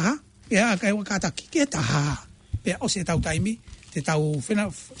tātaha ia kai kataki ke taha pe osi tau taimi te tau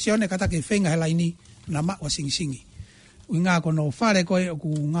whina sione kataki whenga he laini na ma wa singi ui ngā kono whare koe o ku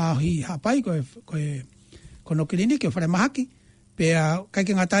ngā hi hapai koe kono kiliniki o whare mahaki pe kai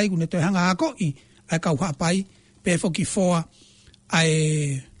ke ngatai kune toi hanga ako i ai kau hapai pe foki foa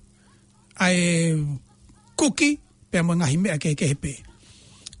ai kuki pe mo ngahi mea ke hepe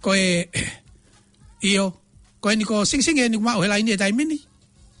koe io koe ni ko sing e ni ma o hela ini e taimini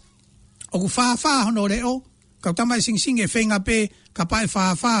o ku wha hono reo kau tamai sing e whenga pe ka pae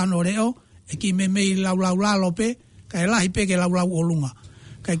wha hono reo e ki mei lau lalo pe ka e lahi pe ke lau olunga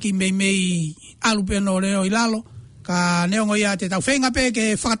ka ki mei alu pe no reo i lalo ka neongo ia te tau whenga pe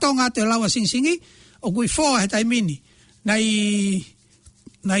ke whakatonga te lau a sing o kui foa he taimini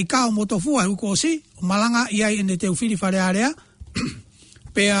nai kao motofua hu kosi o malanga ia ene te ufiri whare area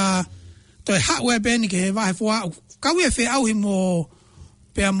pea toi haue pe ni ke he wahe foa kau e whe au hi mo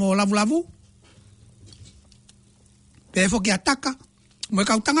pea mo lavu pe fo ki ataka mo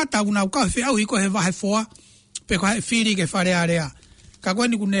kau tangata unau kau whe au hi ko he wahe foa pe ko he whiri ke whare area ka koe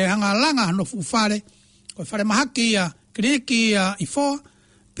ni kune hanga langa no fu whare ko whare mahaki ia kiriki ia i foa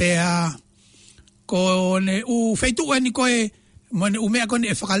pea ko ne u feitu ni koe mo ne umea ko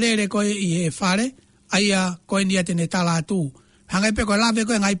ne whakalere koe i he whare aia koe ni ate ne tala tu hanga pe ko lave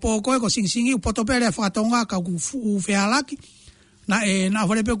koe ngai po koe ko singi u potopere whakatonga ka ku u whealaki na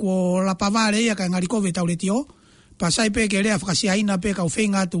hore pe ko la pavare ia ka ngari koe tauretio pasai pe ke rea whakasiaina pe ka u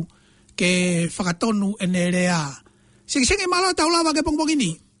whenga tu ke whakatonu ene rea singi malo taulava ke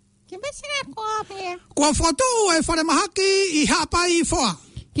pongpongini ke mesera koa pe ko foto e whare mahaki i hapai foa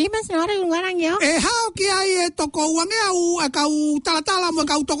Kima senhora nguarangyo. E hao ki ai e toko uangea u e kau talatala mo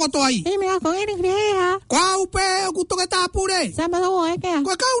kau toko toai. E mea ko ere krea. Kwa upe ku toke tapure. Sama do e kea.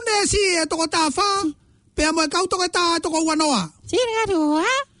 Kwa kau nesi e toko tafa. Pe mo kau toke ta toko uanoa. Siri atu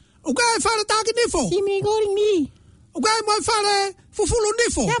ha? Uke fare taki nifo. Simi goring ni. Uke mo fare fufulu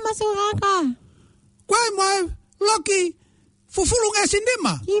nifo. Sama suraka. Kwa mo loki fufulu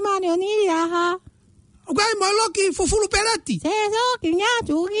ngesindima. Kima ne ni ha. Kwai mo loki fufulu pelati. Seso kinya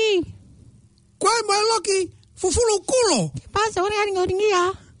tuki. Kwai mo loki fufulu kulo. Pasa ore ani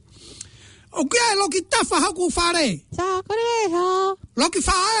ngoringia. Kwai loki tafa haku fare. Sa kore ha. Loki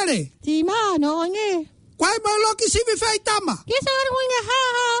faere. Tima no nge. Kwai mo loki sivi feitama. Kisa ore nge ha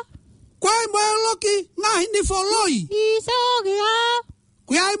ha. Kwai mo loki ngahi ni foloi. Iso kia.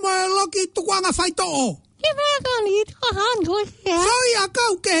 Kwai mo loki tukwanga faito o. Kima ko ni to han ko kia. Soi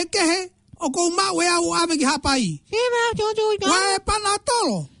akau kehe. O ko mawe au ave ki hapai. Kima jojo ya. Wae pana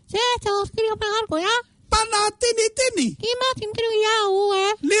tolo. Se to skiri pa har ko ya. Pana tini. Kima timkiri ya uwe.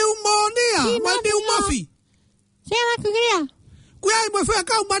 Pneumonia. Ma pneumofi. Se ma kugia. Kuai mo foi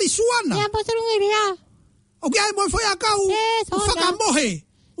akau marisuana. Ya pasuru ngi ya. O kuai mo foi akau fakamohe.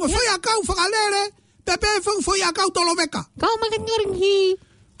 Mo foi akau fakalere. Pepe foi akau toloveka. Kau makan ngoringi.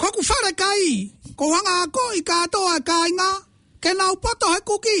 Ko ku fare kai. Ko hanga ko i katoa kainga. Ke nau poto he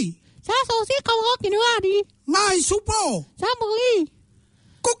kuki. Sa so si kau ho kinuari. Ngai supo. Sa mui.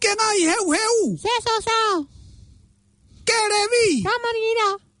 Kuke ngai heu. Se so sa. Kerevi. Sa marina.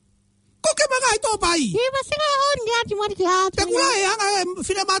 Kuke magai to pai. Ye masinga hon ya ti mari ya. Te kula e hanga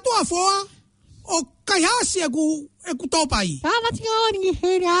fine matua foa. O kai hasi e ku to pai. Sa masinga hon ngi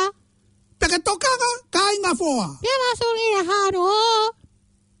hera. Peke tokanga kai nga foa. Ye maso ngi ha ro.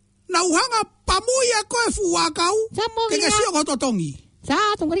 Na uhanga pamuia koe fuakau. Sa mo Ke sio ko totongi. Sa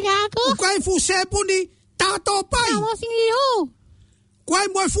tungri ya ko. Ukai fu sepuni tato pai. Sa mo singi ho. Kuai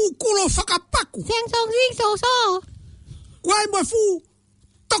mo fu kulo whakapaku. Sing so. Kuai mo fu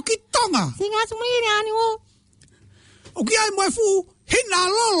toki tonga. Sing asumiri ani wo. O ki ai mo fu hina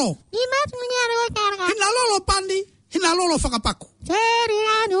lolo. Imat mnyare wa karga. Hina lolo pani, hina lolo whakapaku. Seri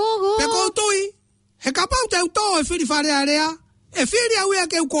ani wo. Pe koutou, he kapau te uto e whiri whare area, e whiri au ea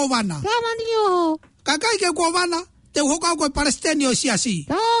ke ukowana. Kamani yo. Kakai ke ukowana, te uhokau koe Palestini o siasi.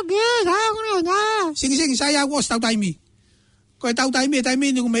 Toge, ga. Singi sai au os tau taimi. Koe tau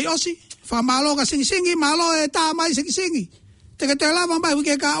taimi ni kumei osi. Wha malo ka singi, malo e tā mai singi. Te te lama mai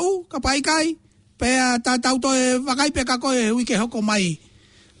wike ka u, ka paikai. Pea tau to e wakai pe ka koe wike hoko mai.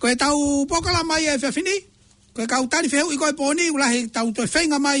 Koe tau pokala mai e whiawhini. Koe kau tari whehu i koe pōni, ulahi tau to e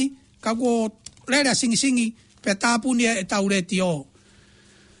whenga mai. Ka ko lera singi. Pea tāpuni e tau reti o.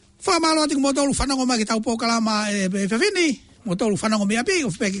 Wha malo ati ku motolu whanango mai ki tau pokala mai e whiawhini. Motolu whanango mi api,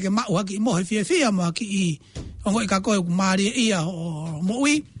 of peke ke mau haki mohe whiawhia mo haki i. Ongo i ka koe ku maari e ia o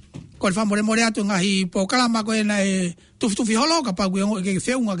moui. Koe whamore atu ngahi pokala koe na e tufi holo. Ka pau ongo i ke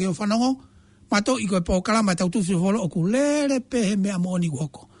whiunga ke o whanango. Mato i koe pokalama tau tufi holo o ku lere pehe mea mooni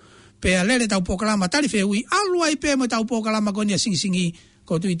kuhoko. Pea lere tau pokalama tari whiu i alua i pehe mo tau pokalama koe nia singi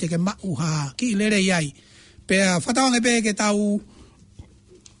ko tui te ke mau ha ki lere iai. Pea whatawange pehe ke tau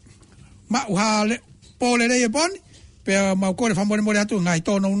mau ha pōle rei e poni. Pea mau kore whamore atu ngai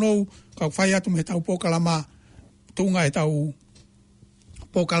tōnou nou ka whai atu me tau pokalama tunga e tau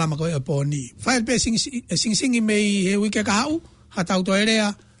pokalama koe e poni. Whai pe singi mei he wike ka hau ha tau to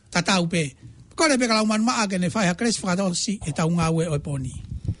erea ta tau pe. Kore pe kalau man maa kene whai ha kresi whakatosi e tau ngā ue o e poni.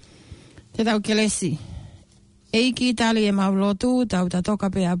 Te tau kelesi. Eiki tali e maulotu tau tatoka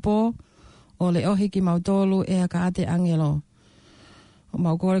pe a pō o le ohi ki mautolu e a ka ate angelo. O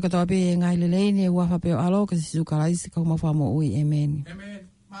mau kore katoa pe e ngai leleini e uafa pe o alo ka sisu kalaisi ka umawha mo ui. Amen. Amen.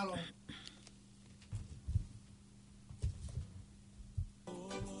 Malo.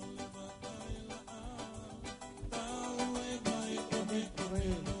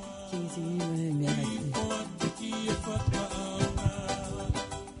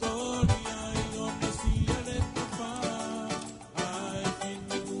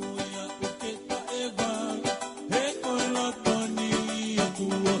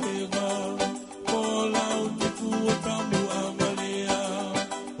 Cool.